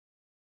talking.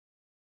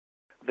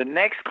 The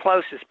next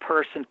closest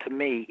person to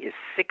me is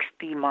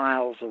 60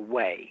 miles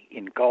away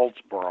in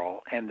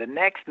Goldsboro, and the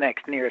next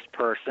nearest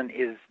person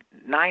is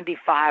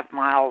 95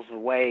 miles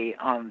away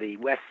on the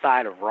west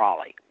side of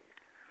Raleigh.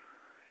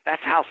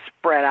 That's how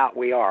spread out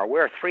we are.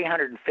 We're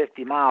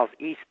 350 miles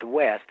east to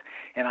west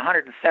and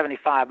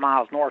 175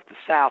 miles north to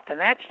south, and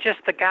that's just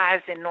the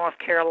guys in North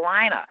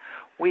Carolina.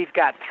 We've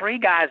got 3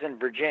 guys in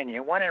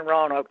Virginia, 1 in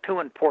Roanoke, 2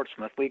 in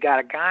Portsmouth. We got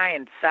a guy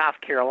in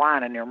South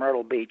Carolina near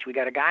Myrtle Beach. We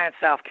got a guy in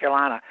South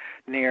Carolina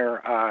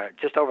near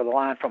just over the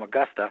line from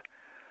Augusta.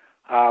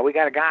 We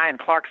got a guy in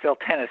Clarksville,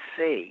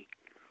 Tennessee.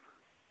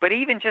 But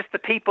even just the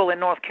people in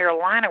North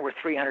Carolina were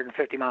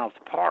 350 miles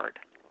apart.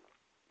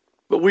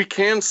 But we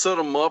can set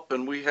them up,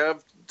 and we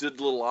have did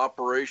little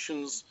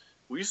operations.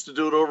 We used to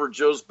do it over at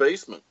Joe's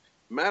basement.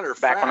 Matter of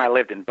fact, Back when I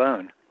lived in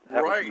Boone.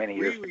 That right, was many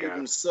years we ago.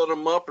 even set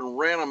them up and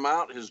ran them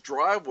out his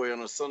driveway on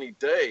a sunny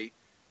day,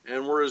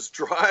 and where his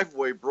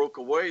driveway broke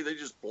away, they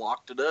just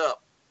blocked it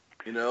up,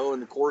 and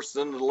of course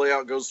then the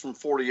layout goes from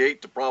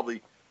 48 to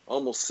probably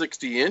almost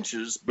 60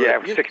 inches. But,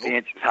 yeah, 60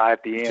 inches high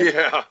at the end.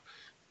 Yeah,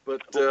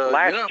 but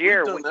last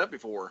year we've done that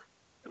before.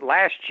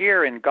 Last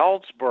year in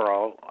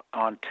Goldsboro,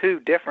 on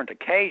 2 different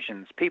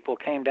occasions, people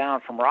came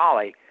down from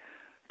Raleigh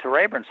to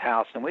Rayburn's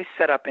house, and we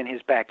set up in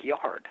his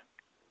backyard.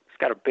 He's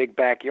got a big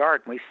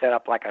backyard, and we set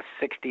up like a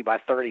 60 by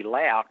 30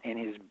 layout in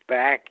his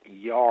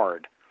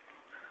backyard.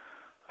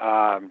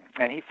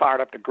 And he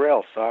fired up the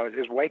grill, so it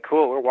was way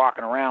cool. We were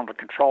walking around with a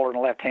controller in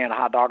the left hand, a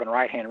hot dog in the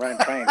right hand, running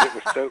trains. It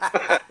was so...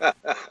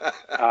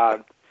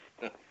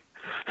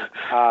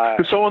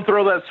 Someone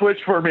throw that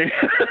switch for me.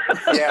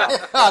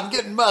 Yeah, I'm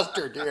getting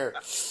mustard here.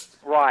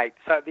 right.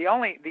 So the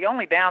only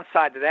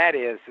downside to that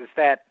is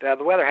that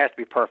the weather has to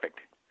be perfect.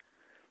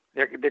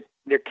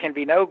 There can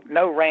be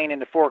no rain in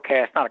the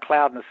forecast, not a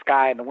cloud in the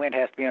sky, and the wind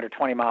has to be under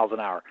 20 miles an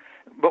hour.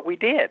 But we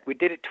did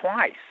it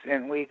twice,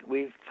 and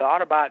we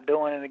thought about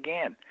doing it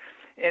again.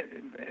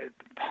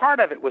 Part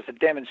of it was a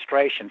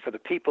demonstration for the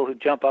people who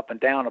jump up and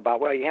down about,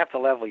 well, you have to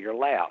level your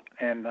layout,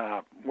 and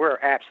we're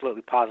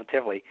absolutely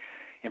positively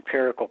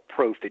empirical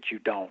proof that you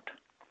don't.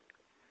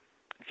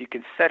 If you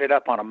can set it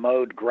up on a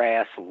mowed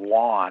grass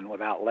lawn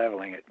without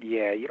leveling it,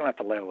 you don't have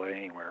to level it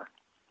anywhere.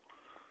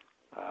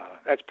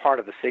 That's part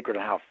of the secret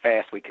of how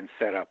fast we can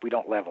set up. We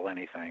don't level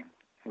anything.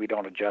 We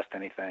don't adjust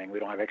anything. We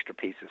don't have extra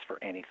pieces for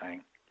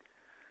anything.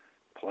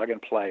 Plug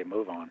and play,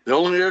 move on. The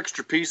only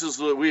extra pieces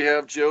that we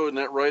have, Joe, isn't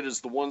that right,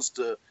 is the ones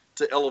to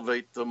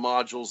elevate the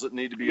modules that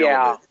need to be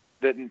elevated.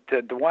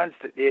 The ones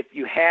that if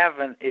you have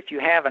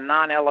a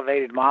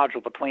non-elevated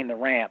module between the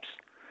ramps,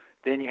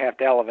 then you have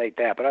to elevate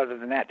that. But other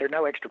than that, there are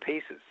no extra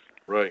pieces.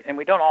 Right. And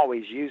we don't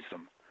always use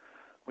them.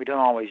 We don't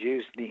always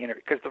use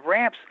because the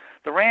ramps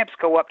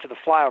go up to the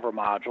flyover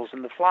modules,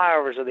 and the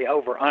flyovers are the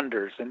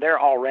over-unders, and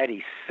they're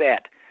already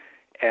set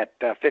at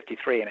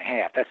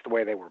 53.5. That's the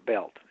way they were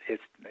built.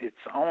 It's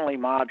only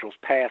modules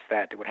past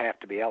that would have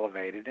to be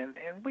elevated, and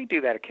we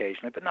do that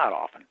occasionally, but not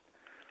often.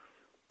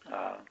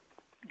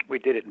 We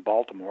did it in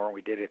Baltimore.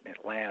 We did it in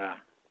Atlanta.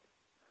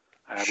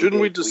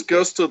 Shouldn't we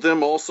discuss to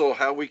them also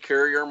how we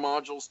carry our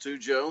modules too,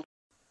 Joe?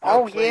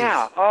 Oh, please.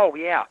 yeah. Oh,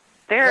 yeah.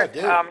 Yeah,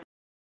 do.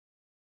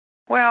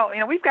 Well,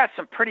 we've got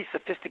some pretty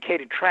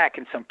sophisticated track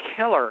and some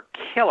killer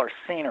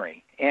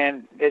scenery.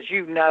 And as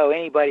you know,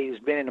 anybody who's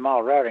been into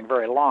model routing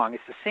very long,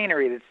 it's the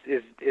scenery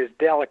that's as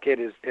delicate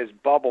as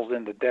bubbles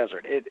in the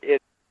desert.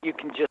 You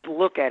can just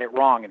look at it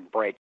wrong and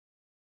break.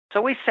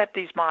 So we set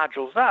these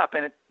modules up,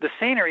 and the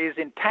scenery is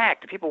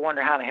intact. People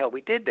wonder how the hell we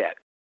did that.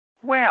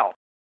 Well,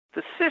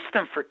 the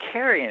system for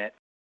carrying it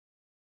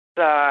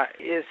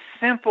is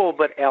simple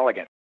but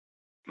elegant.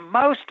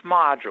 Most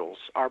modules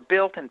are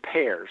built in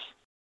pairs,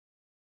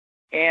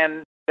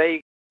 and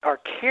they are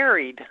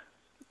carried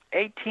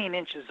 18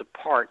 inches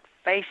apart,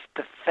 face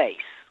to face.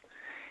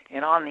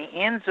 And on the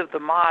ends of the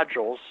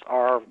modules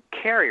are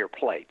carrier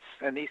plates,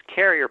 and these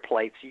carrier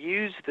plates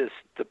use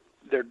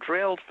they're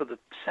drilled for the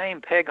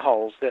same peg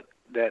holes that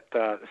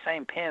the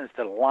same pins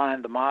that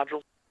align the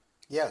modules.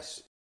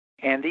 Yes.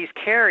 And these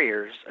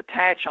carriers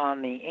attach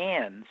on the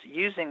ends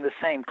using the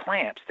same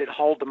clamps that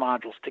hold the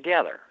modules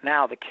together.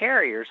 Now, the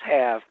carriers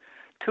have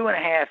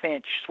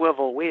 2.5-inch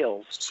swivel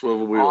wheels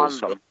on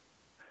them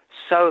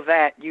so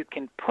that you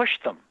can push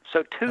them.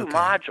 So two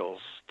modules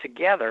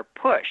together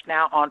push.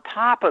 Now, on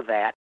top of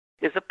that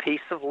is a piece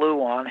of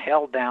Luan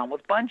held down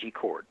with bungee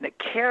cord. The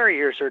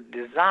carriers are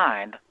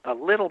designed a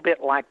little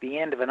bit like the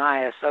end of an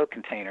ISO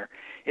container,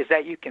 is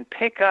that you can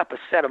pick up a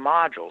set of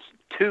modules,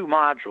 2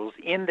 modules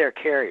in their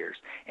carriers,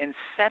 and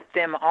set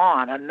them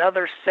on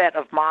another set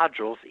of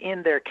modules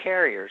in their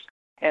carriers.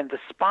 And the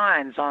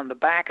spines on the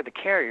back of the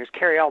carriers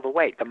carry all the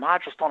weight. The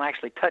modules don't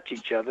actually touch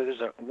each other.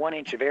 There's a 1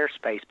 inch of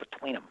airspace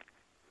between them.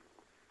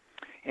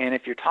 And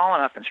if you're tall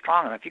enough and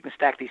strong enough, you can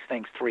stack these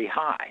things 3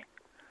 high.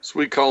 So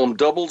we call them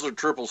doubles or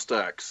triple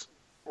stacks.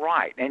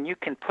 Right, and you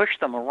can push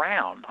them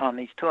around on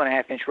these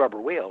 2.5-inch rubber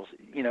wheels.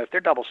 You know, if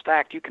they're double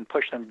stacked, you can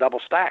push them double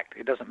stacked.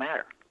 It doesn't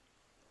matter.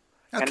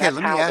 Okay,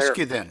 let me ask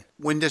you then,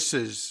 when this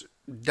is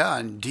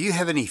done, do you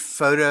have any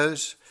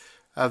photos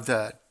of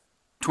the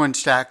twin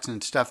stacks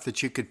and stuff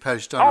that you could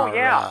post on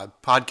our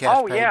podcast page?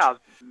 Oh, yeah.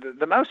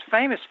 The most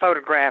famous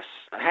photographs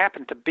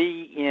happen to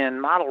be in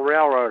Model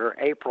Railroader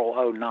April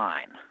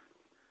 '09.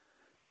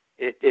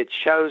 It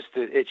shows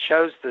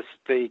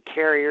the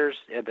carriers,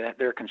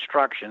 their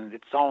construction.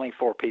 It's only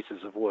 4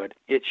 pieces of wood.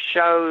 It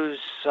shows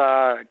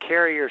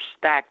carriers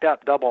stacked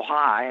up double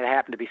high. It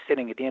happened to be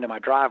sitting at the end of my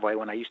driveway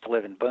when I used to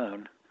live in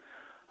Boone.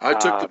 I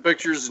took the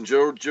pictures, and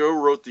Joe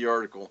wrote the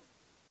article.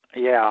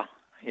 Yeah,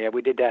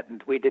 we did that.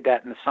 We did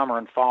that in the summer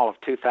and fall of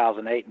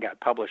 2008, and got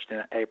published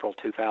in April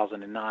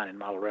 2009 in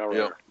Model Railroader.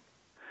 Yep.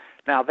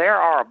 Now there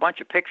are a bunch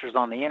of pictures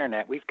on the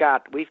internet. We've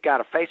got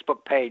a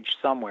Facebook page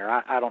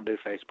somewhere. I don't do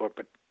Facebook,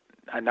 but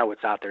I know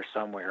it's out there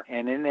somewhere.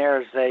 And then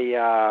there's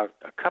a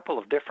couple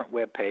of different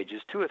web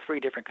pages, 2 or 3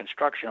 different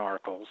construction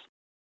articles.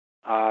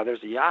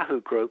 There's a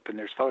Yahoo group, and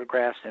there's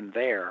photographs in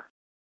there.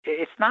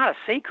 It's not a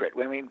secret.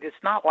 I mean,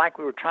 it's not like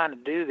we were trying to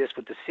do this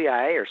with the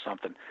CIA or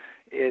something.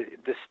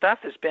 The stuff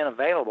has been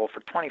available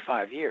for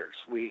 25 years.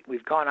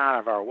 We've gone out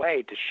of our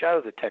way to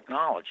show the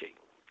technology,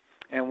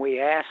 and we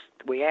asked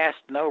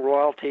no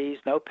royalties,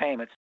 no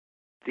payments.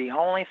 The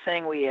only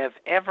thing we have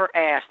ever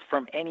asked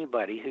from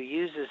anybody who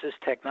uses this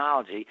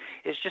technology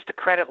is just a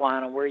credit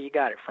line on where you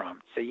got it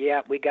from. So,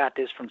 yeah, we got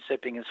this from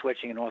Sipping and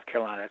Switching in North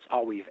Carolina. That's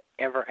all we've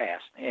ever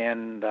asked.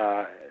 And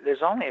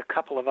there's only a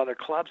couple of other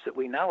clubs that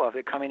we know of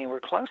that come anywhere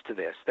close to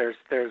this. There's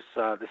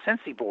the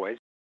Cincy Boys.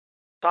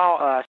 Saw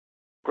us, a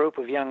group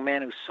of young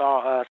men who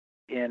saw us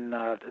in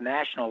the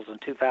Nationals in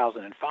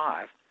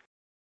 2005.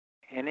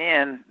 And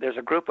then there's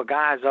a group of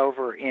guys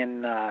over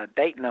in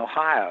Dayton,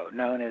 Ohio,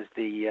 known as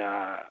the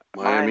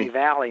Miami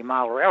Valley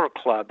Model Railroad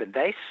Club, and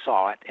they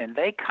saw it and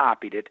they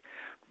copied it,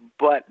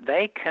 but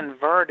they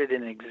converted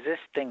an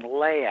existing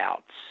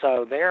layout.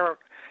 So their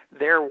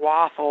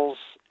waffles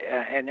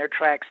and their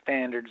track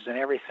standards and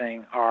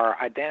everything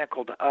are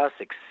identical to us,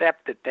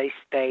 except that they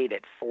stayed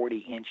at 40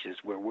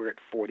 inches where we're at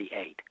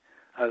 48.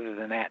 Other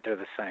than that, they're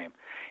the same.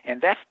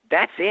 And that's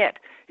it.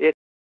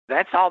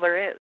 That's all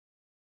there is.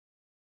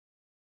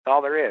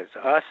 All there is.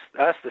 Us,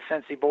 the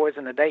Cincy Boys,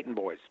 and the Dayton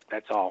Boys.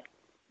 That's all.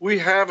 We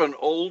have an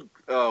old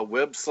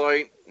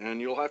website,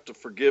 and you'll have to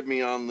forgive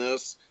me on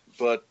this,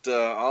 but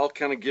I'll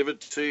kind of give it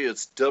to you.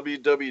 It's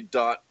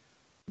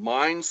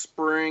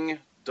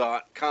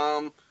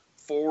www.mindspring.com/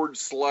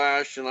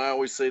 and I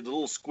always say the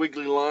little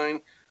squiggly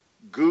line,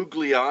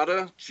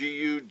 Googliotta,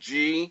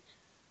 GUGLIOTTA,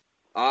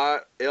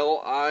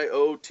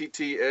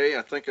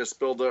 I think I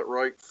spelled that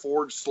right, /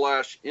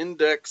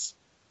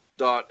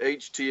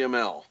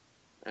 index.html.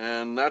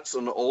 And that's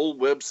an old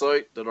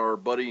website that our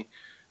buddy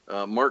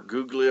Mark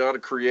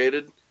Gugliotta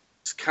created.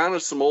 It's kind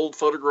of some old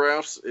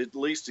photographs. At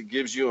least it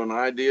gives you an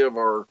idea of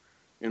our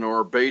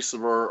base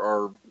of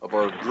our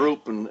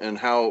group and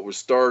how it was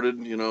started.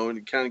 And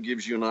it kind of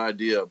gives you an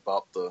idea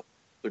about the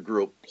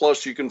group.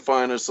 Plus, you can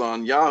find us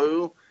on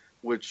Yahoo,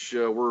 which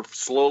we're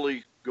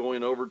slowly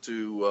going over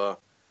to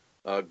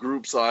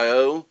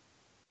Groups.io,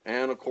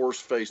 and of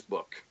course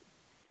Facebook.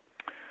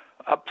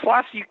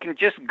 Plus, you can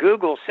just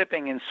Google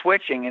Sipping and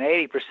Switching, and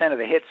 80% of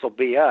the hits will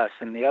be us,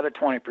 and the other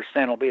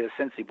 20% will be the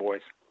Cincy Boys,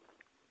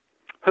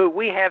 who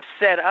we have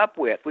set up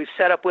with. We've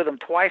set up with them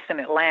twice in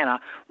Atlanta,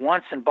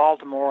 once in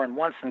Baltimore, and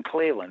once in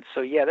Cleveland.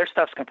 So, yeah, their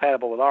stuff's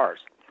compatible with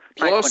ours.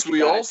 Plus,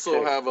 we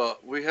also have I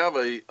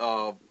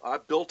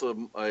built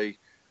a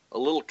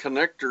little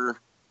connector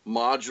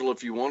module,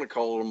 if you want to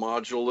call it a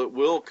module, that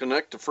will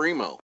connect to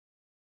Fremo.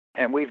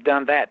 And we've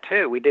done that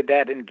too. We did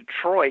that in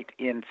Detroit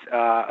in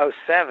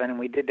 2007, and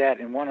we did that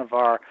in one of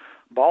our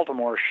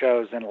Baltimore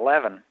shows in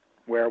 2011,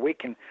 where we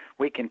can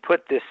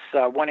put this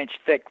 1-inch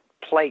thick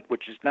plate,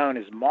 which is known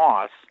as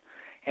moss,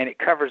 and it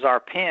covers our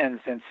pins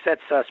and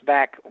sets us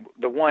back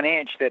the 1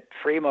 inch that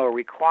Fremo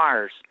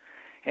requires.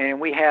 And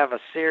we have a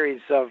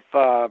series of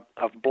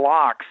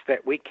blocks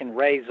that we can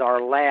raise our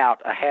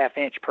layout a 1/2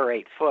 inch per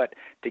 8 foot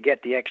to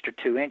get the extra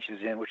 2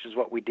 inches in, which is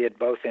what we did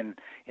both in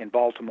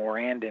Baltimore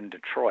and in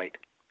Detroit.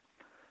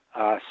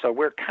 So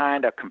we're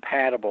kind of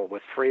compatible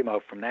with Fremo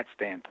from that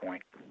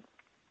standpoint.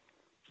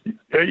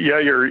 Yeah,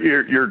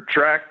 your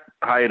track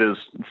height is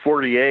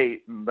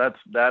 48, and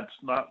that's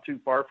not too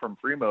far from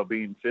Fremo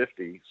being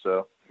 50.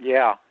 So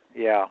yeah.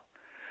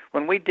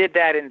 When we did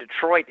that in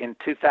Detroit in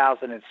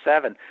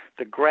 2007,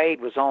 the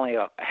grade was only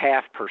a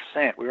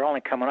 0.5%. We were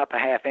only coming up a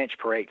 1/2 inch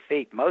per 8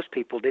 feet. Most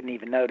people didn't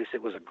even notice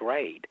it was a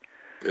grade.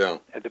 Yeah.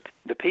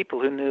 The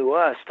people who knew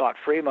us thought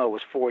Fremo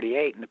was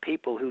 48, and the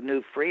people who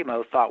knew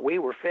Fremo thought we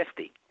were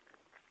 50.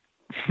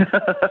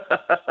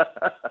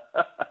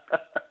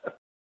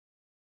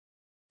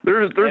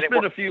 There's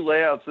been a few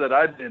layouts that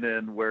I've been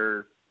in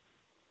where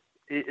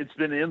it's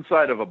been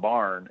inside of a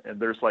barn, and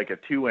there's like a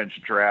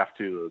 2-inch draft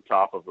to the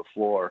top of the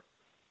floor.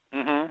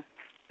 Mm-hmm.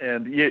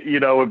 And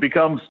it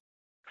becomes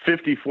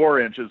 54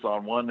 inches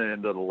on one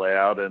end of the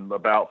layout and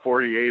about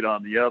 48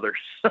 on the other.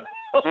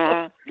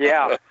 Mm-hmm.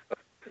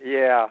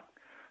 Yeah.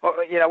 Well,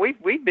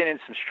 we've been in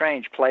some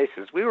strange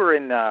places. We were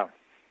in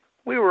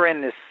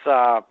this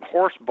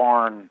horse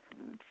barn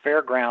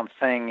fairground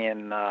thing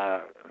in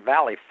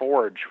Valley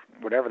Forge,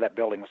 whatever that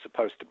building was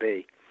supposed to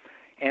be,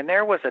 and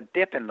there was a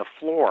dip in the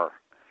floor,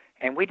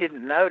 and we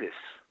didn't notice.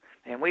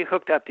 And we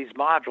hooked up these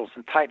modules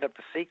and tightened up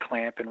the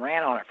C-clamp and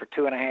ran on it for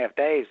 2.5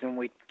 days. And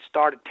we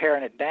started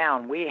tearing it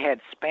down. We had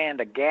spanned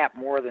a gap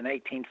more than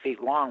 18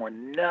 feet long where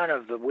none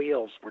of the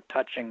wheels were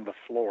touching the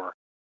floor.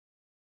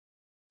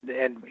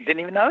 And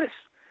didn't even notice.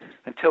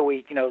 until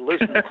we,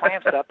 loosened the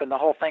clamps up and the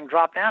whole thing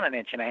dropped down 1.5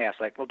 inches. It's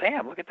like, well,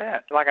 damn, look at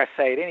that. Like I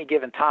say, at any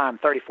given time,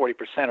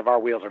 30-40% of our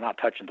wheels are not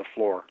touching the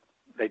floor.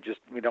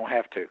 We don't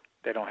have to.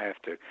 They don't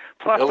have to.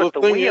 Plus, with the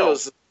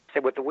wheels,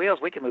 with the wheels,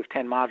 we can move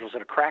 10 modules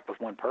at a crack with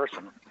one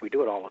person. We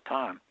do it all the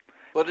time.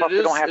 But Plus,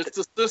 it's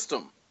the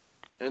system.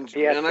 And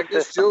I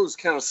guess Joe's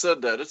kind of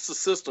said that. It's the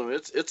system.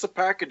 It's a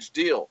package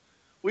deal.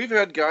 We've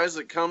had guys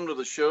that come to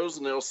the shows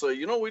and they'll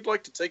say, we'd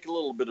like to take a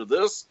little bit of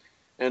this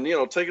and,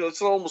 take it.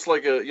 It's almost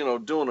like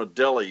doing a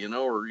deli,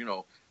 or,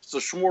 it's a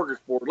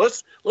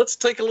smorgasbord. Let's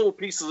take a little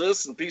piece of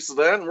this and piece of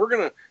that, and we're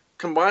going to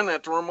combine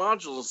that to our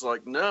modules. It's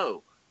like,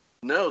 no,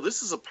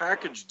 this is a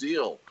package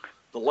deal.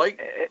 The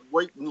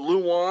lightweight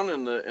Luan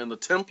and the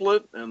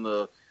template and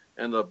the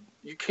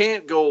you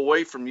can't go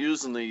away from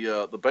using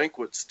the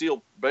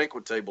steel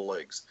banquet table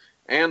legs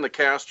and the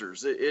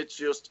casters.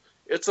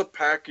 It's a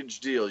package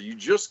deal. You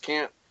just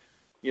can't,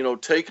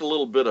 take a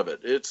little bit of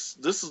it. This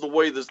is the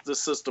way this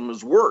system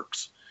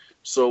works.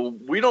 So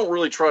we don't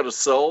really try to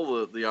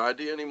sell the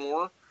idea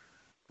anymore,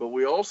 but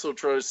we also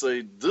try to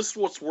say this is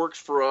what works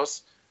for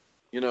us.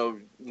 We're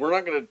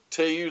not going to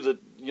tell you that,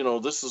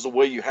 this is the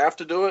way you have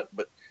to do it,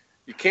 but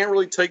you can't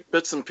really take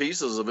bits and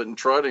pieces of it and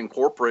try to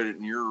incorporate it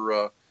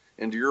in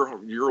into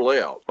your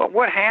layout. But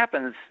what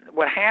happens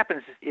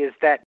is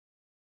that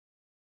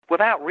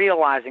without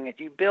realizing it,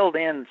 you build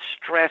in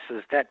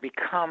stresses that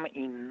become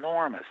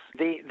enormous.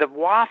 The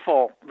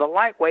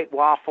lightweight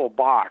waffle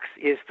box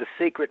is the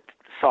secret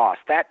sauce.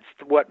 That's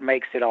what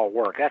makes it all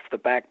work. That's the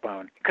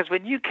backbone. Because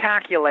when you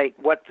calculate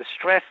what the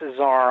stresses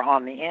are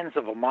on the ends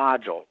of a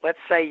module, let's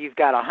say you've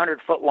got a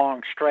 100-foot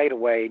long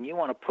straightaway and you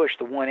want to push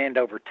the one end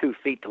over 2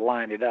 feet to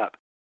line it up.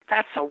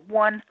 That's a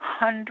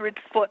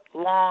 100-foot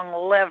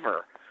long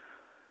lever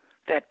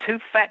that two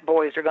fat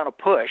boys are going to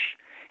push,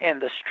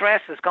 and the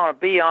stress is going to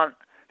be on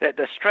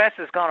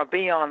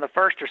the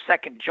first or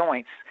second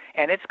joints,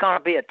 and it's going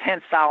to be a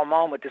tensile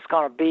moment that's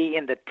going to be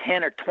in the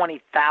 10 or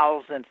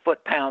 20,000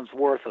 foot-pounds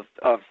worth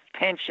of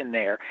tension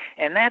there.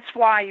 And that's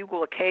why you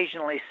will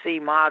occasionally see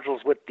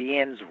modules with the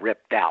ends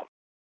ripped out.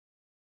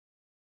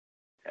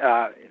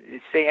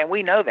 And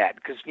we know that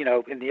because,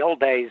 in the old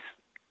days,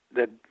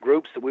 the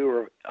groups that we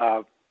were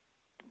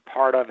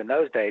part of in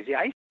those days,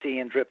 I used to see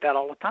ends ripped out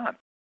all the time.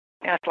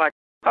 And it's like,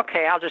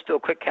 okay, I'll just do a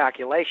quick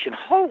calculation.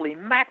 Holy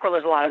mackerel,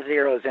 there's a lot of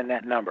zeros in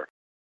that number.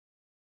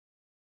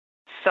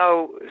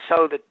 So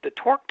the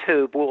torque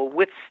tube will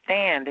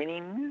withstand an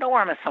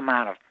enormous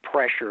amount of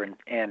pressure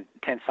and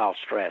tensile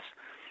stress.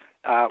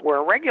 Where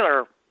a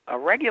regular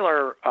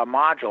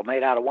module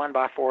made out of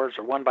 1x4s or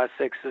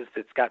 1x6s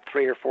that's got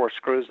 3 or 4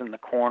 screws in the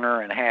corner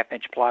and a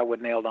 1/2-inch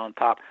plywood nailed on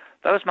top,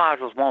 those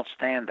modules won't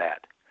stand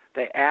that.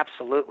 They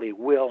absolutely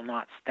will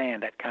not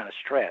stand that kind of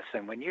stress.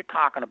 And when you're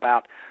talking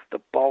about the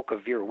bulk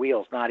of your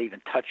wheels not even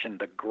touching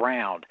the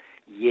ground,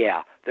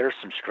 there's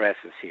some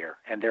stresses here,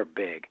 and they're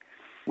big.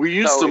 We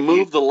used to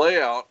move the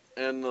layout,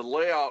 and the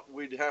layout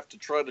we'd have to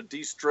try to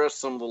de-stress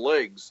some of the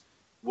legs.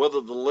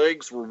 Whether the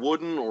legs were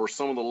wooden or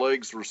some of the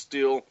legs were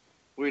steel,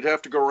 we'd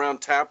have to go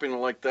around tapping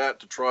like that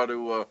to try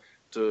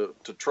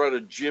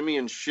to jimmy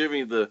and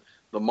shivvy the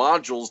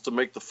modules to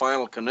make the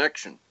final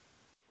connection.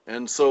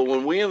 And so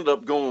when we ended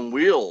up going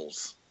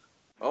wheels,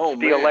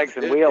 steel legs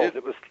and wheels,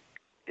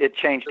 it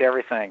changed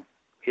everything.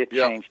 It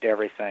changed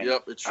everything.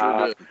 Yep, it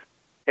sure did.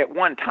 At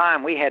one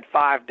time, we had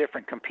 5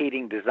 different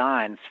competing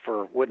designs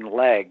for wooden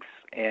legs,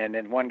 and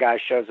then one guy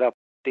shows up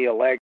with steel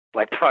legs,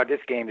 like, this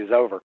game is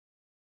over.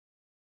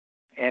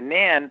 And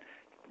then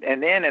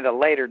at a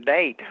later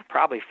date,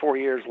 probably 4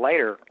 years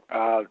later,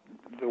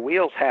 the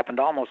wheels happened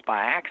almost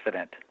by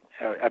accident.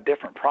 A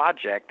different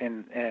project,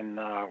 and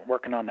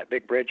working on that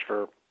big bridge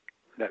for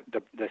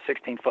the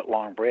 16-foot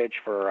long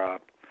bridge for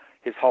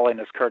His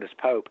Holiness Curtis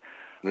Pope.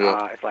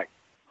 It's like,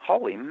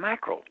 holy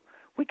mackerel,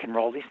 we can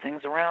roll these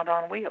things around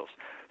on wheels.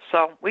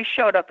 So we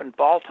showed up in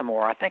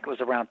Baltimore, I think it was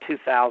around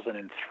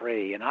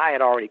 2003, and I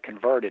had already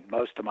converted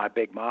most of my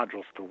big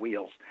modules to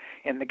wheels.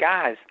 And the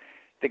guys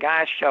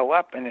show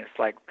up, and it's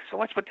like, so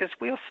what's with this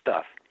wheel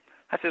stuff?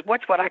 I said,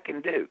 watch what I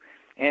can do.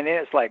 And then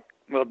it's like,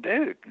 well,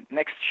 dude,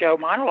 next show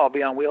mine will all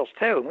be on wheels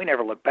too, and we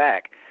never looked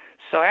back.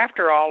 So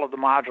after all of the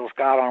modules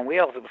got on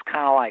wheels, it was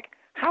kind of like,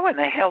 how in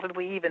the hell did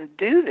we even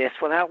do this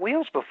without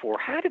wheels before?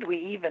 How did we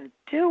even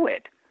do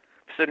it?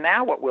 So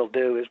now what we'll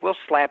do is we'll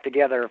slap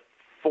together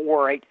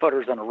 4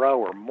 8-footers in a row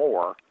or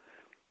more,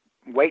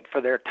 wait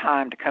for their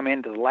time to come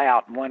into the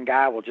layout, and one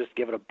guy will just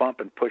give it a bump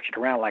and push it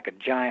around like a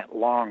giant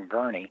long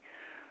gurney,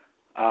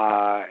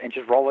 and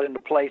just roll it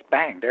into place.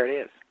 Bang, there it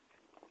is.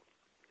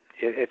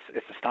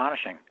 It's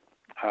astonishing.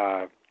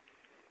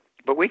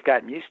 But we've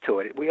gotten used to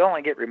it. We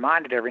only get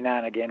reminded every now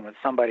and again when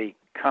somebody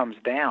comes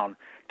down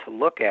to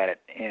look at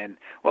it. And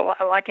well,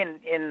 like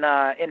in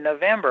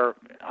November,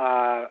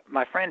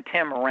 my friend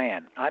Tim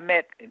Moran.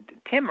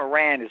 Tim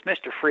Moran is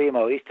Mr.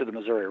 Fremo east of the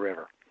Missouri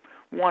River.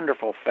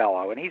 Wonderful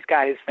fellow, and he's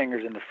got his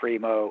fingers in the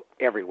Fremo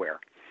everywhere.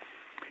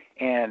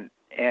 And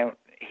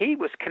he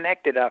was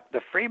connected up. The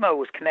Fremo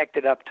was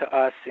connected up to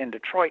us in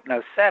Detroit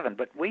in '07,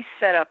 but we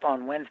set up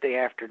on Wednesday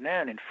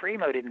afternoon, and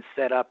Fremo didn't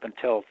set up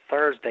until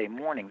Thursday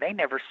morning. They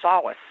never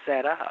saw us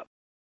set up,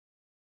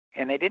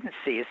 and they didn't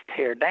see us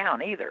tear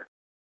down either.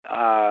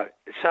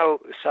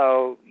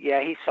 So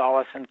yeah, he saw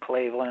us in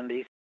Cleveland.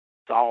 He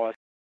saw us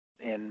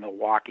in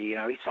Milwaukee. You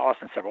know, he saw us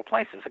in several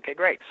places. Okay,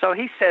 great. So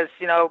he says,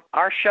 you know,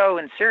 our show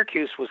in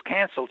Syracuse was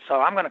canceled,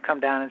 so I'm going to come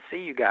down and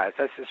see you guys.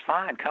 I says,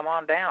 fine, come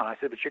on down. I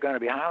said, but you're going to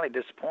be highly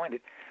disappointed.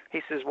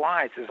 He says,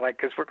 why? He says, like,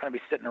 because we're going to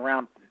be sitting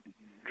around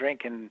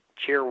drinking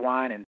cheer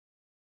wine and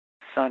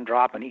sun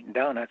dropping, eating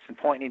donuts and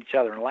pointing at each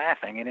other and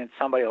laughing, and then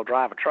somebody will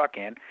drive a truck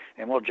in,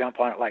 and we'll jump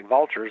on it like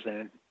vultures, and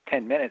in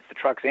 10 minutes the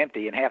truck's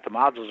empty and half the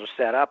modules are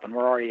set up and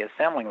we're already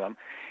assembling them,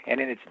 and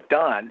then it's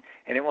done,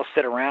 and then we'll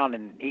sit around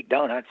and eat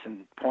donuts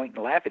and point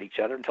and laugh at each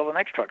other until the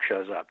next truck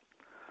shows up,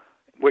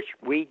 which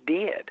we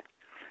did.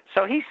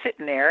 So he's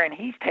sitting there and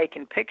he's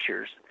taking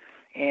pictures,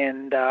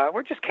 and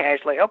we're just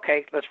casually,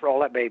 okay, let's roll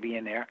that baby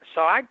in there.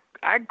 So I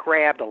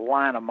grabbed a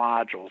line of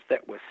modules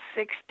that was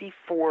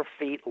 64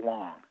 feet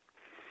long,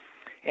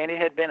 and it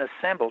had been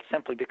assembled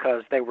simply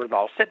because they were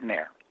all sitting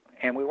there,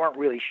 and we weren't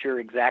really sure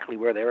exactly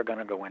where they were going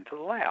to go into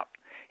the layout.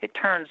 It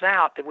turns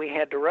out that we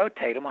had to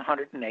rotate them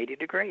 180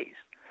 degrees.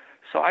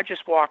 So I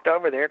just walked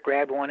over there,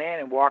 grabbed one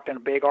end, and walked in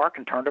a big arc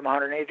and turned them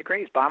 180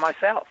 degrees by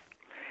myself.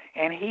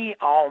 And he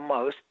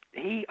almost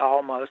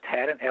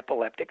had an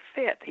epileptic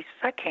fit. He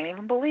says, I can't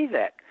even believe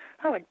that.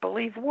 I'm like,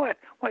 believe what?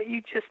 What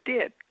you just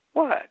did?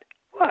 What?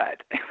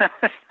 What? I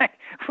was like,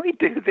 we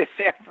do this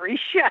every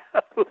show.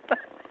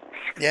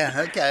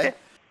 Yeah, okay.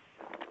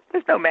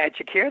 There's no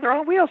magic here. They're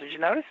on wheels. Did you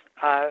notice?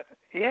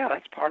 Yeah,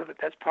 that's part of it.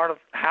 That's part of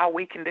how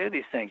we can do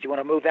these things. You want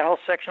to move that whole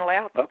section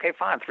layout? Okay,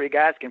 fine. 3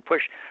 guys can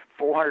push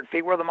 400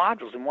 feet worth of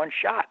modules in one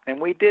shot,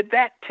 and we did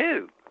that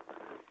too.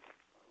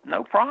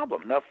 No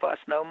problem. No fuss,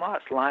 no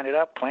muss. Line it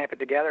up, clamp it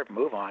together,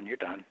 move on. You're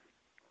done.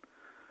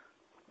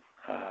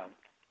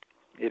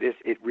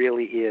 It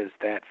really is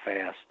that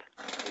fast.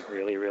 It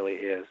really, really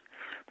is.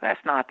 But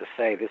that's not to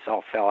say this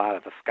all fell out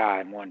of the sky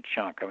in one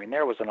chunk. I mean,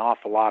 there was an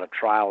awful lot of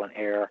trial and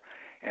error,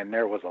 and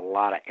there was a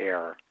lot of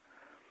error.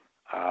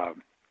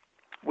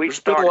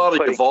 There's been a lot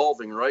of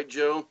evolving, right,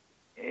 Joe?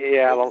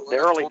 Yeah, the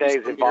early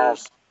days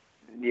involved.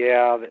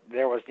 Yeah,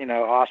 there was,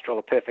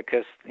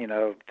 Australopithecus,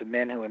 the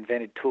men who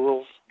invented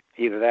tools.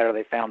 Either that or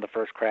they found the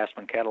first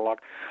Craftsman catalog.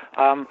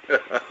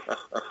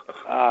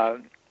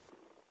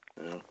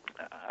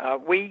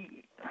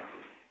 We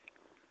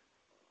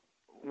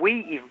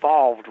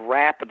evolved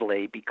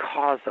rapidly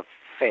because of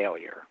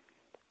failure.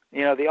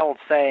 The old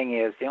saying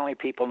is the only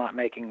people not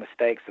making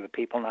mistakes are the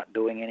people not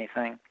doing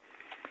anything.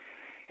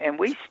 And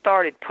we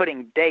started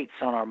putting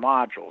dates on our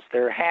modules.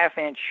 There are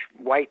half-inch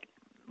white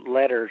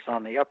letters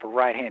on the upper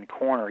right-hand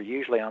corner,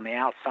 usually on the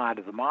outside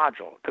of the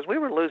module, because we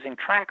were losing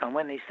track on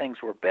when these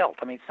things were built.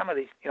 I mean, some of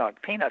these,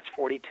 Peanut's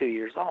 42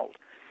 years old.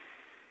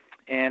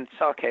 And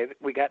so, okay,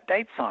 we got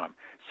dates on them.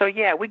 So,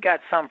 yeah, we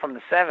got some from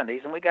the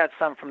 70s, and we got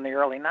some from the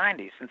early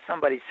 90s. And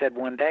somebody said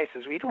one day,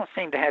 says, well, you don't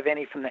seem to have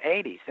any from the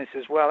 80s. And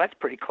says, well, that's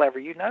pretty clever.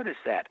 You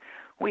noticed that.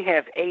 We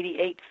have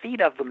 88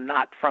 feet of them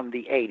not from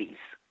the 80s.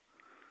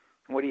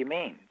 What do you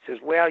mean? He says,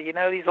 well, these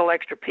little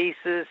extra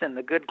pieces and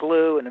the good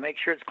glue and to make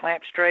sure it's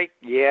clamped straight?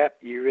 Yeah,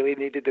 you really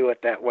need to do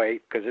it that way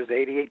because there's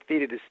 88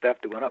 feet of this stuff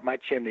that went up my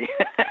chimney.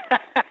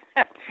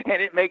 And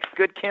it makes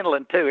good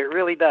kindling, too. It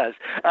really does.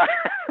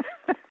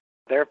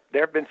 There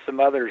have been some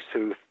others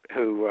who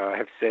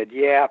have said,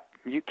 yeah,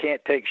 you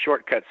can't take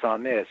shortcuts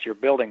on this. You're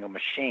building a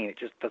machine. It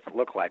just doesn't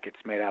look like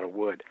it's made out of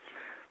wood.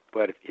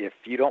 But if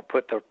you don't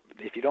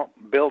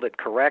build it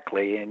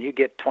correctly and you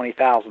get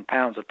 20,000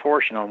 pounds of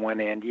torsion on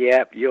one end,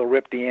 you'll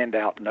rip the end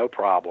out, no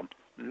problem.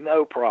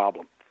 No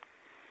problem.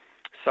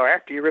 So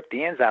after you rip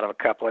the ends out of a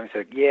couple of them,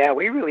 you said,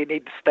 we really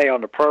need to stay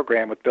on the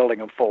program with building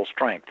them full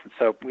strength. And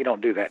so we don't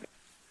do that.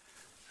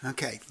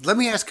 Okay. Let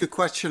me ask a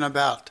question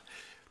about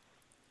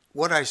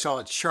what I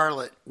saw at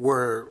Charlotte.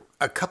 Were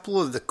a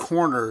couple of the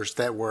corners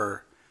that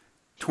were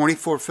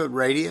 24-foot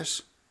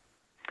radius?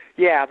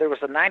 Yeah, there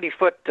was a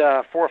 90-foot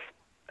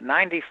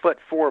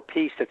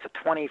 4-piece that's a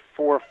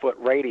 24-foot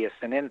radius,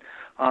 and then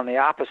on the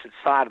opposite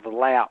side of the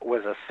layout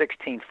was a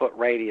 16-foot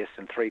radius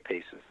and 3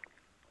 pieces.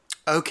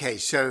 Okay,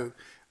 so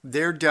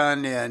they're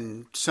done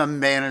in some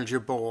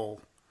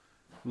manageable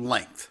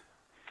length.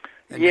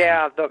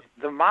 The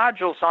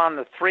modules on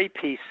the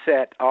 3-piece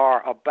set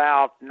are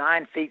about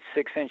 9 feet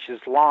 6 inches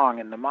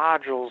long, and the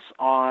modules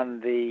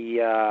on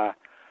the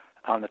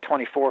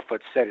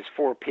 24-foot set is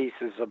 4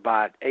 pieces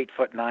about 8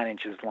 foot 9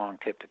 inches long,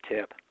 tip to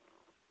tip.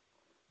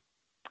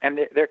 And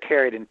they're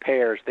carried in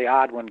pairs. The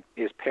odd one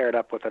is paired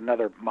up with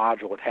another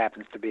module that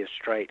happens to be a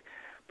straight.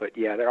 But,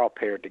 they're all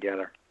paired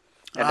together.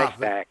 And they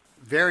stack.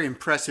 Very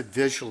impressive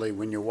visually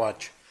when you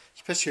watch,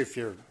 especially if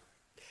you're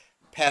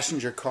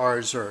passenger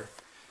cars or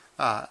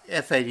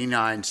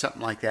F-89,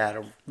 something like that.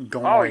 Or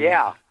going, oh,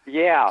 yeah.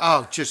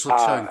 Oh, it just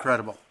looks so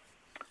incredible.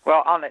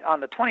 Well, on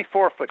the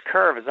 24-foot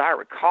curve, as I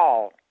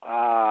recall,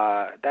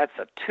 that's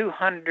a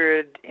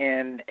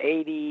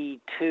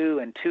 282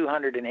 and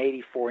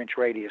 284-inch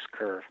radius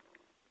curve.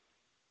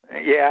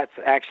 Yeah, it's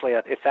actually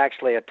a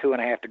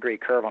 2.5 degree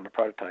curve on the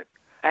prototype.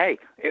 Hey,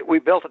 we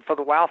built it for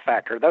the wow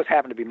factor. Those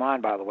happen to be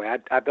mine, by the way.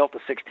 I built the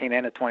 16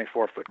 and the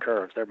 24-foot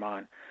curves. They're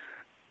mine.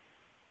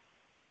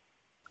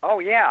 Oh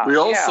yeah. We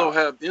also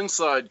have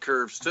inside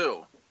curves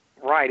too.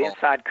 Right,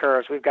 inside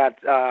curves. We've got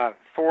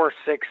 4,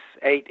 6,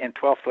 8, and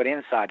 12-foot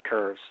inside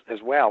curves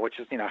as well, which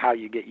is how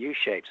you get U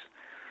shapes.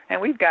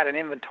 And we've got an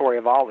inventory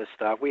of all this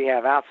stuff. We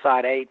have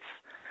outside 8s,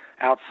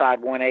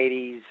 outside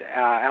 180s,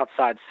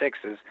 outside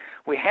 6s.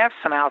 We have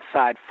some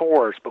outside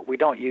 4s, but we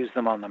don't use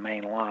them on the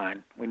main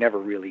line. We never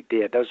really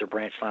did. Those are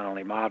branch line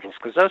only modules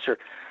because those are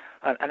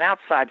an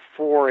outside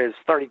 4 is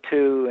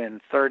 32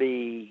 and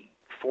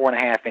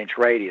 34.5 inch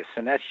radius,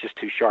 and that's just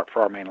too sharp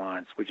for our main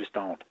lines. We just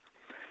don't.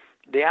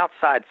 The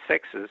outside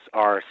 6s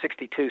are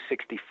 62,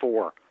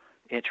 64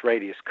 inch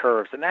radius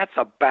curves, and that's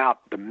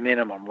about the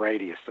minimum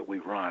radius that we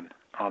run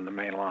on the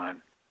main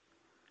line.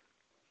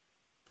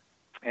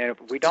 And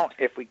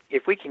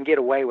if we can get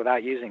away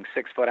without using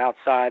 6-foot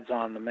outsides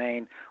on the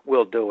main,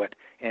 we'll do it.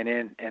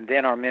 And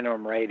then our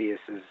minimum radius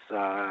is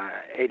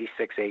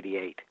 86,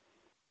 88.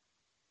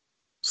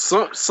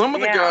 Some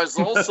of the guys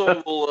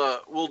also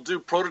will do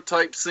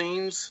prototype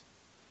scenes,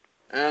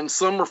 and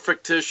some are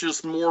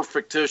fictitious, more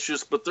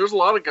fictitious. But there's a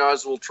lot of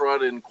guys who will try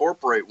to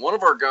incorporate. One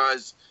of our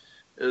guys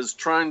is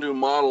trying to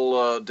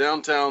model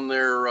downtown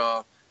there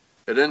at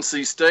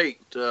NC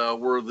State,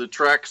 where the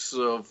tracks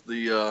of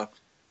the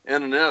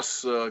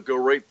N&S go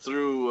right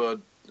through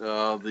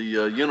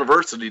the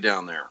university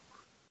down there.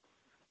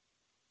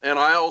 And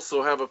I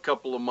also have a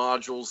couple of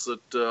modules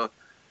that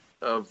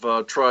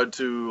have tried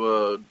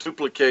to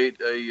duplicate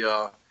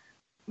a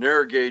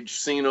narrow gauge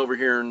scene over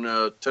here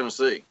in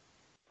Tennessee.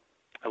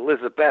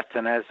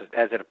 Elizabethton, as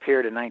it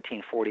appeared in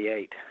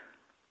 1948.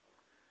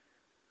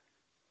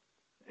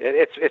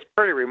 It's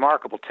pretty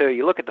remarkable too.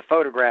 You look at the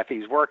photograph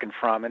he's working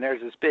from, and there's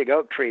this big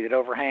oak tree that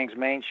overhangs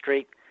Main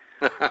Street.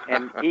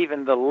 And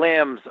even the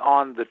limbs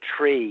on the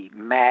tree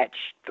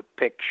match the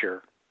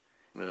picture.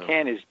 Yeah.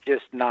 Ken is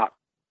just not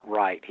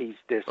right. He's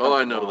just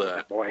I know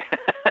that. Boy.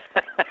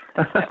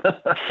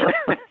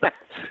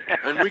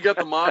 And we got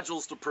the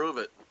modules to prove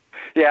it.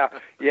 Yeah,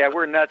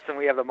 we're nuts, and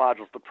we have the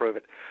modules to prove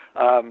it.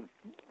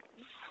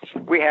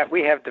 We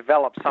have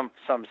developed some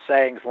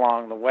sayings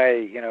along the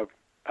way.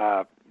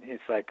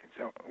 It's like,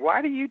 so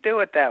why do you do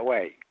it that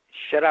way?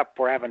 Shut up,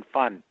 we're having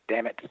fun,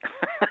 damn it.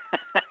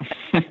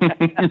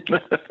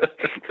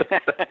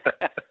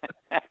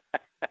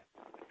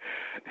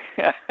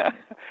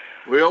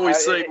 We always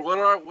say,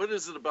 what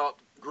is it about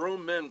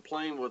grown men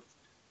playing with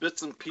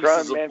bits and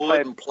pieces of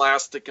wood and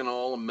plastic and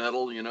all and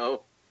metal,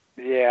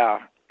 Yeah,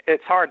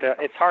 it's hard to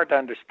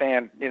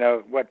understand,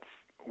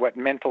 what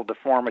mental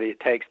deformity it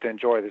takes to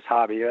enjoy this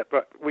hobby,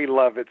 but we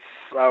love it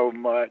so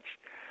much.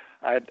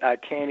 I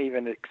can't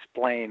even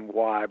explain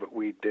why, but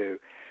we do.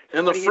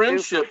 And the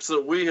friendships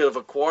that we have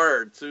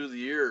acquired through the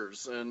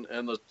years, and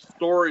the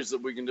stories that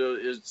we can do,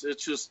 you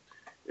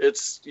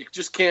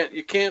just can't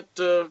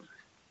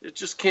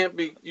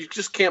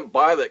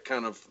buy that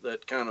kind of.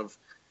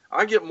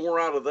 I get more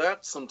out of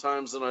that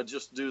sometimes than I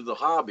just do the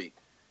hobby,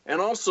 and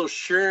also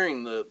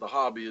sharing the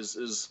hobby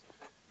has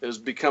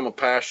become a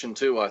passion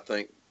too, I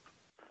think.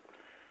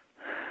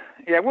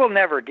 Yeah, we'll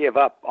never give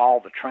up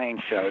all the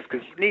train shows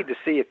because you need to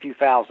see a few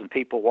thousand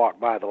people walk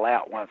by the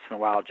layout once in a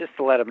while just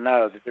to let them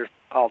know that there's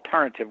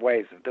alternative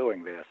ways of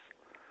doing this.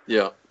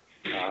 Yeah.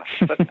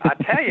 But I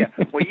tell you,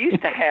 we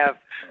used to have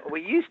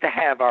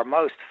our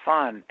most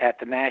fun at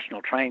the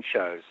national train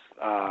shows.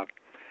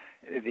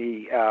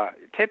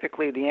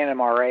 Typically the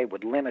NMRA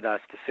would limit us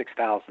to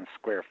 6,000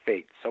 square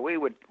feet, so we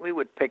would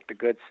pick the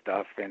good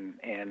stuff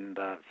and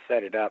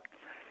set it up.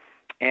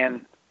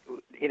 And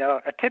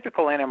a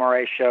typical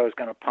NMRA show is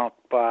going to pump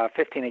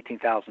 15,000,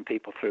 18,000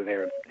 people through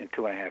there in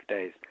 2.5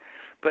 days.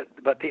 But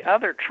the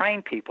other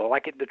train people,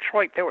 like at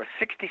Detroit, there were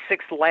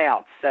 66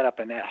 layouts set up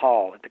in that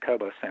hall at the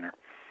Cobo Center.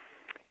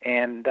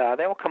 And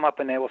they will come up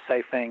and they will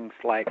say things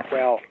like,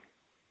 well,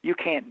 you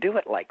can't do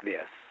it like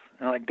this.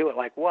 And I'm like, do it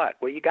like what?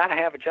 Well, you got to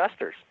have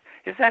adjusters.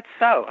 Is that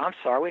so? I'm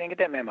sorry, we didn't get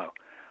that memo.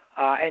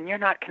 And you're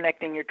not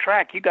connecting your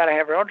track. You got to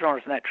have rail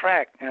joiners in that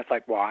track. And it's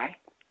like, why?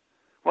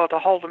 Well, to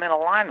hold them in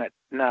alignment.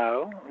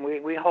 No,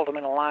 we hold them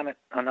in alignment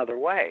another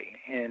way.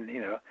 And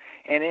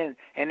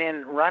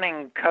in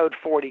running code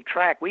 40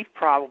 track, we've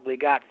probably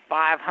got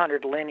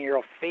 500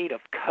 linear feet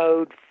of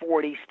code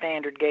 40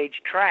 standard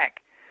gauge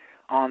track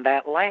on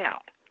that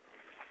layout.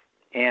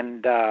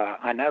 And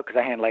I know because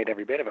I hand laid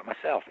every bit of it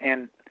myself.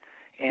 And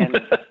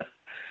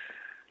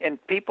and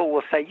people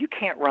will say, you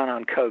can't run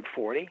on code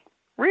 40.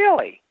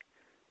 Really?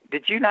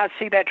 Did you not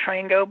see that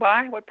train go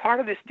by? What part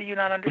of this do you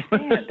not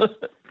understand?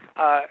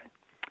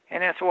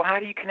 And I said, well, how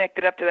do you connect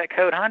it up to that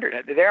code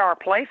 100? There are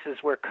places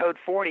where code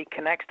 40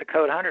 connects to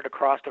code 100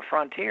 across the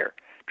frontier.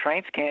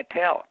 Trains can't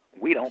tell.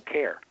 We don't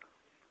care.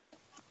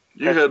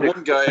 You had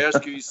one guy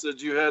ask you, he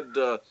said you had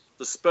the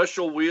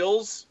special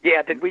wheels?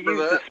 Yeah, did we use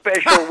the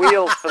special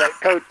wheels for that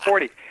code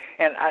 40?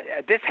 And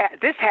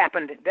that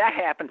happened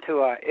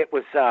to it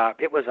was a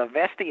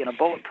Vesti and a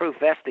bulletproof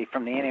Vesti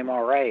from the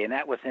NMRA, and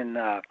that was in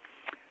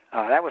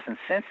That was in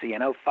Cincy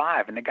in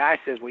 '05, and the guy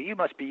says, well, you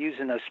must be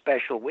using those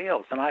special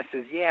wheels. And I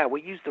says, yeah,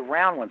 we use the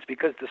round ones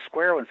because the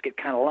square ones get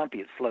kind of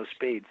lumpy at slow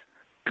speeds.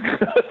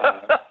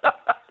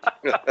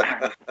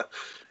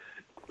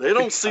 They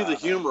don't see the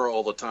humor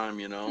all the time,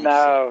 you know.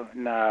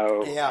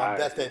 No. Yeah, I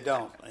bet they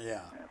don't.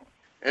 Yeah.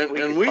 And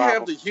we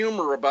have the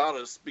humor about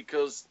us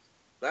because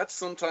that's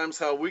sometimes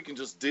how we can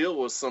just deal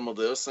with some of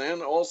this,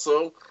 and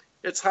also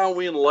it's how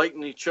we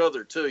enlighten each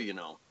other too, you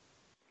know.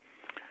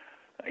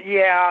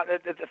 Yeah,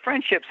 the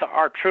friendships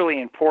are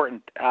truly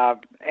important,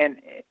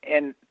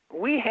 and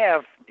we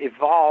have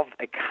evolved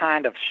a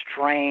kind of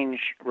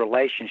strange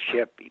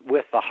relationship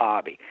with the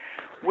hobby.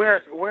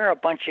 We're a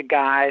bunch of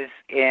guys,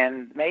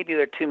 and maybe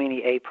there are too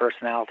many A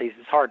personalities.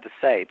 It's hard to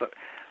say,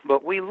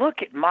 but we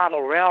look at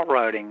model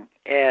railroading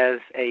as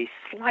a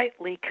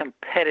slightly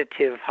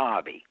competitive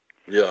hobby.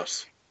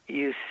 Yes.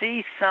 You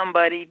see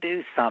somebody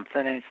do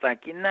something, and it's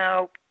like,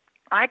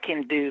 I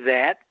can do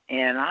that,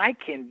 and I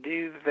can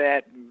do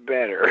that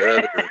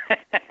better.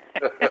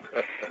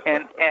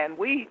 and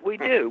we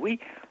do.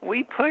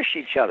 We push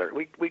each other.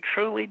 We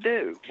truly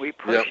do. We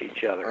push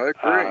each other.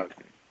 I agree.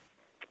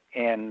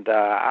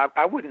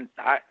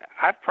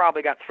 I've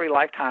probably got 3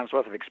 lifetimes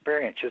worth of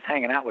experience just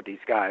hanging out with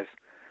these guys,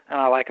 and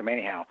I like them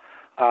anyhow.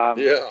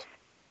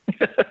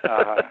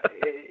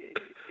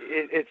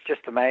 It's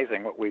just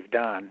amazing what we've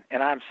done,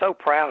 and I'm so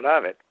proud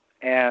of it.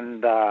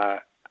 And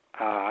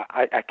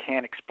I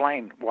can't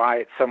explain why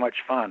it's so much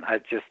fun. I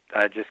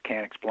just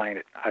can't explain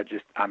it.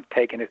 I'm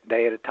taking it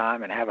day at a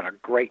time and having a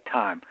great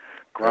time.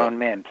 Grown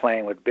men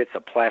playing with bits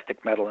of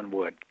plastic, metal, and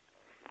wood.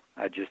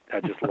 I just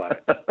love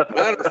it.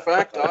 Matter of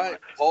fact,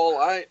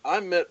 I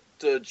met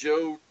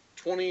Joe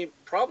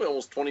probably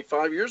almost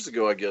 25 years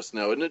ago, I guess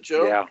now, isn't it,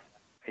 Joe?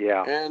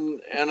 Yeah.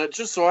 And it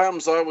just so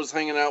happens I was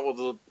hanging out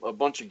with a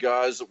bunch of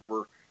guys that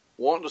were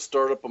wanting to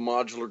start up a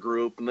modular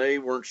group, and they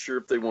weren't sure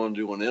if they wanted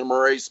to do an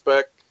MRA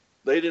spec.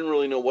 They didn't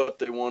really know what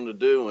they wanted to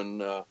do,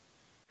 and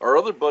our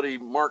other buddy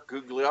Mark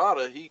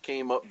Gugliotta, he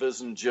came up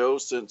visiting Joe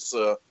since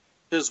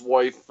his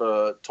wife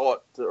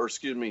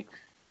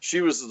she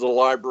was at the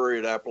library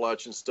at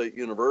Appalachian State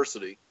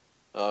University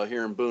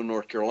here in Boone,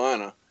 North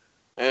Carolina.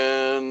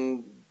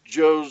 And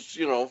Joe's,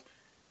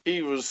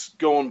 he was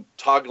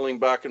toggling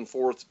back and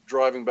forth,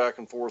 driving back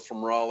and forth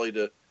from Raleigh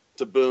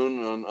to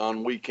Boone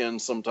on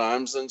weekends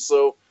sometimes. And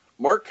so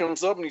Mark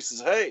comes up and he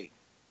says, hey,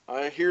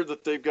 I hear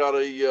that they've got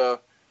a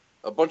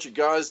bunch of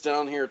guys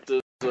down here at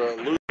this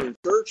Lutheran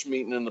church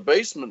meeting in the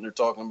basement, and they're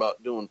talking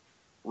about doing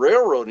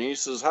railroading. He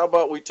says, how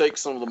about we take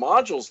some of the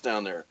modules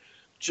down there?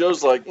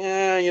 Joe's like,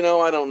 I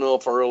don't know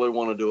if I really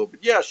want to do it,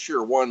 but yeah,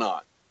 sure, why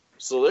not?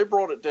 So they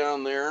brought it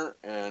down there,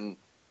 and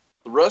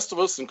the rest of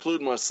us,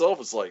 including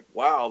myself, is like,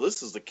 wow,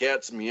 this is the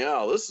cat's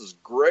meow. This is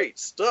great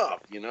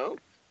stuff,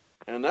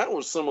 And that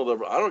was some of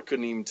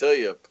couldn't even tell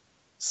you,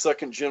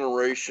 second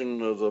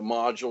generation of the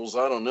modules.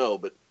 I don't know,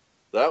 but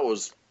that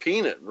was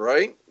Peanut,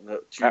 right?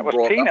 That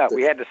was Peanut.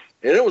 We had to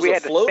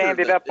stand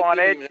it up on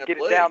edge, get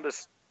it down the.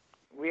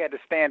 We had to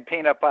stand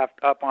Peanut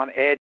up on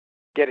edge,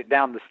 get it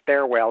down the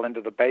stairwell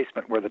into the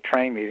basement where the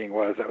train meeting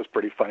was. That was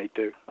pretty funny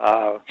too.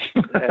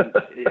 And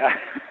yeah.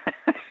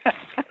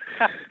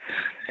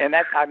 And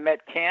I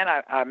met Ken.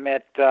 I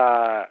met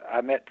 4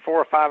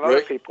 or 5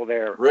 other people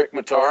there. Rick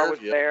Matar was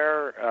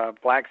there.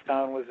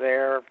 Blackstone was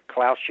there.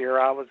 Klaus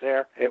Schirra was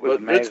there. It was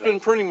amazing. It's been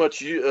pretty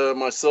much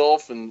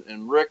myself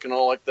and Rick and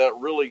all like that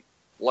really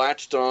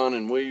latched on,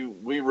 and we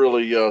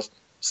really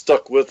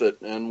stuck with it,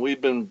 and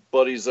we've been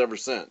buddies ever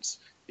since.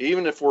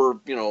 Even if we're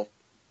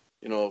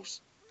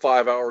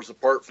 5 hours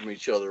apart from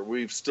each other,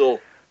 we've still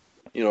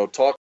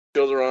talked to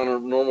each other on a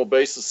normal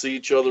basis, see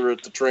each other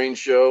at the train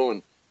show,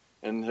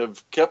 and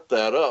have kept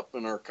that up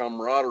in our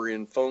camaraderie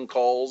and phone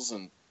calls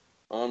and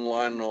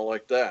online and all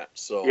like that.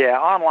 So yeah,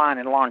 online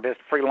and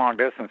free long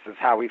distance is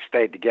how we've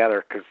stayed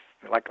together. Because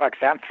like I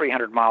said, I'm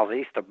 300 miles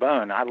east of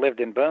Boone. I lived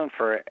in Boone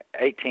for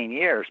 18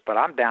 years, but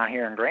I'm down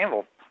here in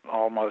Greenville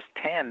almost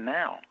 10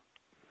 now.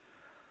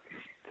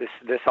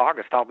 This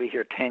August I'll be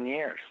here 10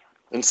 years.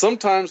 And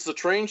sometimes the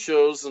train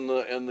shows and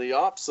the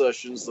op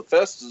sessions, the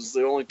fest is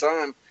the only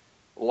time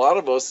a lot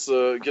of us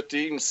get to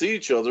even see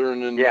each other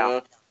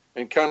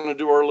and kind of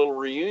do our little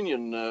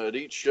reunion at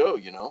each show,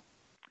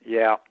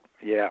 Yeah.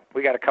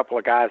 We got a couple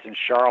of guys in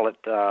Charlotte.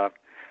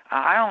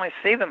 I only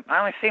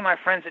see my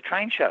friends at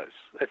train shows.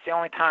 It's the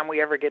only time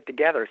we ever get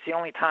together. It's the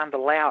only time the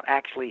layout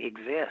actually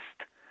exists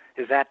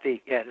is at the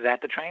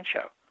train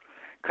show.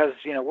 Because,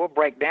 we'll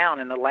break down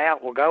and the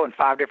layout will go in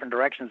 5 different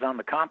directions on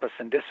the compass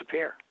and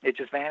disappear. It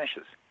just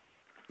vanishes.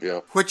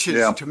 Yeah. Which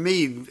is, to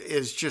me,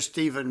 is just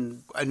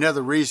even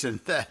another reason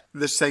that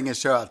this thing is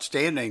so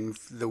outstanding,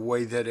 the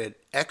way that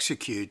it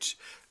executes,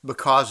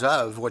 because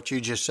of what you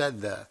just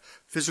said, the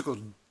physical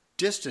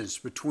distance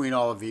between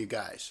all of you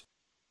guys.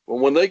 Well,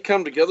 when they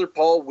come together,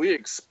 Paul, we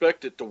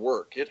expect it to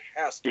work. It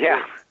has to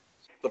work.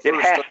 It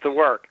has to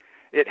work.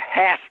 It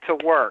has to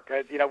work.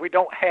 We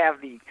don't have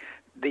the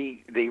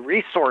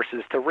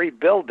resources to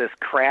rebuild this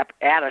crap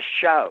at a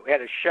show.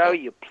 At a show,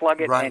 you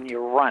plug it and you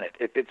run it.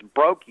 If it's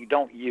broke, you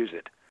don't use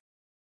it.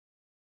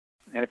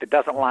 And if it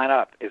doesn't line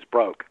up, it's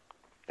broke.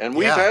 And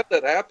we've Yeah. had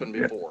that happen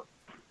before.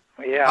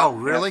 Yeah. Oh,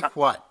 really?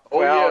 What? Oh,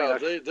 Well, yeah,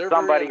 you know, they're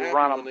somebody very unhappy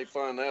run when 'em- they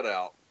find that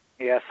out.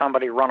 Yeah,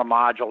 somebody run a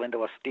module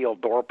into a steel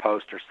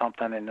doorpost or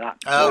something and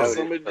not Oh. notice.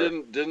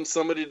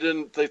 Somebody or-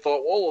 didn't, they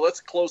thought, well, that's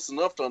close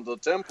enough on the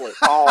template.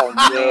 Oh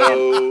man!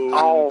 No.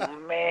 Oh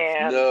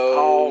man! No.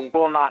 Oh,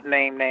 we'll not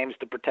name names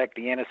to protect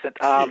the innocent.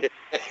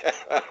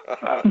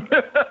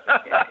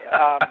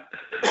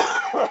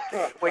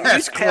 When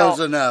That's you tell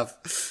close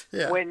enough.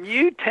 Yeah. when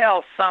you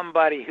tell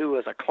somebody who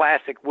is a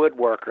classic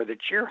woodworker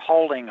that you're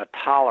holding a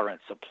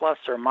tolerance of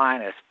plus or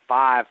minus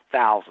 5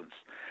 thousandths,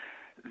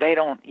 they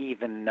don't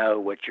even know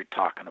what you're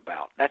talking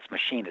about. That's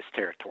machinist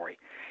territory.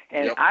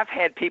 And Yep. I've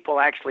had people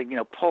actually,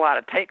 pull out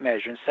a tape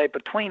measure and say,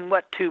 between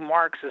what two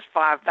marks is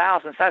 5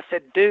 thousandths? I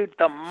said, dude,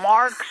 the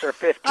marks are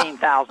 15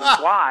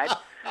 thousandths wide.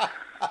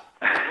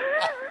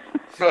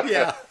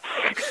 Yeah.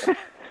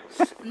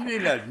 You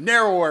need a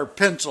narrower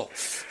pencil.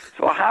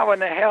 So how in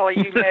the hell are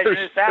you measuring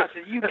this out? So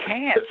you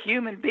can't.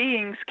 Human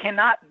beings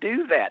cannot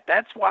do that.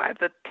 That's why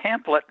the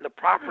template, the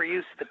proper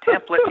use of the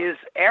template is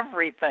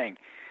everything.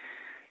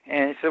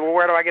 And he said, well,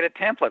 where do I get a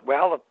template?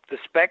 Well, the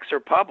specs are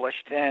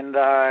published, and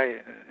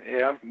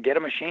get a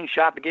machine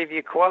shop to give you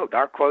a quote.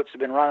 Our quotes have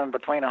been running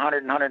between $100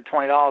 and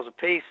 $120 a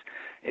piece.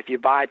 If you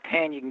buy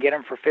 10, you can get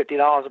them for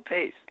 $50 a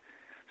piece.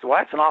 So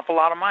that's an awful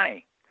lot of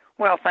money.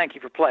 Well, thank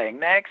you for playing.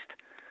 Next.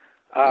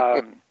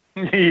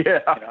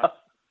 Yeah.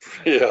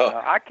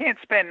 Yeah. I can't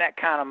spend that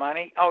kind of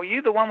money. Oh,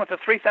 you the one with the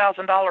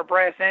 $3,000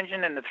 brass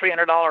engine and the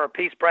 $300 a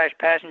piece brass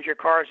passenger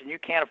cars, and you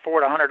can't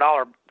afford a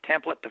 $100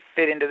 template to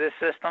fit into this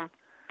system?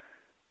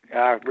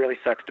 It really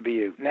sucks to be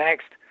you.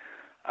 Next.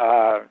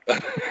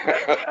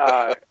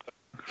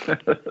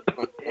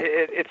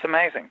 It's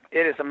amazing.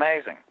 It is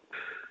amazing.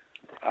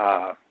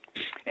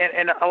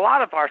 And a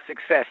lot of our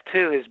success,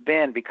 too, has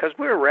been because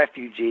we're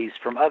refugees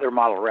from other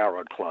model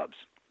railroad clubs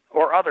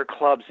or other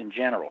clubs in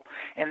general.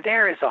 And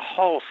there is a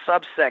whole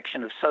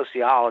subsection of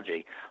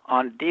sociology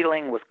on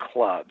dealing with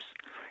clubs.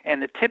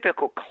 And the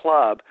typical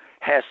club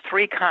has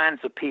three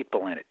kinds of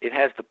people in it. It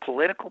has the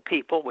political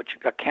people, which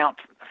account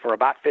for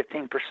about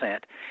 15%,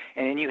 and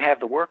then you have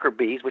the worker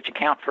bees, which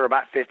account for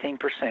about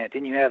 15%,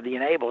 and you have the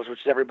enablers, which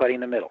is everybody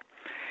in the middle.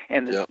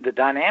 And the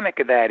dynamic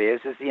of that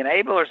is the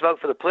enablers vote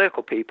for the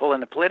political people,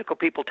 and the political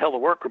people tell the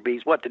worker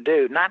bees what to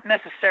do, not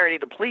necessarily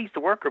to please the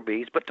worker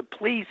bees, but to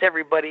please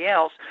everybody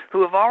else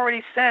who have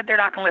already said they're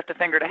not going to lift a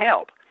finger to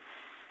help.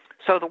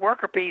 So the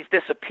worker bees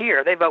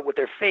disappear. They vote with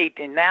their feet,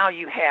 and now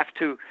you have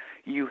to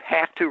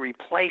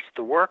replace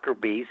the worker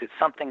bees at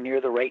something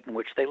near the rate in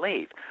which they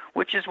leave,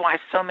 which is why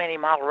so many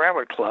model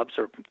railroad clubs,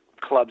 or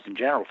clubs in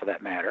general for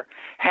that matter,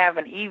 have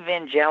an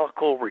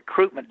evangelical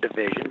recruitment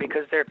division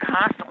because they're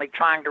constantly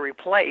trying to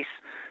replace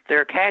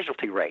their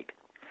casualty rate.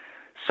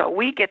 So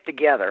we get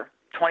together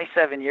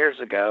 27 years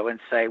ago and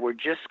say we're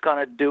just going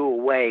to do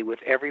away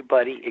with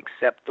everybody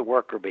except the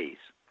worker bees.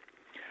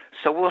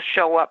 So we'll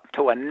show up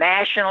to a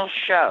national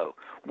show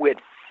with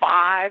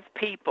 5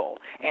 people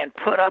and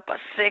put up a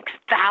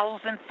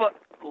 6,000-foot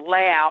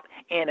layout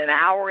in an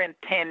hour and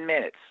 10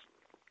 minutes.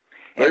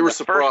 They were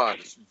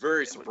surprised,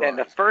 very surprised. And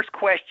the first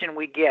question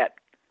we get,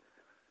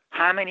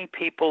 how many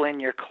people in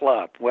your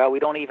club? Well, we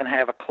don't even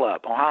have a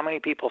club. Well, how many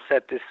people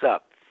set this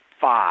up?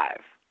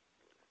 5.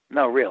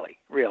 No, really.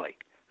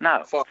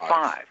 No,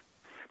 5.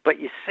 But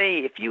you see,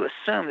 if you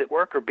assume that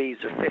worker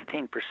bees are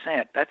 15%,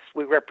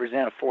 we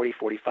represent a 40,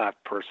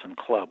 45 person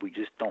club. We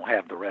just don't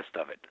have the rest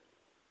of it.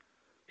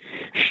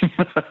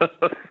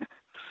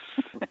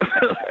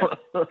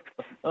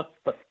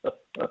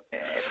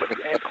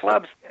 And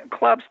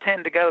clubs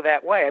tend to go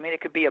that way. I mean,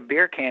 it could be a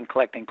beer can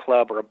collecting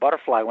club or a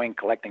butterfly wing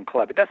collecting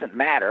club. It doesn't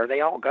matter.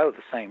 They all go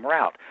the same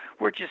route.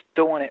 We're just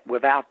doing it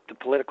without the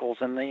politicals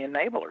and the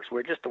enablers.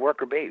 We're just the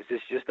worker bees.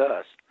 It's just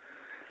us.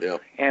 Yeah.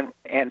 And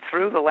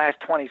through the last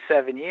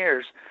 27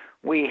 years,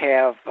 we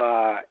have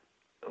a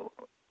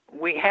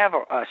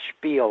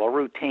spiel, a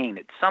routine.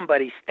 It's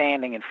somebody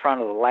standing in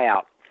front of the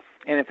layout.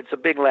 And if it's a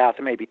big layout,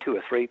 there may be 2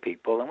 or 3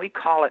 people, and we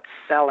call it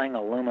selling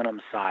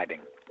aluminum siding,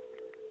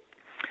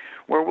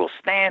 where we'll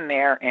stand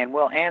there and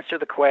we'll answer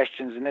the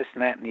questions and this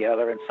and that and the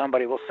other, and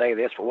somebody will say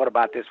this, well, what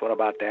about this, what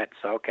about that?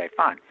 So, okay,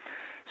 fine.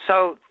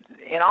 So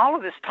in all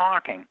of this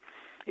talking,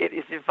 it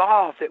has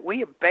evolved that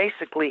we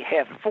basically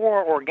have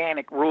 4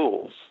 organic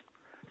rules.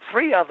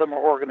 3 of them are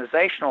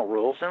organizational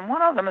rules, and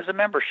 1 of them is a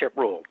membership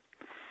rule.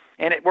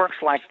 And it works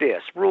like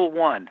this. Rule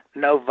 1,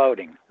 no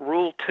voting.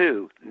 Rule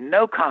 2,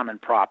 no common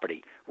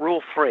property.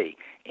 Rule 3,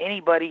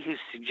 anybody who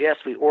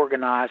suggests we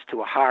organize to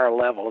a higher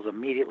level is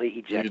immediately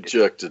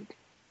ejected.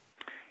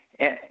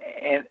 And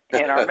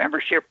our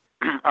membership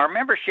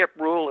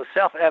rule is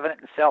self-evident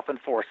and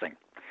self-enforcing.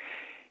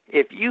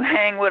 If you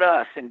hang with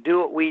us and do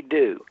what we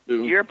do,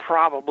 you're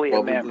probably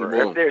a member.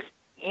 If there's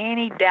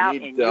any doubt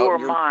in your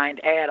mind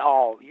at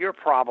all, you're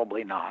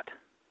probably not.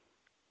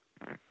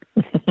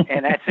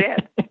 And that's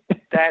it.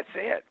 That's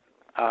it.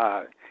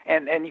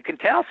 And you can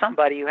tell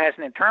somebody who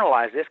hasn't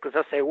internalized this because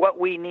they'll say, what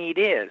we need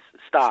is,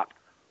 stop.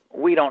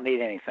 We don't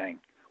need anything.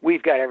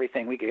 We've got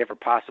everything we could ever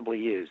possibly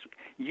use.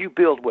 You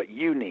build what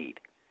you need.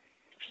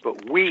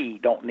 But we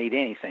don't need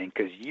anything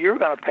because you're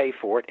going to pay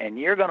for it, and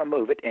you're going to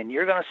move it, and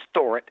you're going to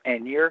store it,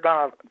 and you're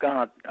going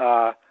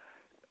to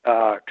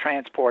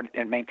transport it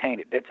and maintain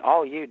it. It's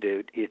all you,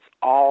 dude. It's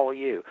all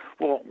you.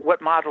 Well,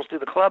 what modules do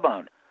the club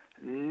own?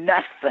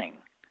 Nothing.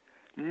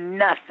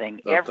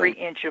 Every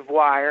inch of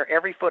wire,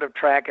 every foot of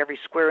track, every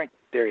square inch,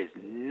 there is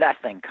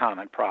nothing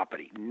common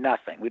property.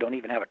 Nothing. We don't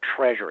even have a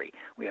treasury.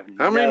 We have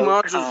How many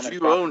modules common do you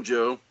property. own,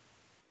 Joe?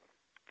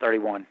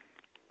 31.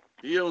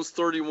 He owns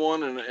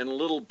 31, and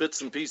little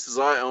bits and pieces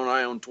I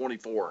own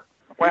 24.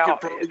 Well,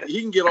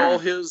 he can get all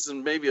his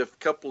and maybe a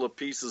couple of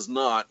pieces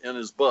not in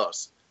his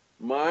bus.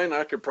 Mine,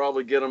 I could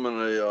probably get them in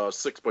a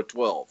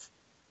 6x12.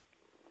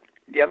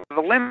 Yeah,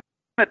 the limit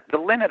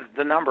is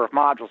the number of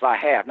modules I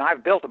have. Now,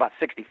 I've built about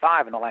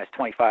 65 in the last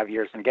 25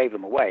 years and gave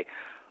them away.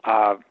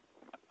 The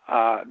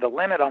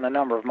limit on the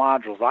number of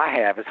modules I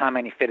have is how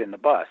many fit in the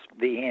bus.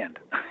 The end.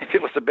 If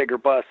it was a bigger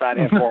bus, I'd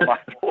have more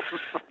modules.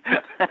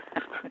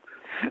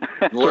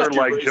 Sort of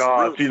like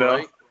Jaws, roof,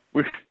 right?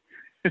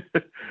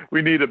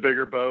 We need a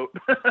bigger boat.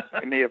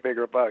 We need a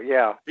bigger boat,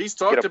 yeah. He's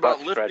talked about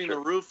bus lifting stretcher. the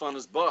roof on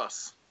his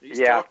bus. He's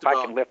Yeah, talked if I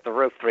about can lift the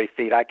roof 3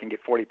 feet, I can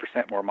get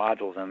 40% more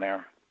modules in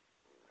there.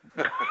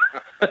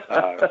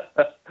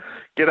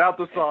 Get out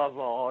the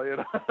Sawzall, you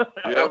know.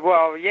 Yep.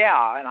 Well,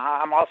 yeah, and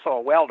I'm also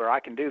a welder. I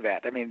can do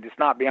that. I mean, it's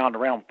not beyond the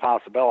realm of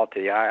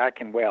possibility. I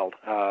can weld,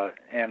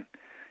 and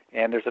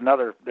there's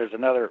another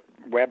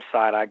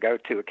website I go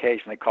to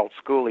occasionally called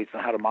Schoolies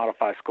on how to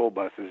modify school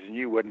buses, and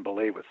you wouldn't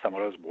believe what some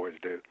of those boys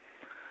do.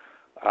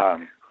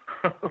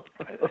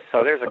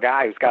 So there's a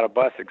guy who's got a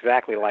bus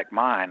exactly like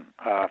mine,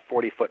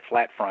 40-foot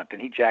flat front,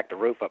 and he jacked the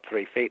roof up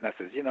 3 feet, and I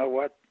says, you know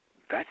what?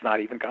 That's not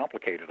even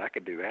complicated. I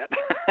could do that.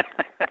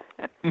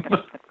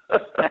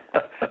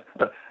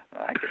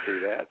 I could do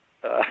that.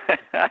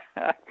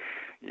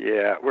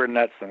 Yeah, we're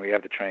nuts, and we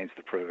have the trains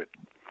to prove it.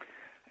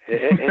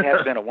 It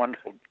has been a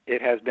wonderful.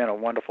 It has been a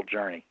wonderful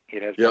journey.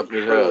 It has been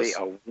truly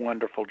a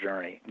wonderful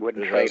journey.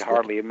 Wouldn't trade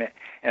hardly a minute.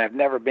 And I've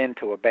never been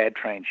to a bad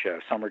train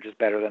show. Some are just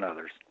better than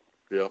others.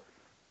 Yep.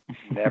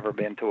 Never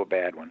been to a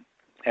bad one.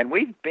 And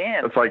we've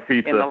been. It's like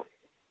pizza.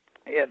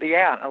 In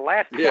the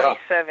last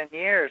 27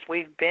 years,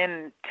 we've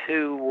been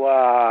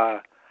to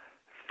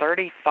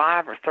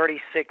 35 or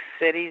 36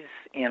 cities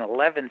in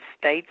 11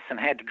 states and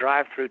had to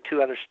drive through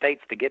 2 other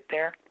states to get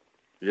there.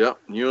 Yep.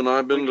 You and I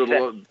have been to a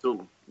lot of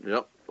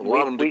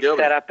them together. We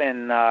set up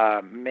in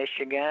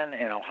Michigan,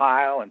 in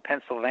Ohio, and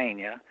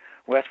Pennsylvania,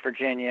 West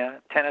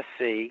Virginia,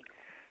 Tennessee,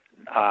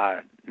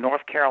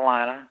 North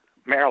Carolina,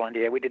 Maryland.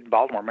 Yeah, we did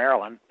Baltimore,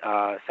 Maryland,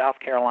 South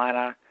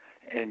Carolina,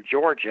 and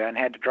Georgia, and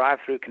had to drive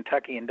through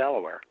Kentucky and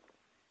Delaware.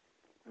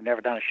 We've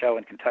never done a show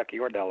in Kentucky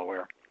or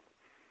Delaware.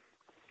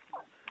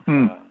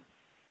 And,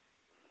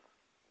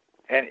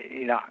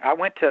 you know, I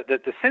went to,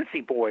 the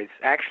Cincy boys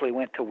actually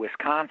went to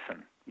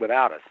Wisconsin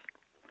without us,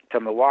 to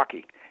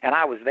Milwaukee, and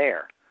I was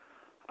there.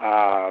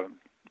 But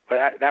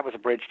that was a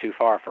bridge too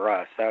far for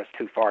us. That was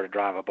too far to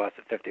drive a bus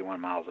at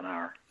 51 miles an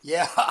hour.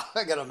 Yeah,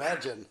 I can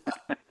imagine.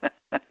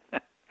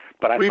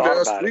 But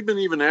we've been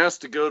even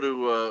asked to go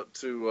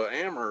to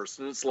Amherst,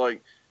 and it's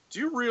like, do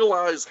you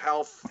realize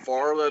how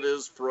far that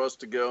is for us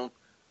to go?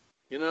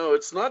 You know,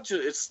 it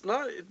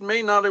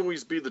may not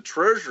always be the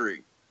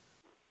Treasury,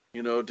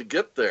 you know, to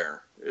get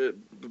there. The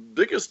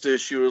biggest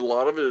issue, a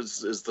lot of it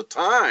is the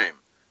time,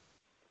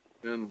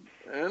 and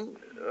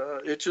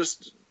it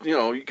just, you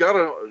know, you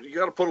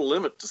gotta put a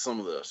limit to some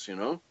of this, you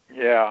know.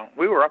 Yeah,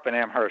 we were up in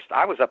Amherst.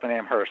 I was up in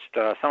Amherst.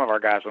 Some of our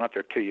guys went up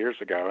there 2 years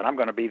ago, and I'm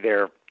going to be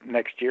there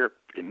next year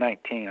in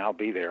 19. I'll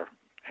be there,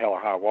 hell or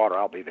high water.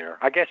 I'll be there.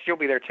 I guess you'll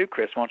be there too,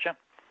 Chris, won't you?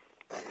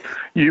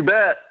 You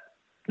bet.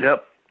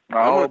 Yep.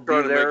 I'll I'm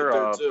going to be try to there. make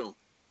it there too.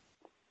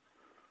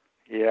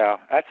 Yeah,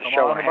 that's a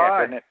show and a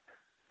half, isn't it?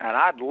 And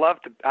I'd love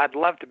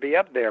to be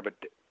up there, but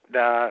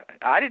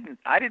I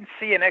didn't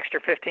see an extra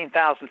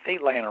 15,000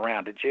 feet laying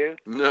around. Did you?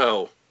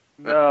 No.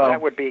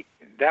 That would be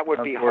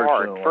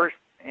hard. First,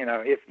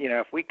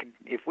 if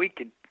we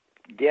could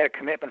get a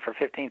commitment for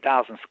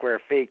 15,000 square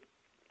feet,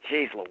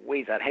 geez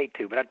Louise, I'd hate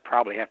to, but I'd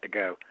probably have to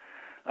go.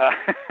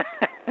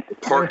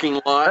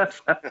 Parking lot.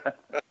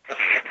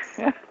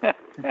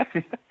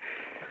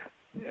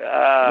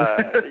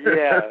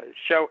 Yeah,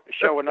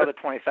 show another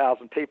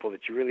 20,000 people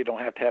that you really don't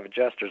have to have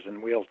adjusters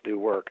and wheels do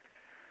work.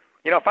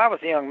 You know, if I was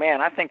a young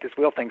man, I think this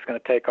wheel thing's going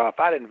to take off.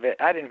 I'd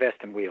invest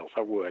in wheels.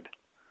 I would.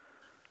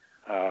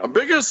 A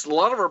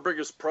lot of our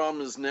biggest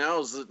problem is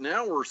that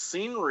now we're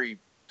scenery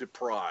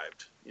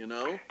deprived. You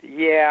know.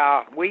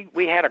 Yeah, we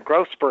had a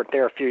growth spurt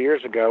there a few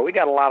years ago. We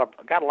got a lot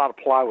of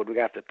plywood. We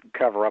got to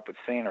cover up with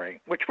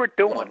scenery, which we're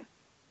doing. Oh.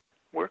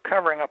 We're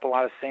covering up a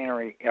lot of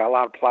scenery, a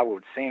lot of plywood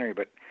with scenery,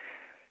 but.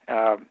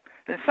 And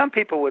some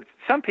people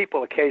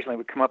occasionally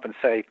would come up and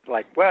say,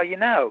 like, well, you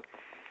know,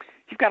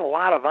 you've got a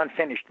lot of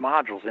unfinished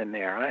modules in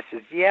there. And I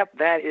says, yep,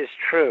 that is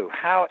true.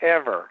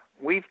 However,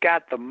 we've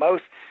got the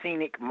most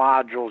scenic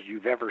modules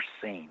you've ever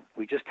seen.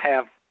 We just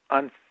have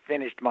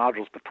unfinished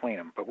modules between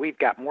them. But we've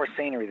got more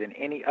scenery than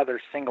any other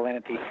single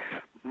entity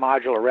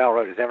modular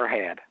railroad has ever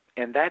had.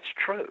 And that's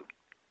true.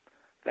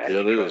 That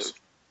is true.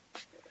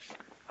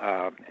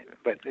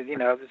 But there's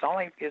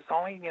only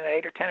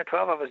 8 or 10 or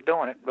 12 of us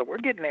doing it, but we're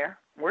getting there.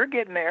 We're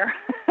getting there.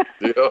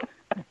 Yeah.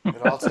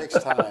 It all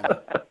takes time.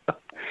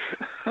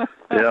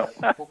 Yeah.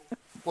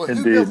 Well, who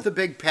Indeed. built the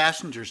big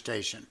passenger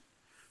station?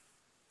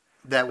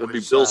 That'd be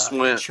Was Bill in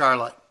Swint.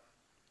 Charlotte.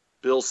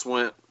 Bill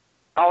Swint.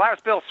 Oh, that was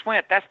Bill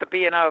Swint. That's the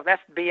B&O.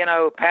 That's the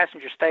B&O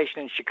passenger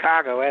station in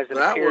Chicago, as it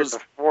appeared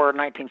before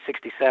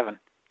 1967.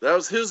 That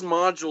was his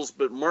modules,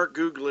 but Mark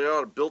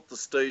Gugliotta built the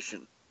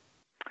station.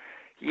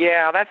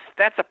 Yeah,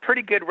 that's a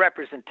pretty good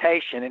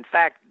representation. In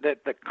fact,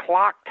 the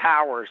clock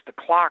towers, the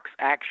clocks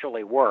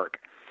actually work.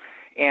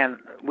 And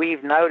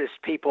we've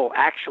noticed people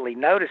actually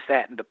notice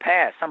that in the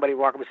past. Somebody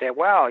walk up and say,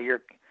 well, your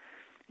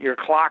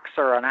clocks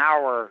are an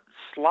hour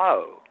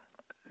slow.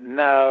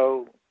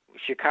 No,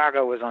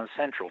 Chicago was on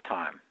Central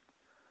Time.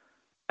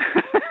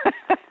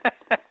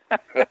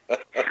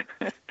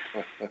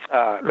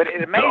 But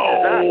it amazes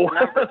us the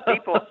number of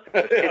people.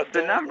 It's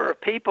the number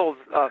of people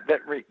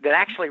that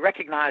actually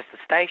recognize the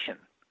station.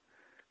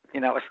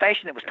 A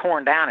station that was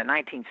torn down in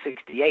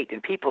 1968,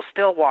 and people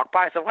still walk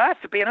by and say, "Well,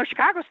 that's the B&O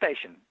Chicago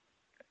station."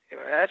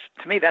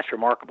 To me, that's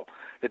remarkable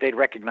that they'd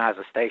recognize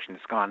a station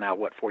that's gone now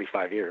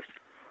 45 years.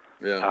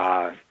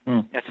 Yeah.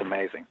 That's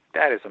amazing.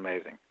 That is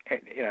amazing.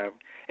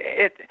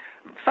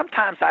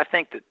 Sometimes I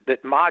think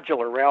that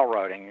modular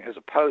railroading, as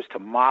opposed to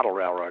model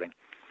railroading,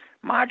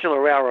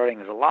 modular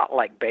railroading is a lot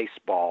like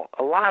baseball.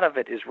 A lot of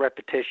it is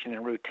repetition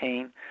and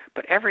routine,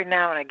 but every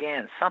now and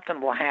again,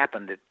 something will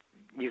happen that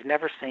you've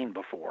never seen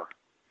before.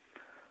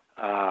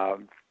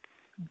 And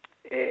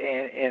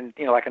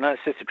like an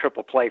unassisted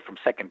triple play from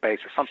second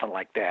base or something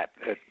like that,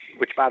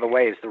 which, by the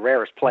way, is the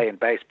rarest play in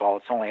baseball.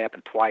 It's only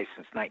happened twice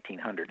since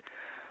 1900.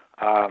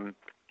 And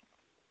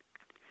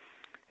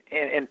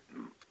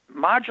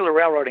modular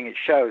railroading, it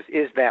shows,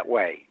 is that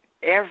way.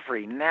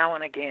 Every now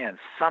and again,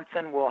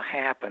 something will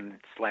happen.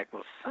 It's like,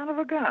 well, son of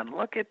a gun,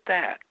 look at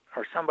that.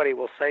 Or somebody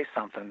will say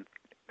something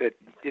that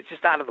it's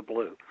just out of the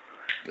blue.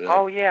 Yeah.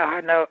 Oh yeah,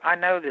 I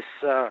know this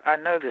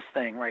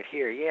thing right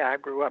here. Yeah, I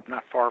grew up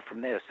not far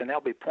from this, and they'll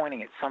be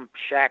pointing at some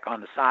shack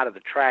on the side of the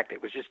track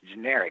that was just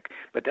generic,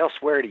 but they'll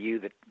swear to you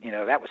that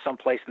that was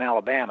someplace in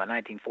Alabama in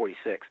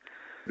 1946.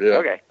 Yeah.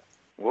 Okay,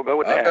 we'll go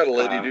with that. I had a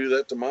lady do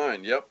that to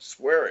mine. Yep,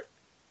 swear it.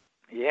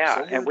 Yeah,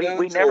 somewhere, and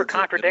we never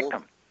contradict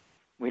them.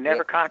 We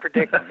never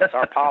contradict them. It's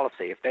our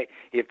policy.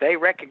 If they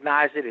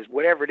recognize it as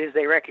whatever it is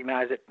they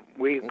recognize it,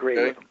 we agree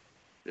with them.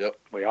 Yep.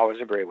 We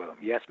always agree with them.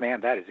 Yes,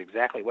 ma'am, that is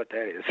exactly what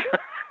that is.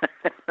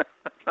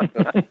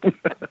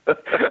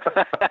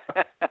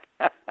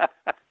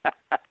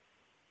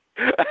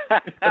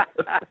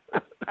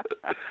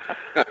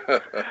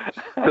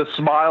 The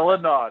smile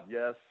and nod,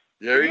 yes.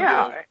 There you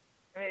go.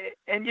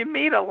 And you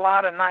meet a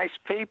lot of nice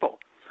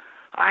people.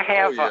 I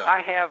have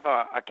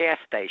a gas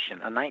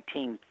station, a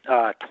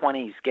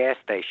 1920s gas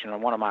station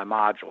on one of my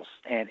modules,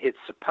 and it's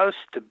supposed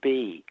to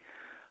be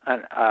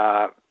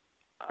a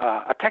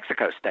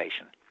Texaco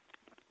station.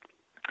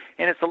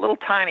 And it's a little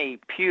tiny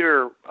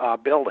pewter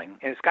building,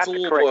 and it's got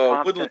the correct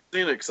pump. Woodland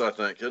Scenics, I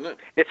think, isn't it?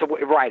 It's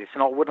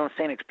an old Woodland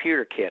Scenics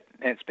pewter kit,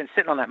 and it's been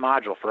sitting on that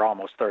module for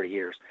almost 30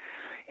 years.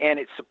 And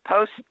it's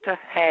supposed to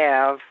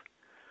have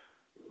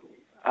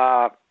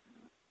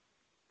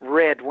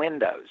red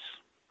windows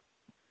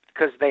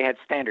because they had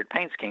standard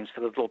paint schemes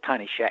for those little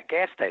tiny shack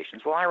gas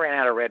stations. Well, I ran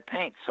out of red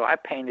paint, so I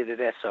painted it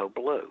SO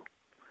blue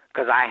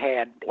because I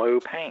had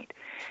blue paint.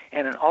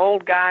 And an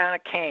old guy on a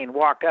cane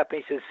walked up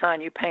and he said,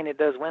 "Son, you painted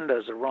those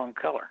windows the wrong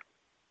color."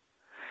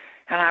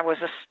 And I was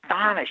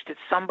astonished that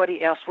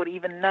somebody else would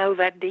even know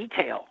that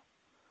detail.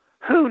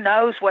 Who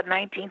knows what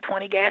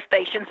 1920 gas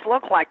stations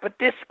look like? But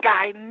this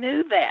guy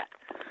knew that.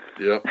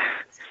 Yep.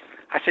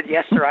 I said,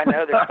 "Yes, sir, I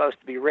know they're supposed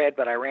to be red,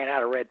 but I ran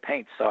out of red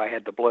paint, so I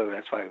had the blue."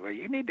 That's why, well,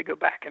 you need to go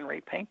back and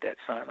repaint that,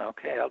 son.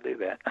 Okay, I'll do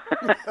that.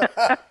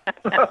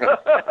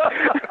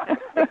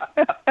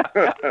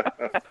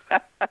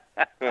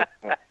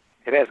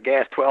 It has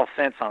gas 12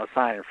 cents on a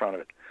sign in front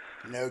of it.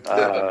 No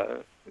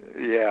kidding.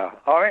 Yeah.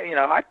 All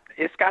right,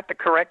 it's got the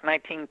correct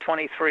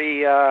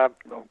 1923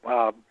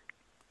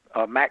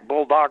 Mack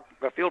Bulldog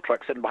fuel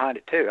truck sitting behind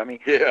it too. I mean,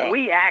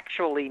 We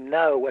actually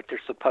know what they're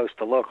supposed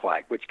to look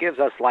like, which gives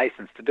us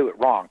license to do it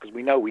wrong because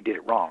we know we did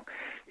it wrong.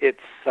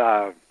 It's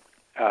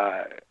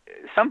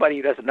somebody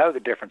who doesn't know the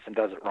difference and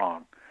does it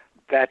wrong.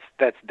 That's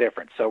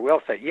different. So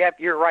we'll say, "Yep,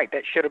 you're right.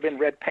 That should have been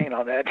red paint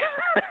on that."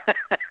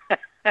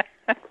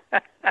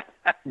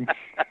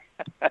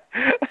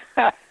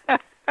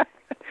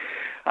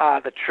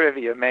 The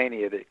trivia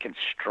mania that can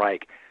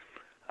strike.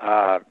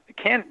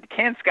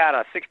 Ken's got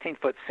a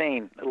 16-foot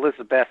scene,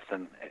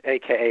 Elizabethson,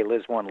 a.k.a.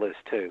 Liz 1, Liz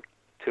 2,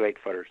 2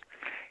 8-footers.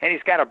 And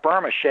he's got a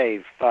Burma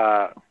shave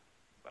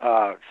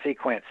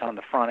sequence on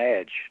the front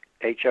edge,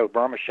 H.O.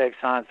 Burma shave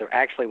signs. There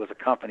actually was a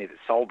company that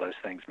sold those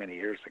things many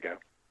years ago.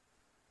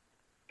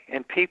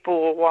 And people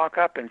will walk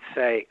up and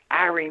say,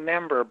 "I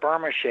remember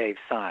Burma shave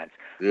signs.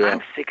 Yeah.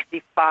 I'm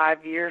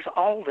 65 years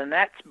old, and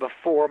that's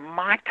before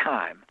my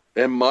time."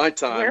 And my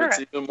time, it's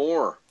even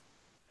more.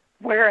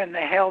 Where in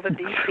the hell did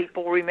these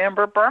people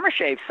remember Burma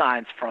shave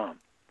signs from?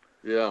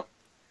 Yeah.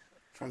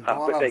 From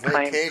going but on they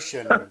claim,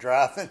 vacation and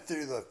driving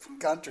through the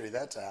country,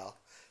 that's how.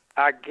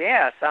 I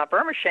guess,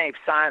 Burma shaped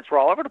signs were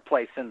all over the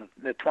place in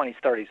the 20s,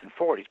 30s, and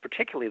 40s,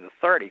 particularly the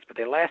 30s, but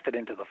they lasted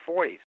into the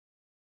 40s.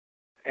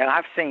 And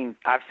I've seen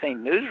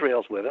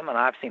newsreels with them, and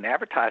I've seen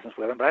advertisements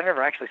with them, but I've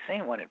never actually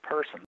seen one in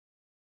person.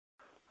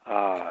 Do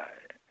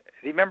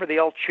you remember the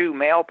old Chew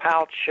mail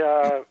pouch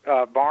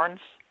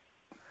barns?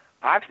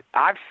 I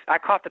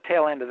caught the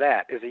tail end of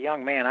that. As a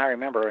young man, I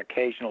remember an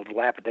occasional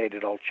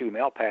dilapidated old Chew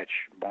mail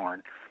pouch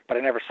barn, but I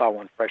never saw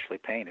one freshly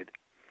painted.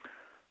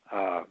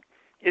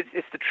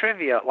 It's the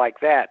trivia like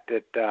that.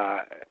 Do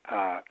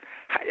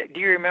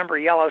you remember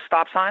yellow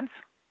stop signs?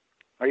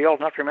 Are you old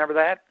enough to remember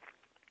that?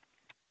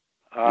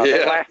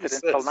 They lasted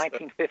until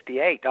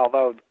 1958,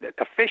 although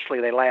officially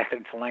they lasted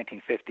until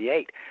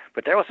 1958.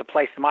 But there was a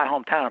place in my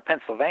hometown of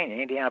Pennsylvania,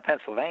 Indiana,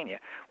 Pennsylvania,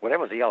 where there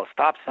was a yellow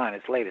stop sign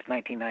as late as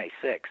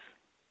 1996.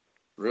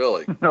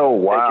 Really? Oh,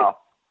 wow.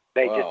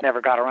 They just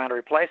never got around to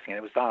replacing it.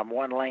 It was on a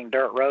one-lane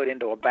dirt road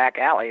into a back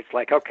alley. It's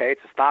like, okay,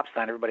 it's a stop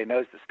sign. Everybody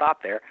knows to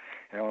stop there.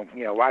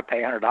 Why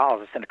pay $100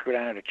 to send a crew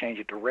down there to change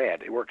it to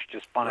red? It works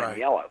just fine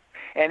yellow.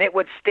 And it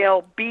would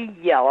still be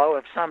yellow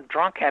if some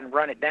drunk hadn't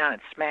run it down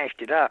and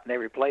smashed it up, and they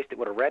replaced it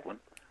with a red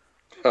one.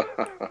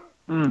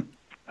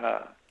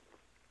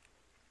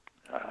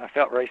 I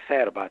felt very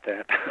sad about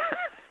that.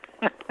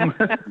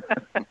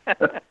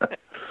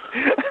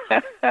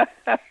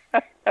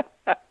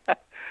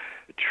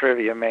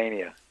 Trivia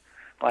mania.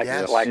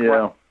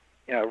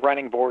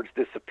 Running boards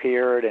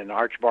disappeared, and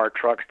arch bar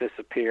trucks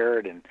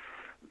disappeared, and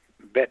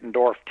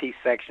Bettendorf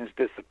T-sections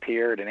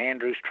disappeared, and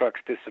Andrews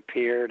trucks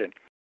disappeared, and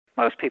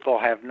most people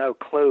have no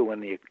clue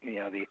when the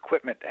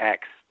equipment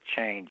acts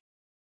changed.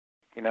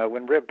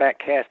 When rib-back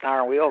cast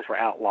iron wheels were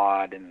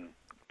outlawed and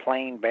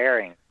plain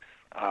bearings.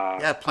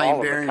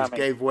 Plain bearings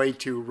gave way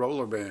to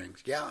roller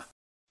bearings. Yeah.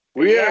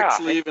 We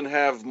actually even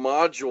have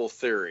module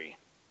theory.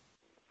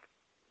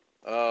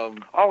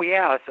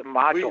 It's a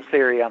module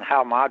theory on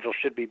how modules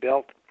should be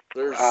built.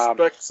 There's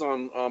specs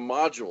on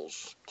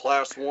modules,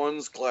 class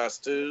 1s, class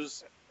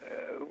 2s.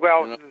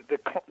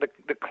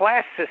 The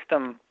class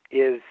system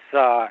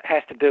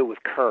has to do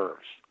with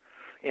curves.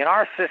 In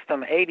our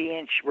system,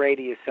 80-inch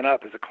radius and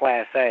up is a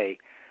class A,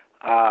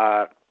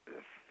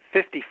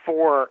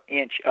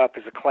 54-inch up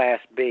is a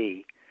class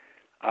B,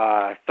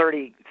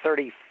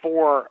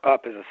 34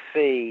 up is a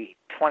C,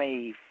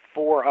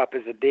 24 up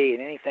is a D,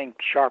 and anything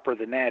sharper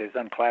than that is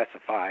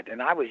unclassified.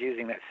 And I was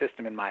using that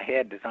system in my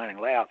head designing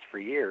layouts for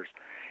years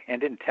and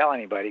didn't tell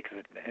anybody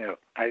because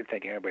I didn't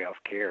think anybody else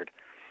cared.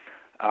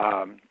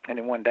 And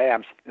then one day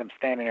I'm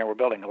standing there, we're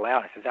building a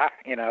layout. I says,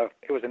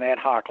 it was an ad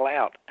hoc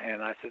layout,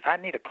 and I says, I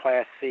need a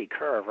Class C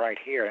curve right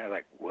here. And I was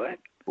like, what?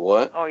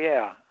 What? Oh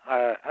yeah,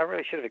 I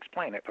really should have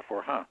explained it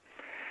before, huh?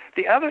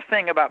 The other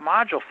thing about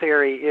module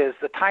theory is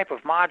the type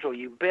of module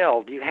you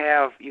build. You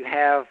have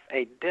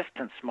a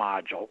distance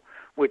module,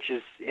 which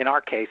is in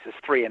our case is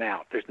 3 and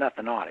out. There's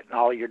nothing on it.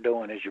 All you're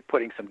doing is you're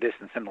putting some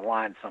distance in the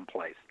line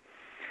someplace.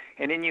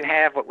 And then you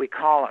have what we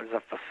call as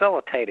a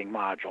facilitating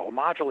module, a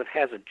module that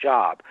has a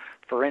job,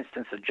 for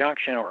instance, a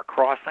junction or a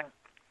crossing.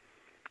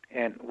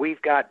 And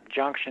we've got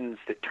junctions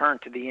that turn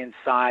to the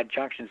inside,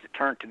 junctions that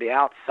turn to the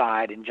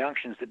outside, and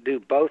junctions that do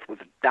both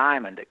with a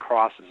diamond that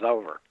crosses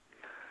over.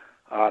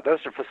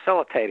 Those are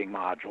facilitating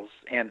modules,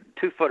 and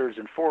 2-footers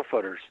and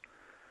 4-footers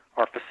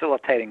are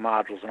facilitating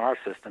modules in our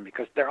system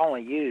because they're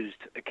only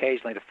used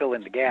occasionally to fill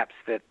in the gaps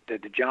that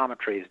the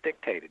geometry is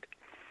dictated.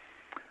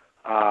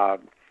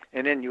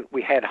 And then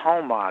we had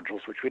home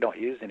modules, which we don't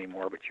use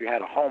anymore, but you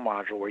had a home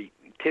module where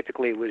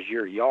typically it was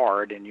your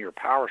yard and your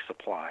power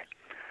supply.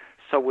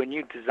 So when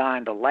you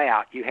designed a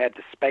layout, you had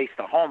to space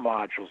the home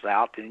modules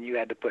out, and you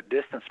had to put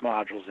distance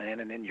modules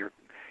in, and then your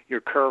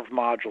curved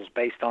modules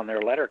based on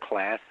their letter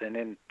class, and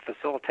then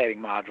facilitating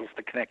modules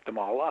to connect them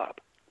all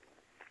up.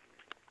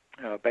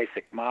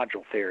 Basic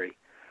module theory.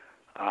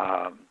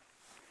 A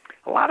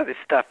lot of this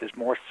stuff is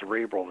more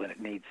cerebral than it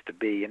needs to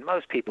be, and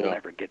most people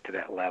never get to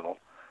that level.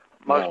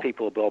 Most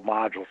people build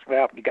modules.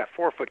 Well, you got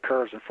 4-foot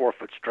curves and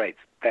 4-foot straights.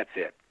 That's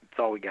it. That's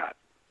all we got.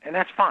 And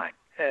that's fine.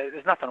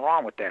 There's nothing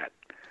wrong with that.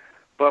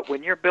 But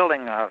when you're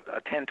building a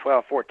 10,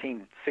 12,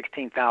 14,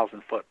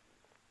 16,000-foot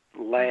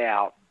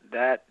layout,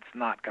 that's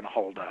not going to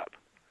hold up.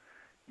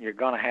 You're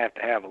going to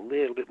have a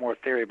little bit more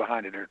theory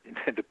behind it, or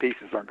the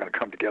pieces aren't going to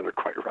come together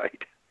quite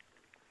right.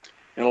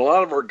 And a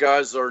lot of our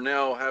guys are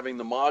now having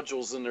the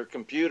modules in their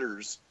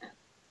computers,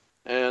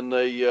 and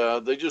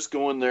they just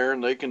go in there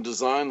and they can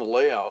design the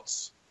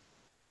layouts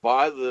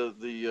by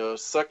the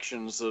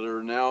sections that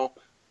are now,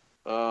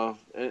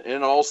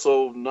 and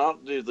also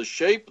not the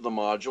shape of the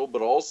module,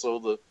 but also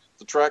the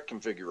track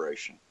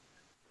configuration,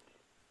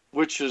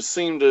 which has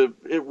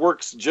it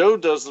works. Joe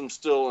does them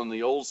still in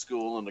the old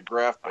school in the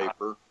graph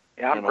paper.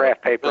 I'm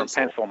graph paper and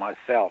pencil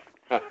myself.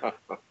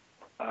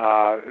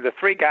 The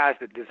 3 guys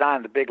that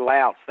design the big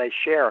layouts, they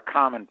share a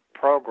common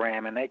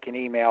program, and they can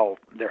email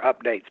their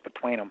updates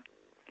between them.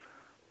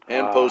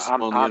 And post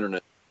them on the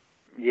internet.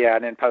 Yeah,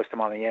 and then post them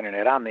on the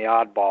internet. I'm the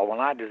oddball. When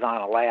I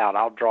design a layout,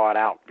 I'll draw it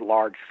out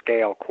large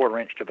scale,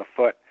 1/4 inch to the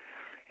foot,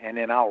 and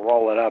then I'll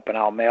roll it up and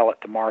I'll mail it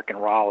to Mark in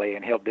Raleigh,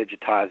 and he'll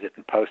digitize it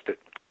and post it.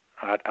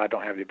 I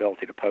don't have the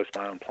ability to post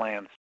my own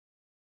plans.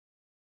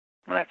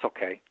 Well, that's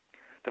okay.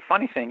 The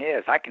funny thing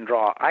is, I can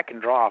draw a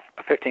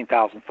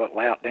 15,000-foot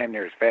layout damn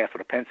near as fast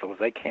with a pencil as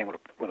they can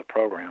with a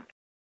program.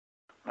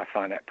 I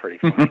find that pretty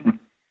funny.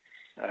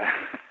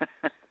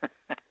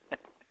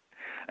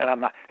 And I'm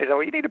not. They say,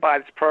 well, you need to buy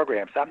this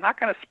program. So I'm not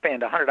going to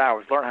spend 100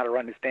 hours learning how to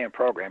run this damn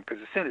program,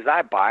 because as soon as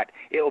I buy it,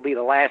 it will be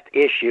the last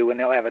issue, and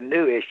they'll have a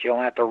new issue, and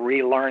I'll have to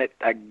relearn it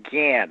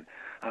again.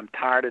 I'm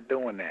tired of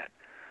doing that.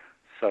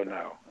 So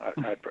no,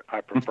 I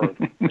prefer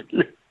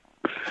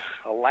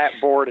a lap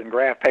board and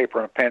graph paper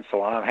and a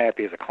pencil, and I'm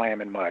happy as a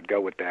clam in mud.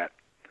 Go with that.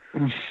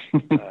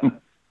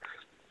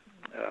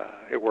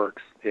 It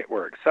works. It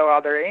works. So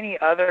are there any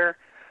other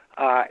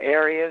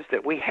areas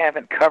that we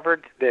haven't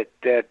covered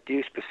that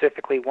you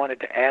specifically wanted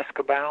to ask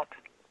about?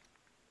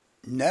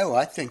 No,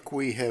 I think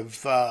we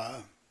have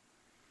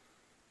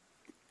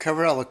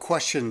covered all the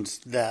questions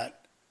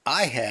that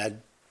I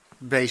had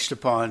based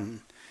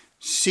upon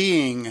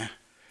seeing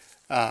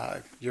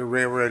your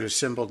railroad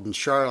assembled in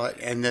Charlotte,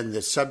 and then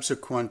the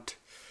subsequent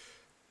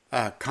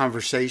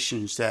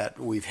conversations that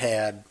we've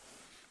had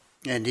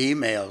and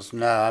emails.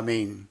 No, I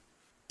mean,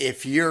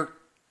 if you're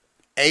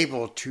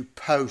able to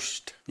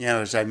post,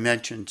 as I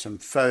mentioned, some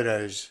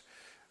photos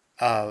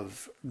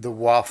of the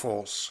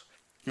waffles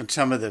and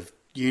some of the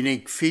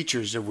unique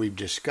features that we've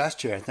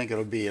discussed here, I think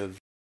it'll be a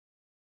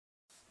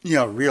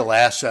real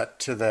asset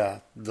to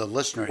the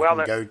listener who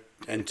can go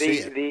and see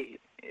it.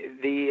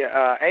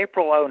 The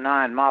April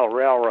 09 model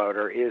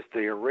railroader is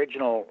the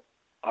original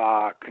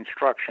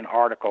construction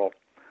article.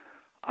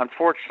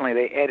 Unfortunately,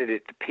 they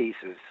edited it to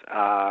pieces.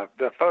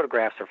 The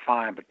photographs are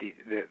fine, but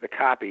the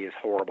copy is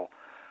horrible.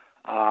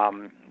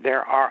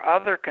 There are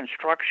other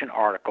construction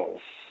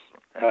articles.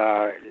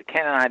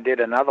 Ken and I did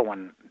another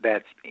one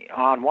that's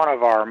on one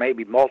of our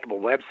maybe multiple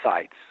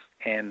websites,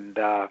 and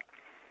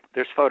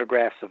there's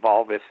photographs of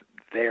all this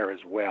there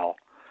as well.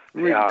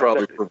 We can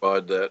probably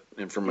provide that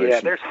information. Yeah,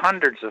 there's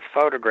hundreds of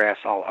photographs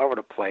all over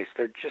the place.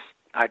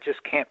 I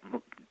just can't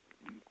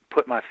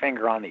put my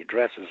finger on the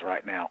addresses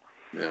right now.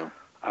 Yeah.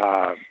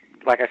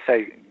 Like I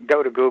say,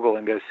 go to Google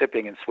and go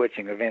sipping and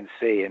switching of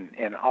NC,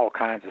 and all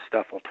kinds of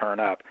stuff will turn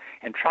up.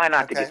 And try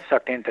not to get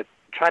sucked into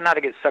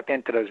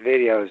those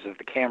videos of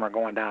the camera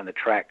going down the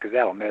track, because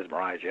that'll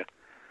mesmerize you.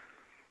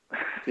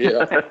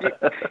 Yeah.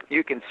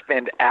 You can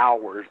spend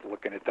hours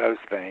looking at those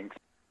things.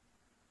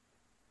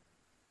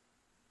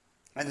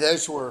 And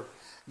those were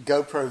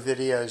GoPro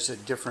videos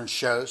at different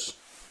shows?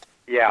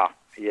 Yeah.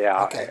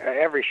 Okay.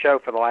 Every show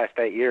for the last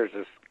 8 years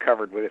is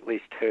covered with at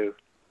least two.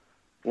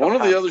 One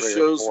of the other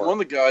shows, one of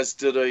the guys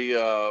did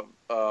a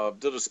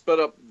sped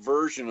up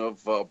version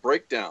of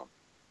Breakdown.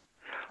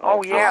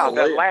 Oh yeah,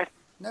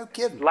 no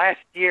kidding. Last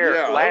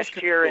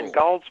year in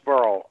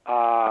Goldsboro,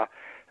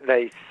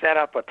 they set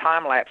up a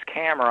time lapse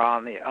camera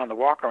on the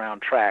walk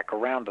around track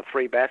around the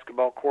 3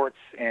 basketball courts,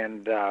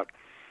 and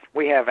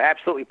we have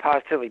absolutely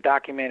positively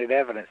documented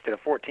evidence that a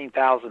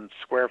 14,000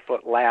 square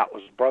foot layout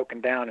was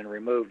broken down and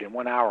removed in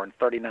 1 hour and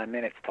 39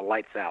 minutes to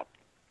lights out.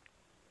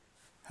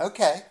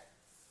 Okay.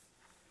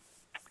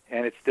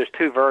 And there's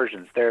two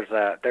versions. There's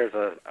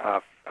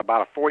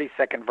about a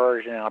 40-second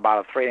version and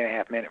about a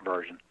 3.5 minute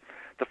version.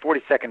 The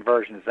 40-second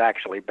version is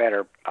actually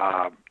better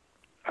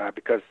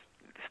because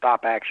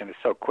stop action is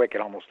so quick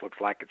it almost looks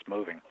like it's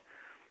moving.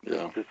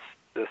 Yeah.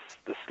 The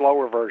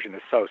slower version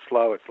is so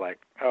slow it's like,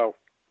 oh,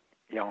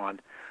 yawn.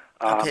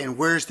 Okay, and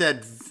where's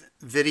that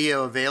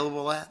video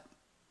available at?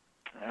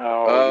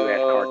 Oh, you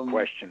ask hard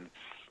questions.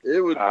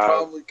 It would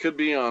probably could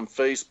be on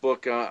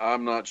Facebook.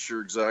 I'm not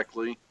sure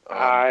exactly.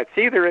 It's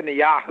either in the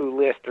Yahoo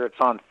list or it's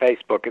on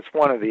Facebook. It's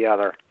one or the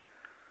other.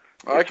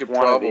 I could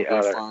probably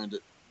find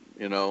it,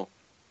 and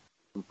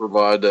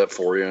provide that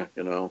for you,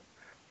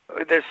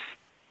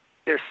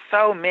 There's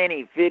so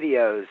many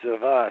videos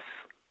of us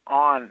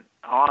on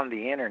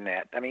the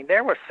internet. I mean,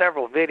 there were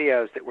several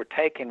videos that were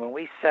taken when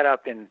we set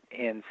up in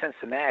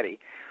Cincinnati,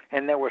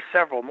 and there were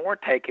several more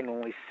taken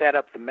when we set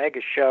up the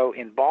mega show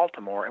in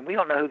Baltimore, and we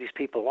don't know who these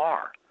people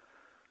are.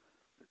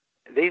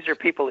 These are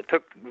people that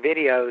took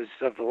videos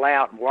of the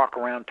layout and walk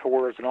around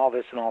tours and all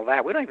this and all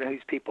that. We don't even know who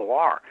these people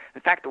are.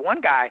 In fact, the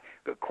one guy,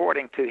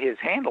 according to his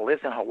handle,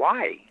 lives in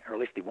Hawaii, or at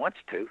least he wants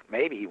to.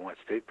 Maybe he wants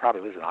to. He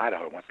probably lives in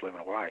Idaho and wants to live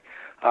in Hawaii.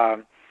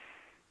 And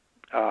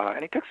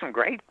he took some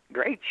great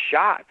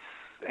shots,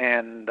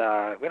 and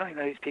we don't even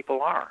know who these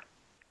people are.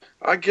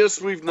 I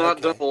guess we've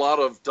not done a lot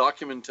of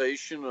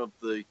documentation of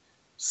the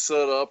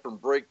setup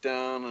and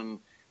breakdown,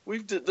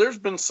 and there's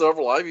been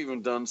several. I've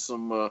even done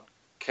some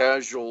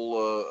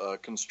casual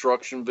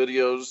construction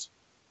videos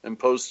and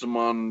post them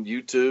on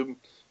YouTube.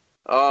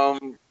 But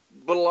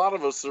a lot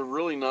of us are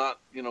really not,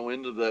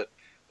 into that.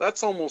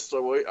 That's almost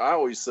the way I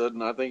always said,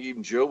 and I think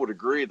even Joe would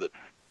agree that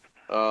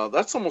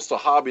that's almost a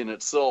hobby in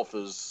itself,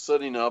 is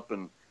setting up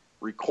and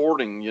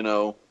recording,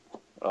 your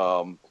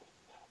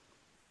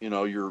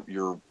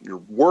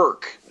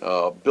work,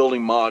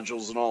 building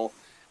modules and all.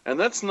 And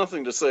that's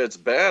nothing to say it's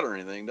bad or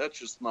anything. That's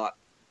just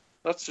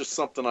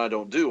something I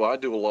don't do. I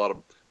do a lot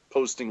of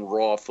posting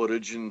raw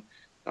footage. And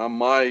on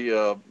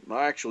my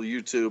actual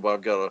YouTube,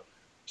 I've got a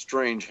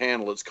strange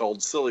handle. It's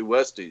called Silly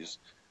Westies.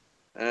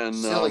 And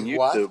on Silly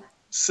YouTube, what?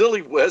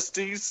 Silly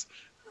Westies.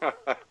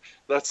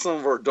 That's some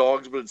of our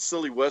dogs, but it's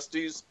Silly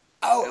Westies.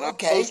 Oh, And I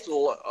okay. post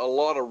a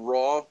lot of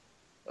raw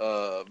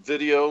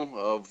video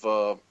of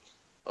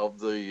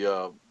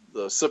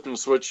the sip and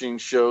switching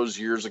shows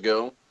years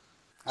ago.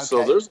 So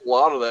Okay. there's a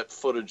lot of that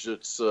footage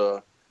that's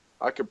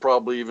I could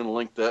probably even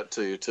link that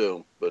to you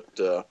too. But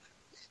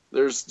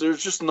there's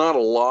just not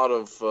a lot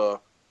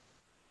of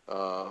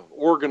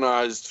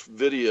organized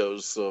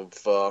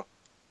videos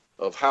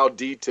of how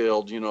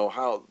detailed,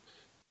 how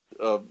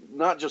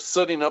not just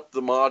setting up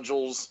the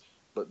modules,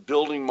 but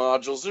building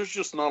modules. There's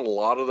just not a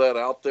lot of that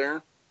out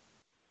there.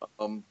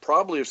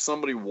 Probably if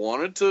somebody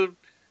wanted to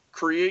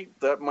create,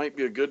 that might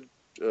be a good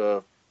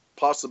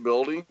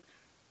possibility.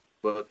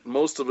 But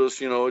most of us,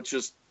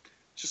 it's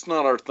just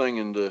not our thing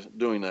into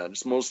doing that.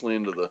 It's mostly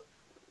into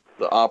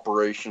the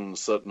operation,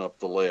 setting up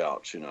the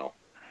layouts.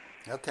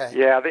 Okay.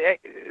 Yeah,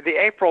 the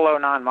April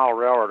 '09 model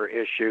railroader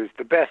issues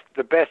the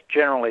best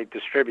generally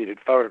distributed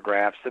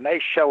photographs, and they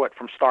show it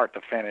from start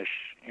to finish.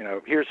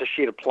 Here's a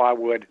sheet of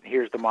plywood,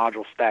 here's the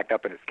module stacked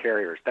up in its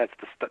carriers. That's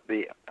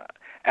the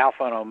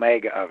alpha and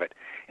omega of it,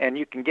 and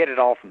you can get it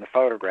all from the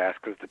photographs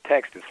because the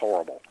text is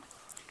horrible.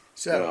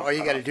 So Yeah. all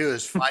you got to do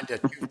is find a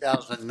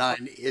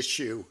 2009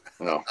 issue.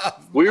 No.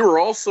 We were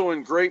also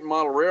in Great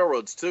Model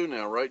Railroads too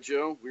now, right,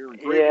 Joe? We were in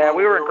Great Yeah, Model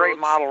we were in Great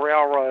Railroads. Model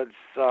Railroads.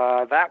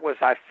 That was,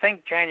 I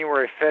think,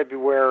 January,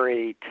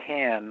 February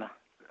 10.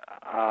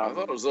 I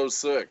thought it was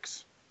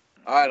 06.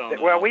 I don't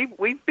know. Well,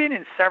 we've been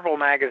in several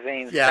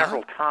magazines Yeah.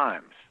 several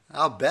times,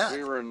 I'll bet.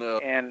 We were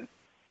in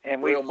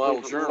and Real Model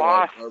we've Journal.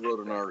 lost. I wrote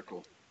an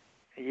article.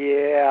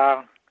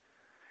 Yeah,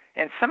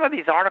 and some of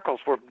these articles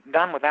were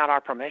done without our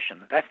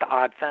permission. That's the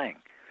odd thing.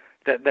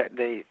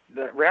 The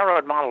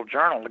Railroad Model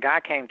Journal, the guy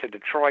came to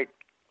Detroit.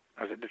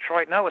 Was it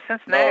Detroit? No, it was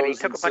Cincinnati. No, it He was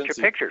took in a bunch of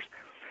Cincy. pictures,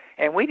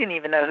 and we didn't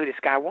even know who this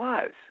guy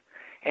was.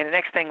 And the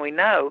next thing we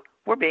know,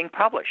 we're being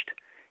published.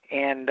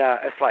 And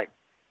it's like,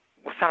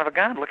 well, son of a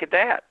gun, look at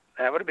that.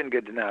 That would have been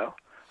good to know.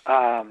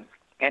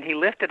 And he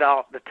lifted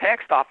all the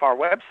text off our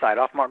website,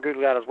 off Mark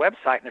Gugliotta's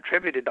website, and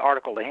attributed the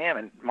article to him,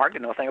 and Mark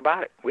didn't know anything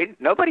about it.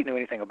 Nobody knew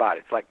anything about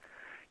it. It's like,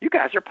 you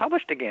guys are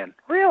published again.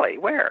 Really?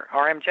 Where?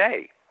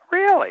 RMJ.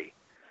 Really?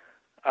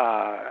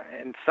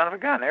 And son of a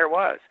gun, there it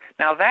was.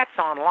 Now, that's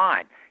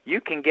online.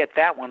 You can get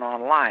that one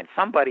online.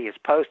 Somebody has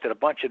posted a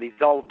bunch of these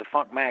old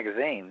defunct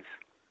magazines.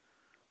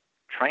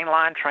 Train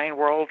Line, Train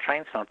World,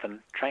 Train something,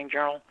 Train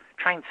Journal,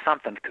 Train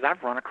something, because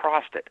I've run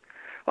across it.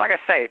 Like I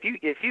say,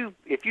 if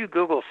you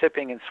Google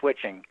sipping and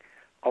switching,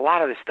 a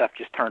lot of this stuff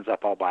just turns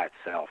up all by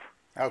itself.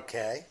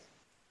 Okay.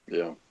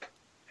 Yeah.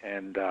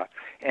 And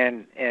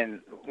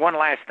one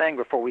last thing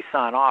before we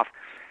sign off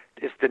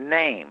is the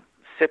name,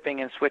 Sipping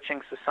and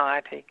Switching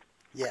Society.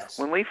 Yes.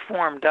 When we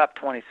formed up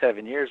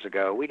 27 years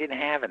ago, we didn't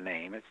have a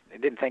name. I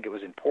didn't think it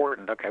was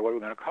important. Okay, what are we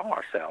going to call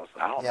ourselves?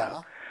 I don't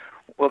know.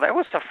 Well, there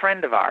was a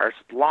friend of ours,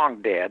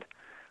 long dead,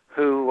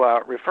 who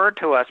referred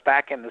to us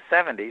back in the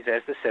 70s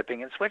as the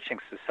Sipping and Switching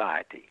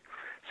Society.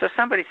 So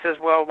somebody says,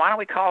 well, why don't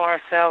we call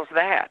ourselves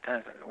that? And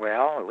I said,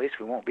 well, at least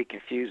we won't be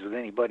confused with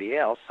anybody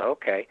else.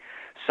 Okay.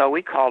 So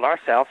we called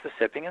ourselves the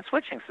Sipping and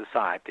Switching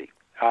Society.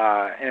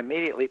 And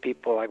immediately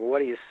people were like, well, what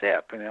do you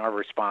sip? And our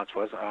response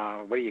was,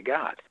 what do you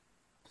got?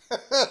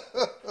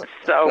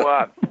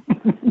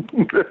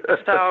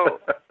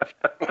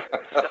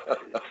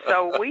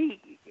 So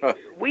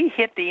we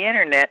hit the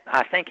internet,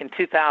 I think, in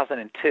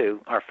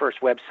 2002, our first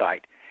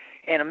website,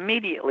 and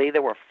immediately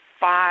there were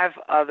 5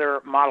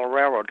 other model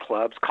railroad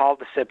clubs called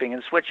the Sipping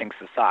and Switching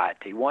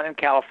Society. One in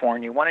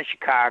California, one in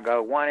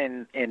Chicago,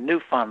 one in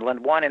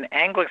Newfoundland, one in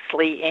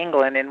Anglesey,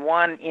 England, and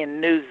one in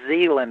New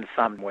Zealand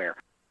somewhere.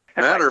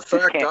 Matter of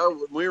fact, when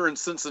we were in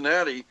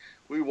Cincinnati,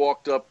 we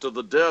walked up to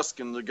the desk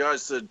and the guy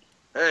said,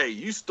 hey,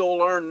 you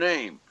stole our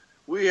name.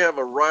 We have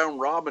a round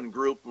robin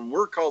group and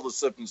we're called the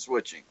Sip and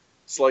Switching.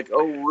 It's like,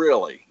 oh,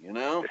 really?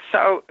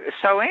 So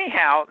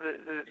anyhow,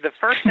 the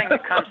first thing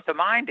that comes to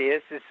mind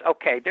is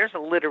okay, there's a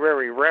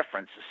literary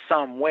reference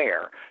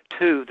somewhere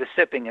to the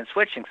Sipping and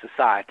Switching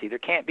Society. There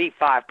can't be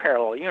 5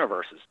 parallel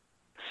universes.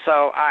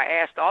 So I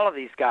asked all of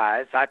these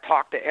guys. I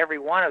talked to every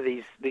one of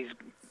these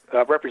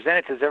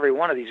representatives, every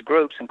one of these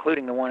groups,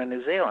 including the one in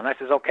New Zealand. I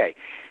says, okay,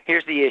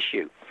 here's the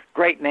issue.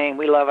 Great name.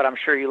 We love it. I'm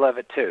sure you love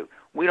it too.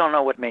 We don't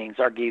know what it means.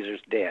 Our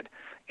geezer's dead.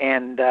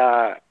 And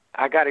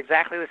I got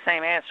exactly the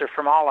same answer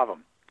from all of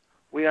them.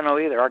 We don't know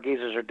either. Our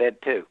geezers are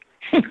dead too.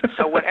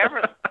 So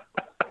whatever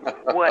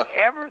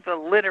the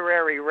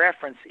literary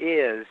reference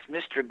is,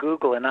 Mr.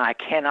 Google and I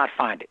cannot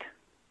find it.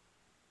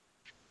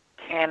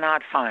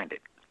 Cannot find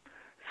it.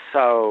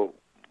 So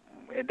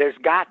there's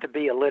got to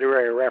be a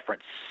literary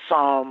reference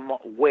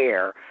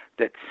somewhere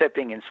that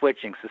Sipping and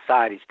Switching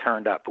Society's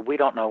turned up, but we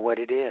don't know what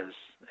it is,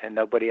 and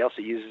nobody else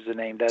that uses the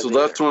name does. So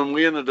that's when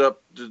we ended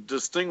up to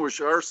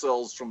distinguish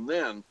ourselves from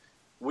then.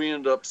 We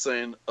ended up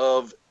saying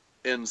of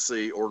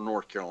NC or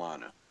North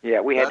Carolina.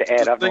 Yeah, we had to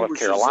add of North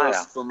Carolina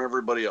us from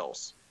everybody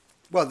else.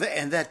 Well,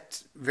 and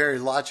that's very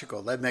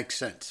logical. That makes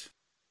sense.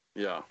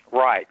 Yeah.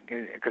 Right,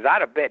 because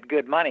I'd have bet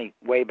good money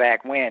way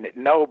back when that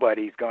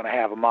nobody's going to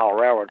have a model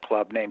railroad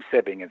club named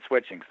Sipping and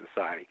Switching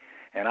Society,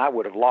 and I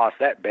would have lost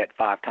that bet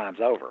 5 times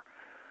over.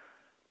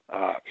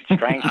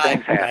 Strange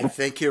things I happen.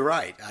 think you're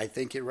right. I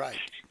think you're right.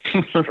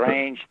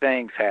 Strange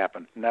things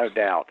happen, no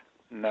doubt,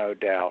 no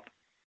doubt.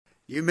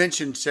 You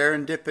mentioned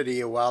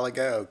serendipity a while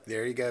ago.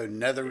 There you go,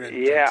 another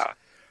instance. Yeah,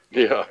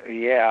 Yeah.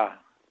 yeah.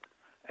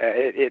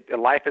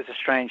 Life is a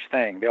strange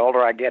thing. The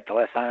older I get, the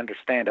less I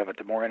understand of it,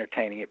 the more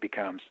entertaining it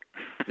becomes.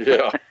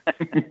 Yeah.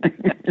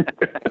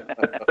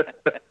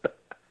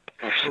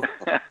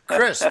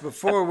 Chris,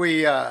 before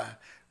we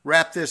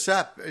wrap this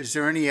up, is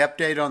there any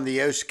update on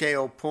the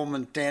O-scale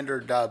Pullman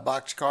Standard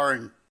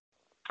boxcar?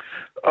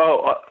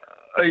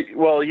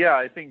 Well, yeah,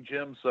 I think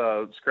Jim's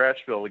scratch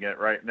building it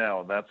right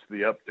now, and that's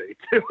the update.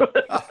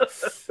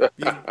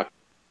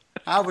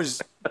 I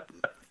was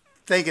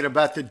thinking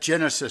about the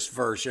Genesis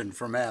version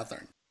from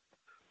Athearn.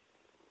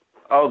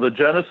 Oh, the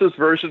Genesis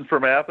version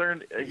from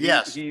Athearn?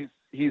 Yes. He's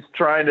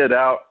trying it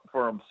out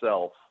for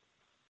himself.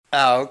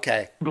 Oh,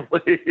 okay.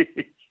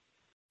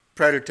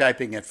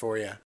 Prototyping it for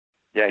you.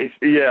 Yeah, he's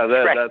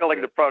that's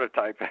building the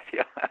prototype.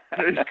 He's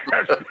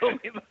scratch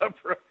building the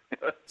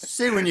prototype.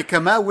 See, when you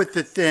come out with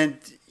the thin,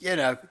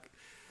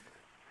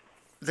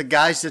 the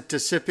guys at the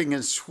Sipping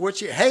and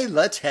Switching, hey,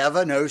 let's have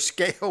an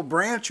O-scale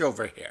branch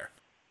over here.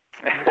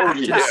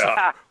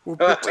 Yeah. We'll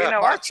put the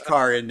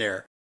boxcar in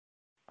there.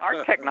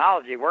 Our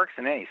technology works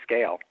in any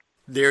scale.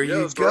 There Yeah,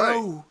 you that's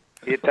go.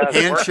 It does work in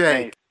any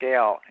Handshake.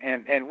 scale.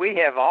 And we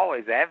have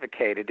always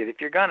advocated that if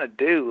you're going to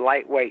do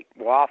lightweight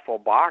waffle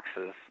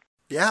boxes,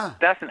 Yeah. it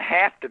doesn't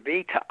have to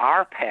be to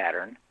our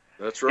pattern.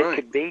 That's It right.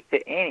 could be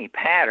to any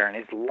pattern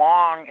as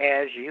long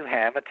as you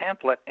have a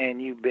template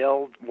and you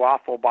build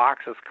waffle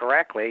boxes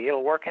correctly.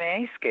 It'll work in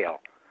any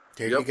scale.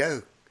 There you Yep.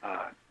 go.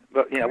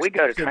 But, we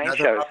go to It's train another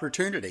shows.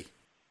 opportunity.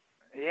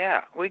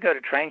 Yeah, we go to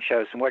train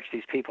shows and watch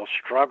these people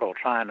struggle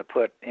trying to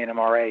put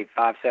NMRA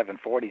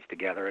 5740s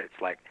together.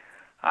 It's like,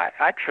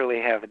 I truly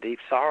have a deep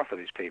sorrow for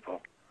these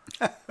people.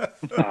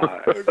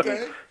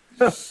 Okay.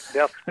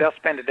 They'll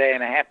spend a day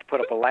and a half to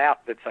put up a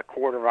lap that's a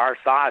quarter of our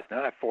size.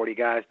 Now, I have 40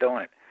 guys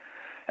doing it.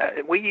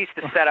 We used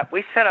to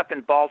we set up in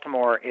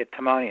Baltimore at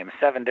Timonium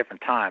 7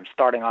 different times,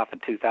 starting off in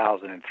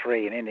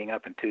 2003 and ending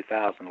up in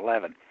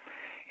 2011.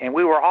 And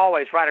we were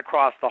always right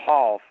across the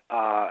hall,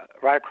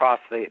 right across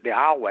the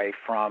aisleway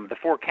from the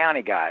Four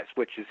County guys,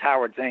 which is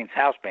Howard Zane's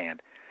house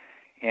band.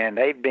 And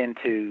they've been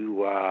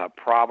to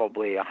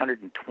probably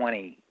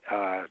 120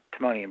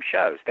 Timonium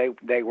shows.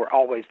 They were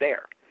always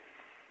there.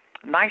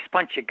 Nice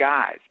bunch of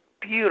guys,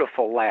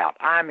 beautiful layout.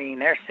 I mean,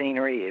 their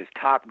scenery is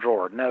top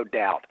drawer, no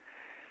doubt.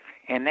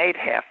 And they'd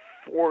have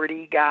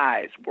 40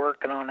 guys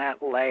working on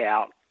that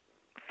layout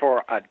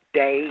for a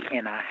day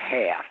and a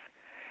half.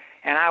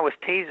 And I was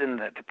teasing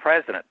the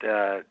president.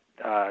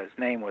 His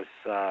name was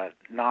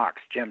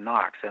Knox, Jim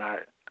Knox, and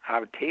I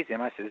would tease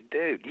him. I said,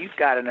 dude, you've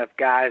got enough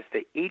guys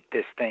to eat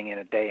this thing in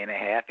a day and a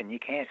half, and you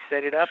can't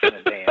set it up in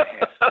a day and a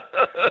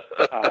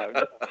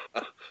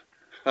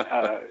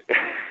half.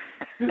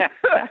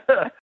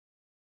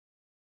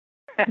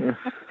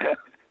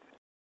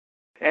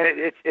 And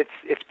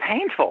it's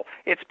painful.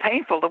 It's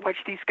painful to watch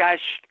these guys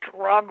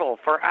struggle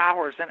for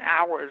hours and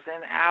hours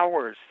and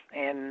hours,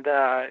 and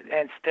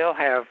still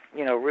have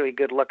really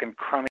good looking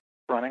crummy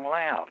running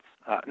layouts.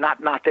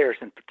 Not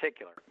theirs in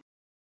particular.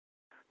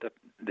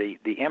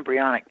 The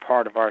embryonic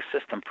part of our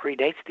system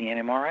predates the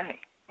NMRA.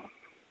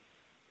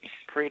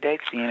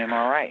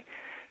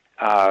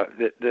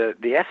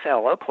 The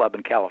SLO club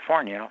in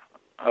California,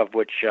 of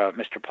which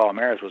Mr.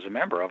 Palomares was a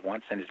member of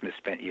once in his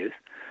misspent youth.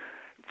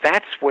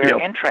 That's where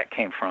NTRAC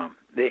came from.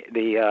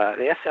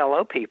 The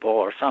SLO people,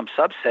 or some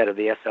subset of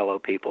the SLO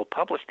people,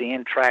 published the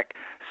NTRAC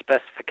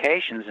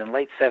specifications in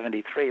late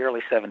 73,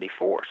 early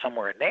 74,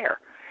 somewhere in there.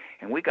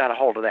 And we got a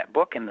hold of that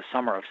book in the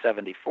summer of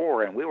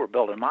 74, and we were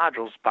building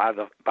modules by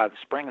the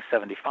spring of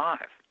 75.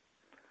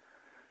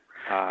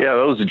 Yeah,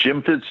 that was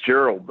Jim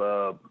Fitzgerald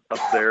up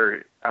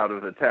there out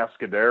of the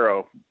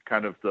Atascadero,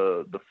 kind of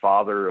the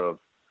father of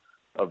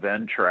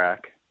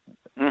NTRAC.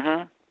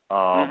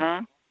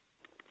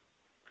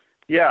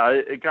 Yeah,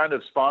 it kind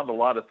of spawned a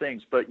lot of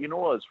things. But you know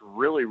what's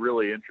really,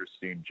 really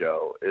interesting,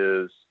 Joe,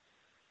 is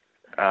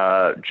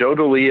Joe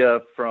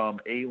D'Elia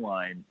from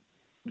A-Line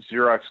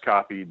Xerox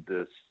copied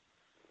this,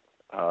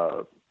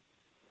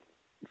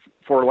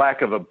 for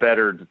lack of a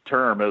better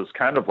term, it was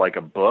kind of like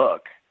a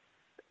book.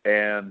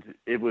 And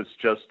it was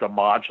just it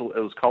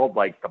was called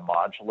like the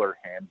Modular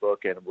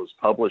Handbook, and it was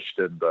published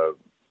in the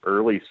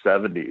early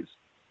 70s.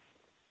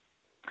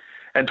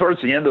 And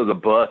towards the end of the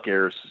book,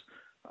 there's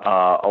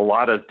a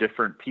lot of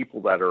different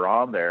people that are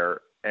on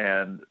there,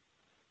 and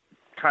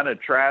kind of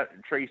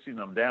tracing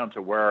them down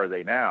to where are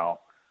they now.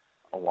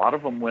 A lot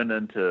of them went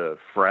into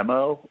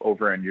Fremo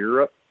over in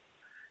Europe,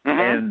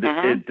 and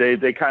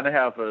they kind of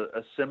have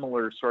a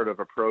similar sort of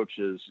approach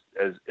as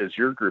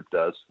your group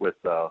does with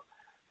the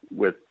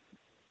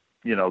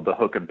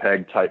hook and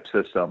peg type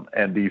system.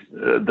 And these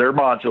their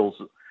modules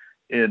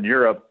in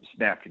Europe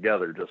snapped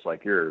together just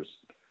like yours.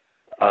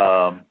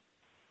 So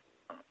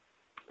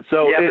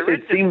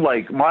it seemed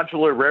like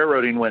modular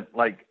railroading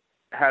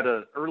had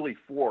an early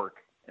fork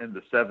in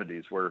the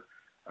 70s where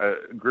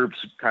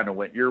groups kind of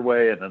went your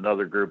way and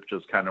another group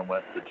just kind of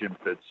went the Jim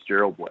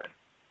Fitzgerald way.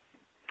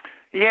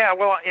 Yeah,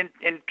 well,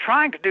 in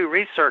trying to do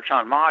research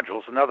on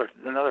modules,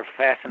 another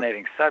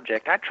fascinating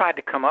subject, I tried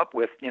to come up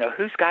with,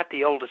 who's got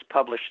the oldest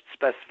published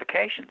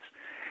specifications.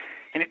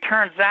 And it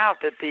turns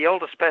out that the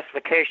oldest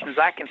specifications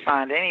I can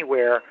find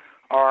anywhere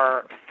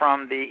are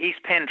from the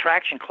East Penn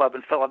Traction Club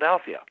in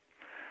Philadelphia.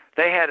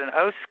 They had an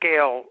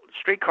O-scale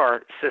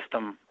streetcar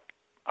system,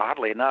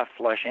 oddly enough,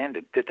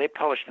 flush-ended, that they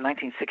published in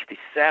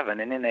 1967,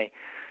 and then they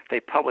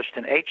published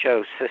an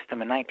HO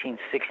system in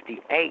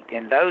 1968,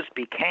 and those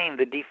became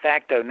the de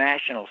facto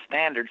national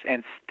standards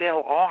and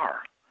still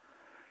are.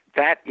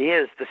 That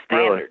is the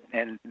standard,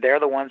 Really? and they're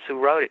the ones who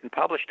wrote it and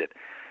published it.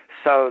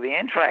 So the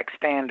NTRAC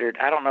standard,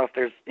 I don't know if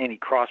there's any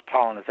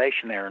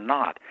cross-pollination there or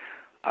not,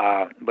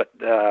 but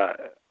the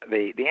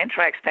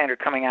NTRAC standard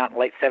coming out in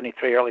late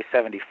 73, early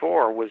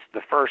 74 was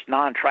the first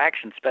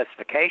non-traction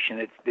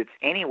specification. It's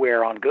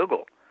anywhere on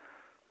Google.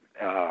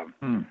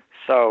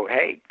 So,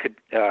 hey,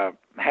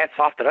 hats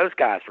off to those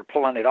guys for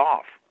pulling it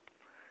off,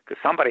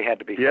 because somebody had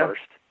to be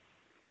first.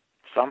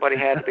 Somebody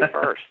had to be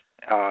first.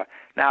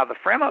 Now, the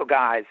Fremo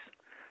guys,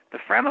 the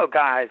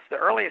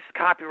earliest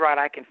copyright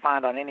I can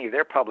find on any of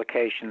their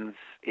publications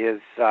is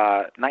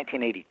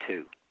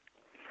 1982.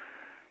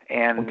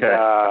 And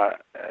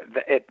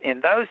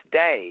in those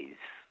days,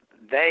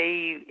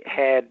 they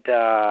had,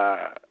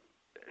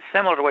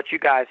 similar to what you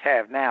guys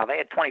have now, they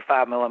had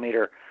 25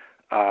 millimeter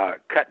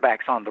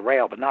cutbacks on the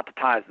rail, but not the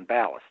ties and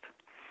ballast.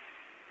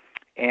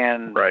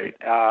 And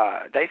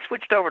they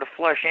switched over to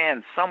flush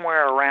end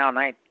somewhere around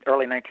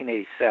early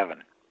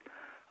 1987.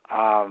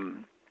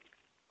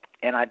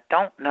 And I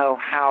don't know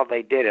how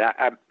they did it.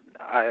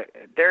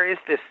 There is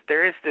this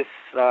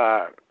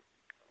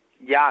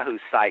Yahoo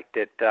site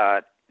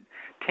that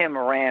Tim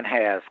Moran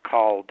has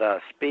called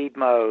Speed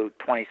Mode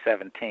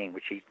 2017,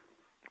 which he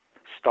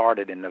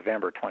started in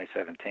November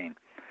 2017.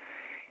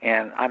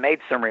 And I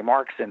made some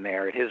remarks in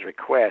there at his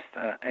request,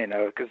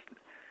 because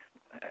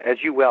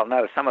as you well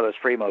know, some of those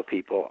Fremo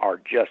people are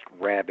just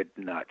rabid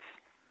nuts.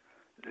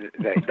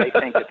 They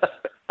think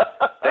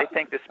they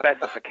think the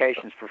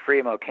specifications for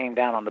Fremo came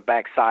down on the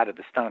back side of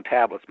the stone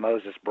tablets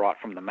Moses brought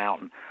from the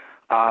mountain.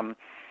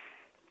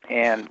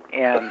 And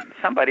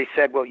somebody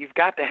said, well, you've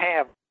got to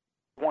have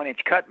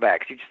 1-inch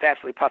cutbacks. You just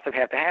absolutely positively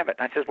have to have it.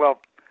 And I said,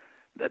 well,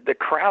 the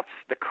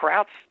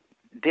Krauts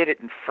did it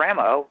in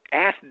Fremo.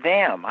 Ask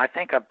them. I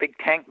think a big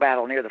tank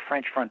battle near the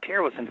French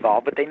frontier was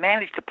involved, but they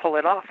managed to pull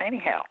it off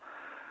anyhow.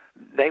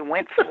 They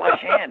went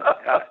flush in.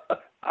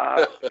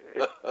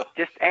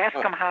 Just ask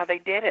them how they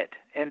did it,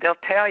 and they'll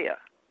tell you.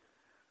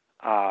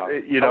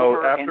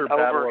 After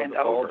Battle of the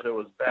Bulge, it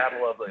was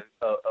Battle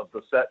of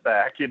the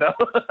Setback.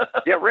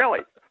 Yeah,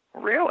 really.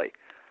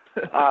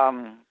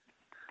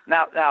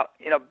 Now,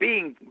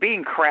 being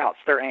Krauts,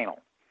 they're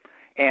anal,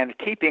 and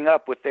keeping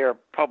up with their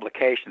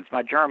publications.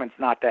 My German's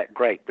not that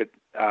great, but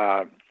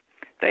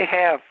they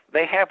have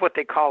what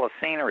they call a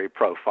scenery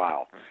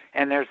profile,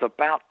 and there's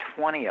about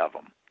 20 of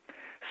them.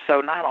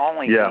 So not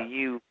only do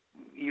you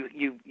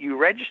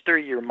register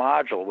your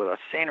module with a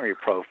scenery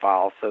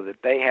profile so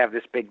that they have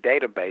this big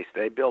database.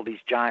 They build these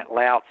giant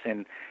layouts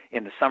in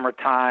the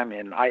summertime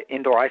in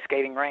indoor ice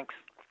skating rinks.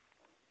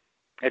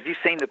 Have you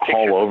seen the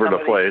pictures all over of some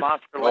the of place? These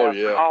monster Oh layouts?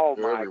 yeah, Oh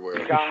they're my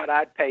everywhere. God,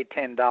 I'd pay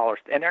 $10,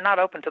 and they're not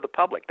open to the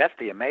public. That's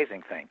the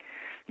amazing thing.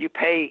 You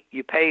pay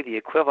the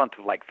equivalent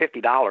of like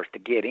 $50 to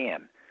get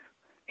in,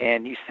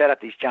 and you set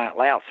up these giant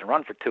layouts and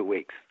run for 2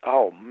 weeks.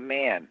 Oh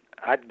man,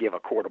 I'd give a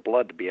quart of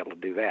blood to be able to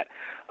do that.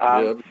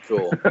 Yeah, that'd be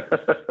cool.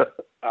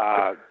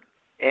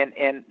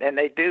 And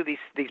they do these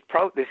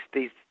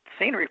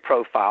scenery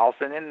profiles,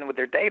 and then with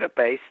their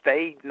database,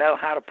 they know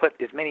how to put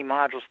as many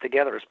modules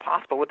together as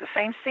possible with the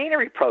same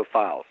scenery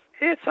profiles.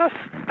 It's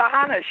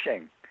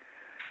astonishing.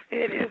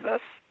 It is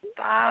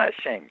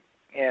astonishing.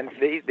 And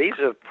these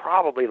are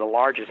probably the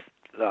largest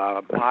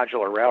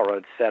modular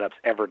railroad setups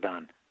ever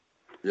done.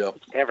 Yep.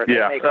 Ever.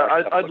 Yeah,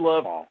 I'd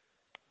love.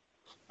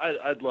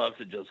 I'd love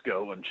to just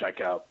go and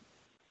check out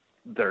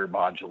their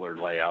modular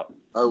layout.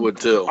 I would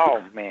too.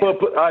 Oh man, but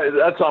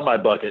that's on my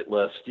bucket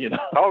list.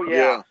 Oh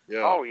yeah.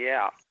 Yeah. Oh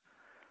yeah.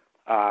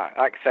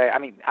 Like I say, I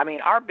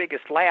mean, our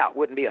biggest layout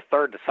wouldn't be a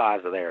third the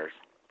size of theirs.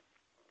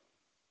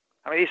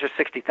 I mean, these are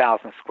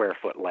 60,000 square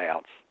foot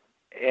layouts,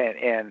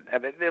 and I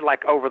mean, they're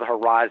like over the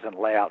horizon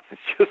layouts.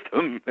 It's just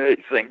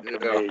amazing to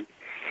me.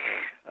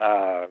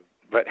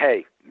 But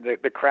hey,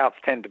 the Krauts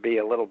tend to be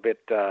a little bit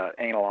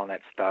anal on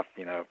that stuff,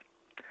 and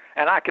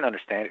I can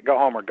understand it. Go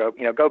home or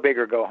go big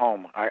or go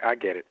home. I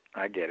get it.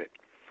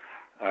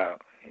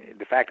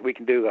 The fact that we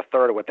can do a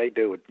third of what they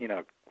do with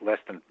less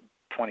than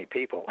 20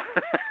 people.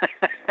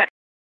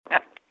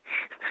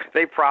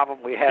 They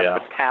probably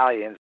have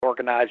battalions,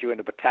 organize you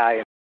into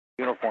battalion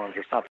uniforms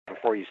or something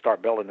before you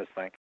start building this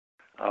thing.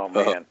 Oh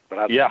man, but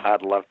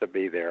I'd love to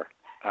be there.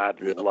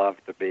 I'd love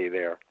to be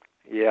there.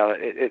 Yeah,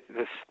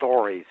 the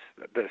stories.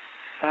 There's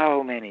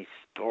so many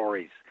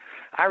stories.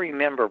 I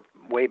remember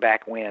way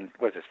back when,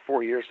 was it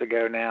 4 years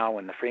ago now,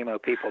 when the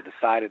Fremo people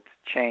decided to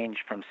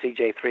change from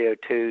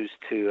CJ302s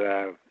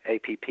to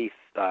APP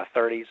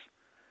 30s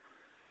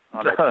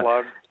on their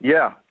plug.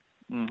 Yeah.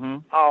 Mm-hmm.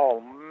 Oh,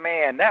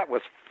 man, that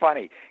was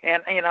funny.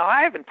 And,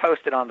 I haven't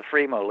posted on the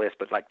Fremo list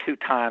but like 2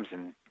 times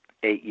in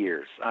 8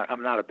 years.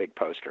 I'm not a big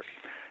poster.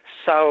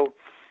 So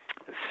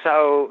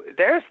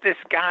there's this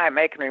guy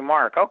making a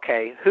remark,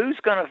 okay, who's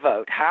going to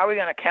vote? How are we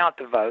going to count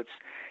the votes?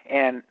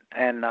 And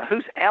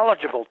who's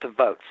eligible to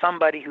vote?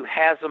 Somebody who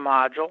has a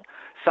module,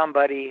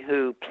 somebody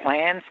who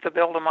plans to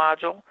build a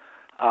module.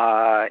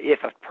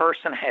 If a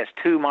person has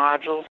 2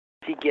 modules,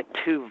 he get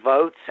 2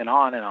 votes, and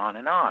on and on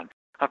and on.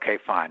 Okay,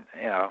 fine.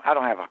 I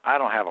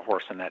don't have a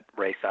horse in that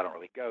race. I don't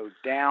really go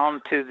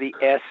down to the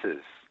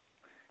S's.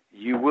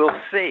 You will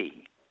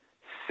see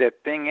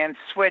Sipping and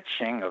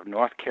Switching of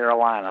North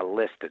Carolina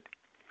listed.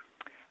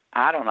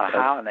 I don't know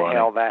how in the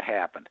hell that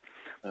happened.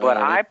 But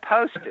I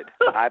posted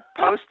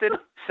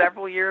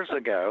several years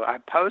ago, I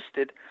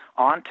posted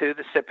onto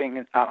the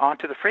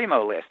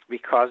Fremo list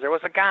because there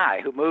was a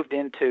guy who moved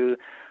into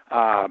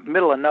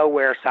middle of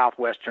nowhere,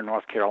 southwestern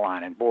North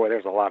Carolina. And boy,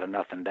 there's a lot of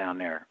nothing down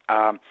there.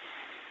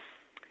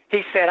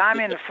 He said, I'm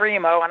in the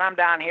Fremo, and I'm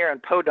down here in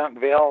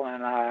Podunkville,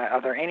 and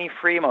are there any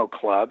Fremo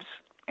clubs?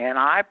 And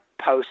I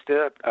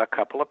posted a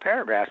couple of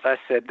paragraphs. I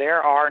said,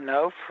 there are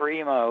no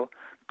Fremo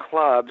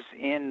clubs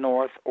in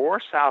North or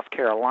South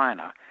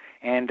Carolina,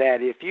 and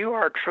that if you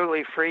are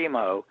truly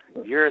Fremo,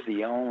 you're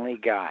the only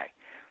guy.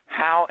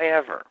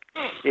 However,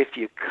 if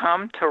you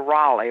come to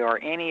Raleigh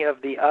or any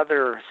of the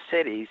other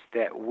cities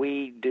that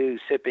we do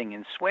Sipping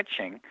and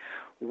Switching,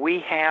 we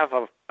have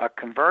a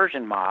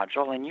conversion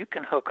module, and you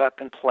can hook up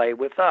and play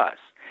with us.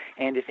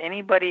 And if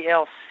anybody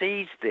else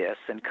sees this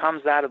and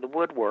comes out of the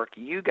woodwork,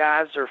 you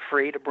guys are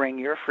free to bring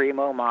your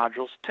Fremo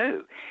modules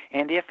too.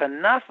 And if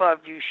enough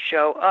of you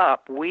show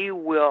up, we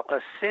will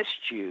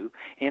assist you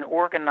in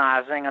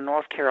organizing a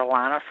North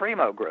Carolina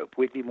Fremo group.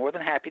 We'd be more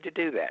than happy to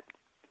do that.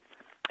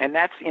 And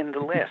that's in the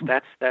list.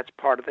 That's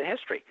part of the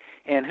history.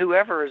 And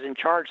whoever is in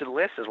charge of the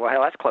list says, well,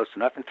 hell, that's close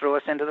enough, and throw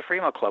us into the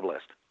Fremo Club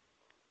list.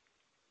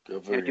 And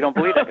if you don't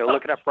believe it, go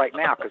look it up right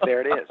now, because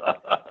there it is.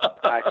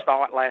 I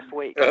saw it last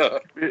week.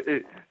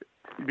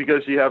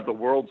 Because you have the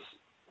world's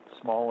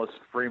smallest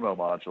Fremo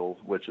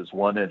module, which is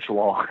 1 inch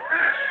long.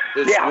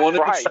 It's 1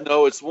 inch.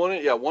 No, it's 1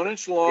 inch. Yeah, 1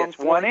 inch long, it's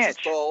 4 inches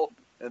tall,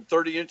 and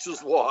 30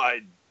 inches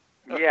wide.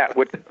 Yeah,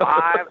 with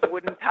 5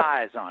 wooden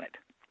ties on it.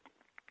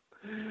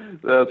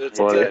 That's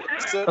funny.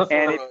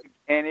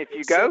 And if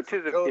you go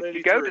to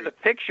the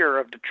picture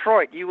of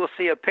Detroit, you will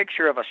see a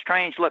picture of a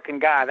strange-looking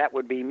guy. That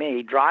would be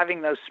me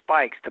driving those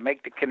spikes to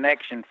make the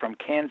connection from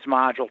Ken's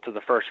module to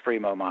the first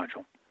Fremo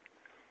module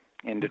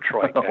in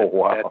Detroit.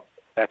 Wow.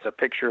 That's a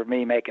picture of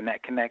me making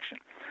that connection.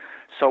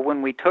 So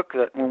when we took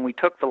the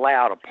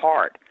layout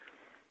apart,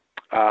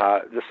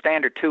 the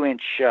standard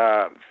 2-inch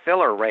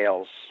filler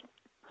rails,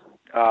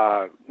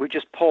 we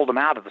just pulled them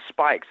out of the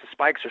spikes. The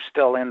spikes are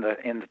still in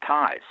the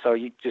ties, so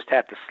you just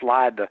have to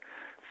slide the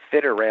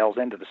fitter rails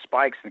into the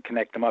spikes and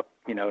connect them up,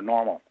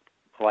 normal,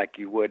 like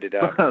you would at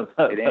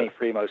any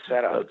Fremo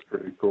setup. That's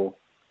pretty cool.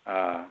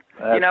 When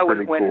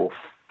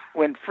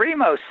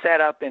Fremo set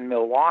up in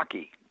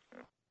Milwaukee,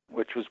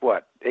 which was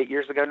 8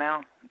 years ago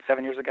now,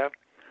 7 years ago,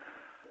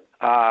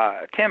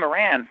 Tim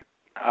Moran,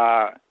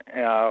 I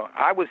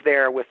was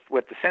there with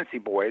the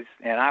Cincy boys,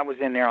 and I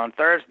was in there on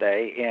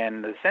Thursday,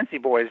 and the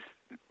Cincy boys,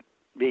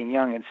 being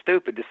young and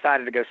stupid,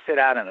 decided to go sit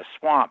out in a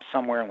swamp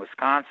somewhere in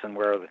Wisconsin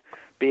where the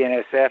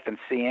BNSF and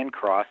CN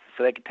crossed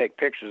so they could take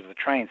pictures of the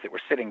trains that were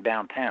sitting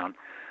downtown.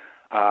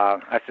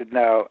 I said,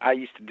 no, I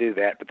used to do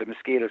that, but the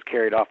mosquitoes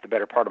carried off the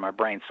better part of my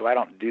brain, so I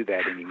don't do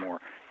that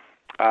anymore.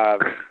 So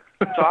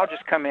I'll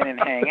just come in and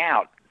hang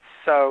out.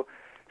 So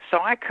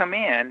I come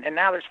in, and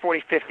now there's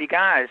 40, 50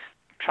 guys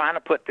trying to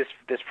put this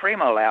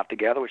Fremo layout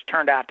together, which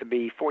turned out to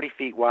be 40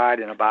 feet wide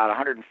and about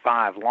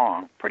 105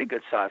 long. Pretty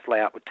good-sized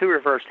layout with 2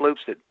 reverse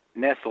loops that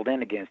nestled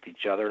in against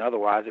each other, and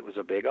otherwise it was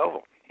a big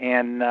oval.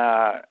 And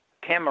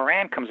Tim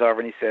Moran comes over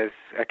and he says,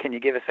 can you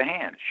give us a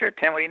hand? Sure,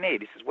 Tim, what do you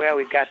need? He says, well,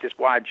 we've got this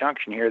wide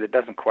junction here that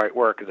doesn't quite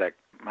work.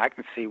 I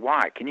can see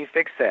why. Can you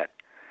fix that?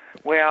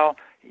 Well,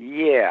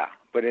 yeah,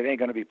 but it ain't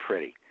going to be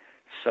pretty.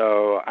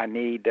 So I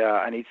need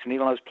some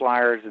needle nose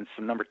pliers and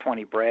some number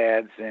 20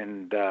 brads,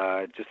 and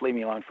just leave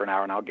me alone for an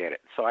hour and I'll get it.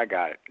 So I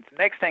got it. The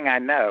next thing I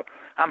know,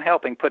 I'm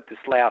helping put this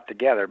layout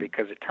together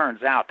because it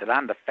turns out that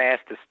I'm the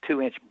fastest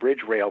 2-inch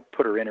bridge rail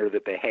putter-inner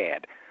that they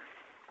had.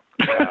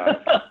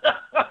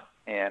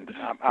 And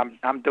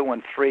I'm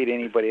doing 3 to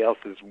anybody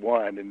else's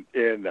 1,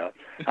 and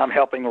I'm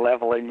helping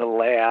leveling the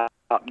layout,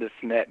 this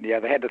and that. And yeah,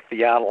 they had the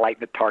theodolite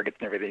and the targets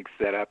and everything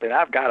set up, and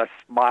I've got a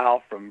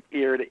smile from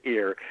ear to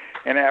ear.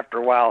 And after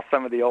a while,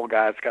 some of the old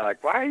guys kind of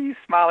like, why are you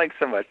smiling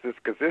so much?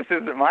 Because this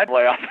isn't my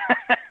layout.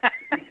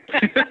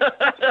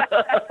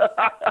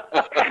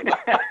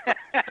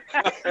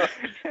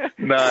 Nice.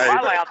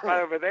 My layout's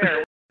right over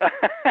there.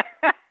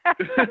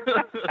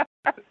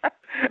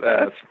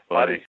 That's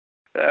funny.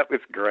 That was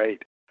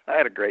great. I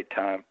had a great time.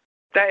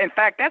 In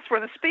fact, that's where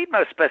the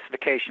Speedmo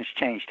specifications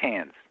changed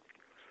hands.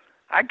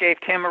 I gave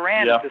Tim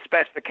Moran the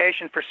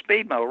specification for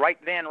Speedmo right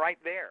then, right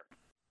there.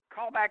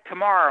 Call back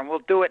tomorrow and we'll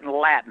do it in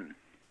Latin.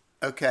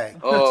 Okay.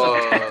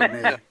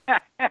 Oh,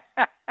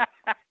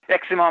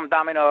 Eximum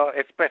Domino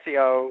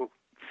Espresso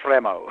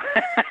Flemo.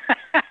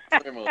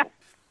 All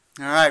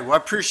right. Well, I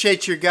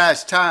appreciate your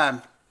guys'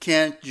 time,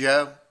 Ken,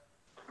 Joe.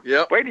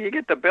 Yep. Wait till you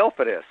get the bill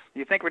for this.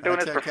 You think we're doing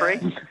That's this for okay.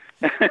 free?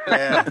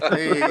 Yeah,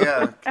 there you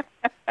go.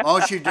 As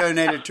long as you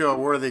donate it to a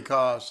worthy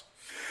cause.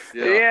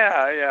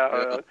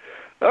 Yeah.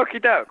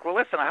 Okie doke. Well,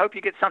 listen, I hope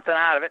you get something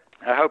out of it.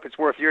 I hope it's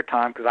worth your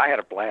time because I had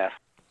a blast.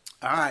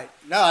 All right.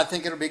 No, I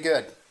think it'll be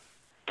good.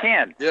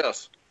 Ken.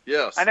 Yes.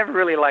 I never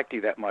really liked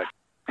you that much.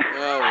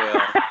 Oh,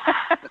 well.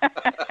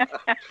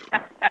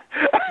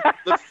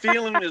 The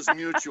feeling is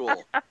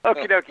mutual.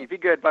 Okie dokie. Be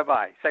good.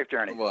 Bye-bye. Safe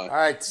journey. Bye. All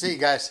right. See you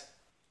guys.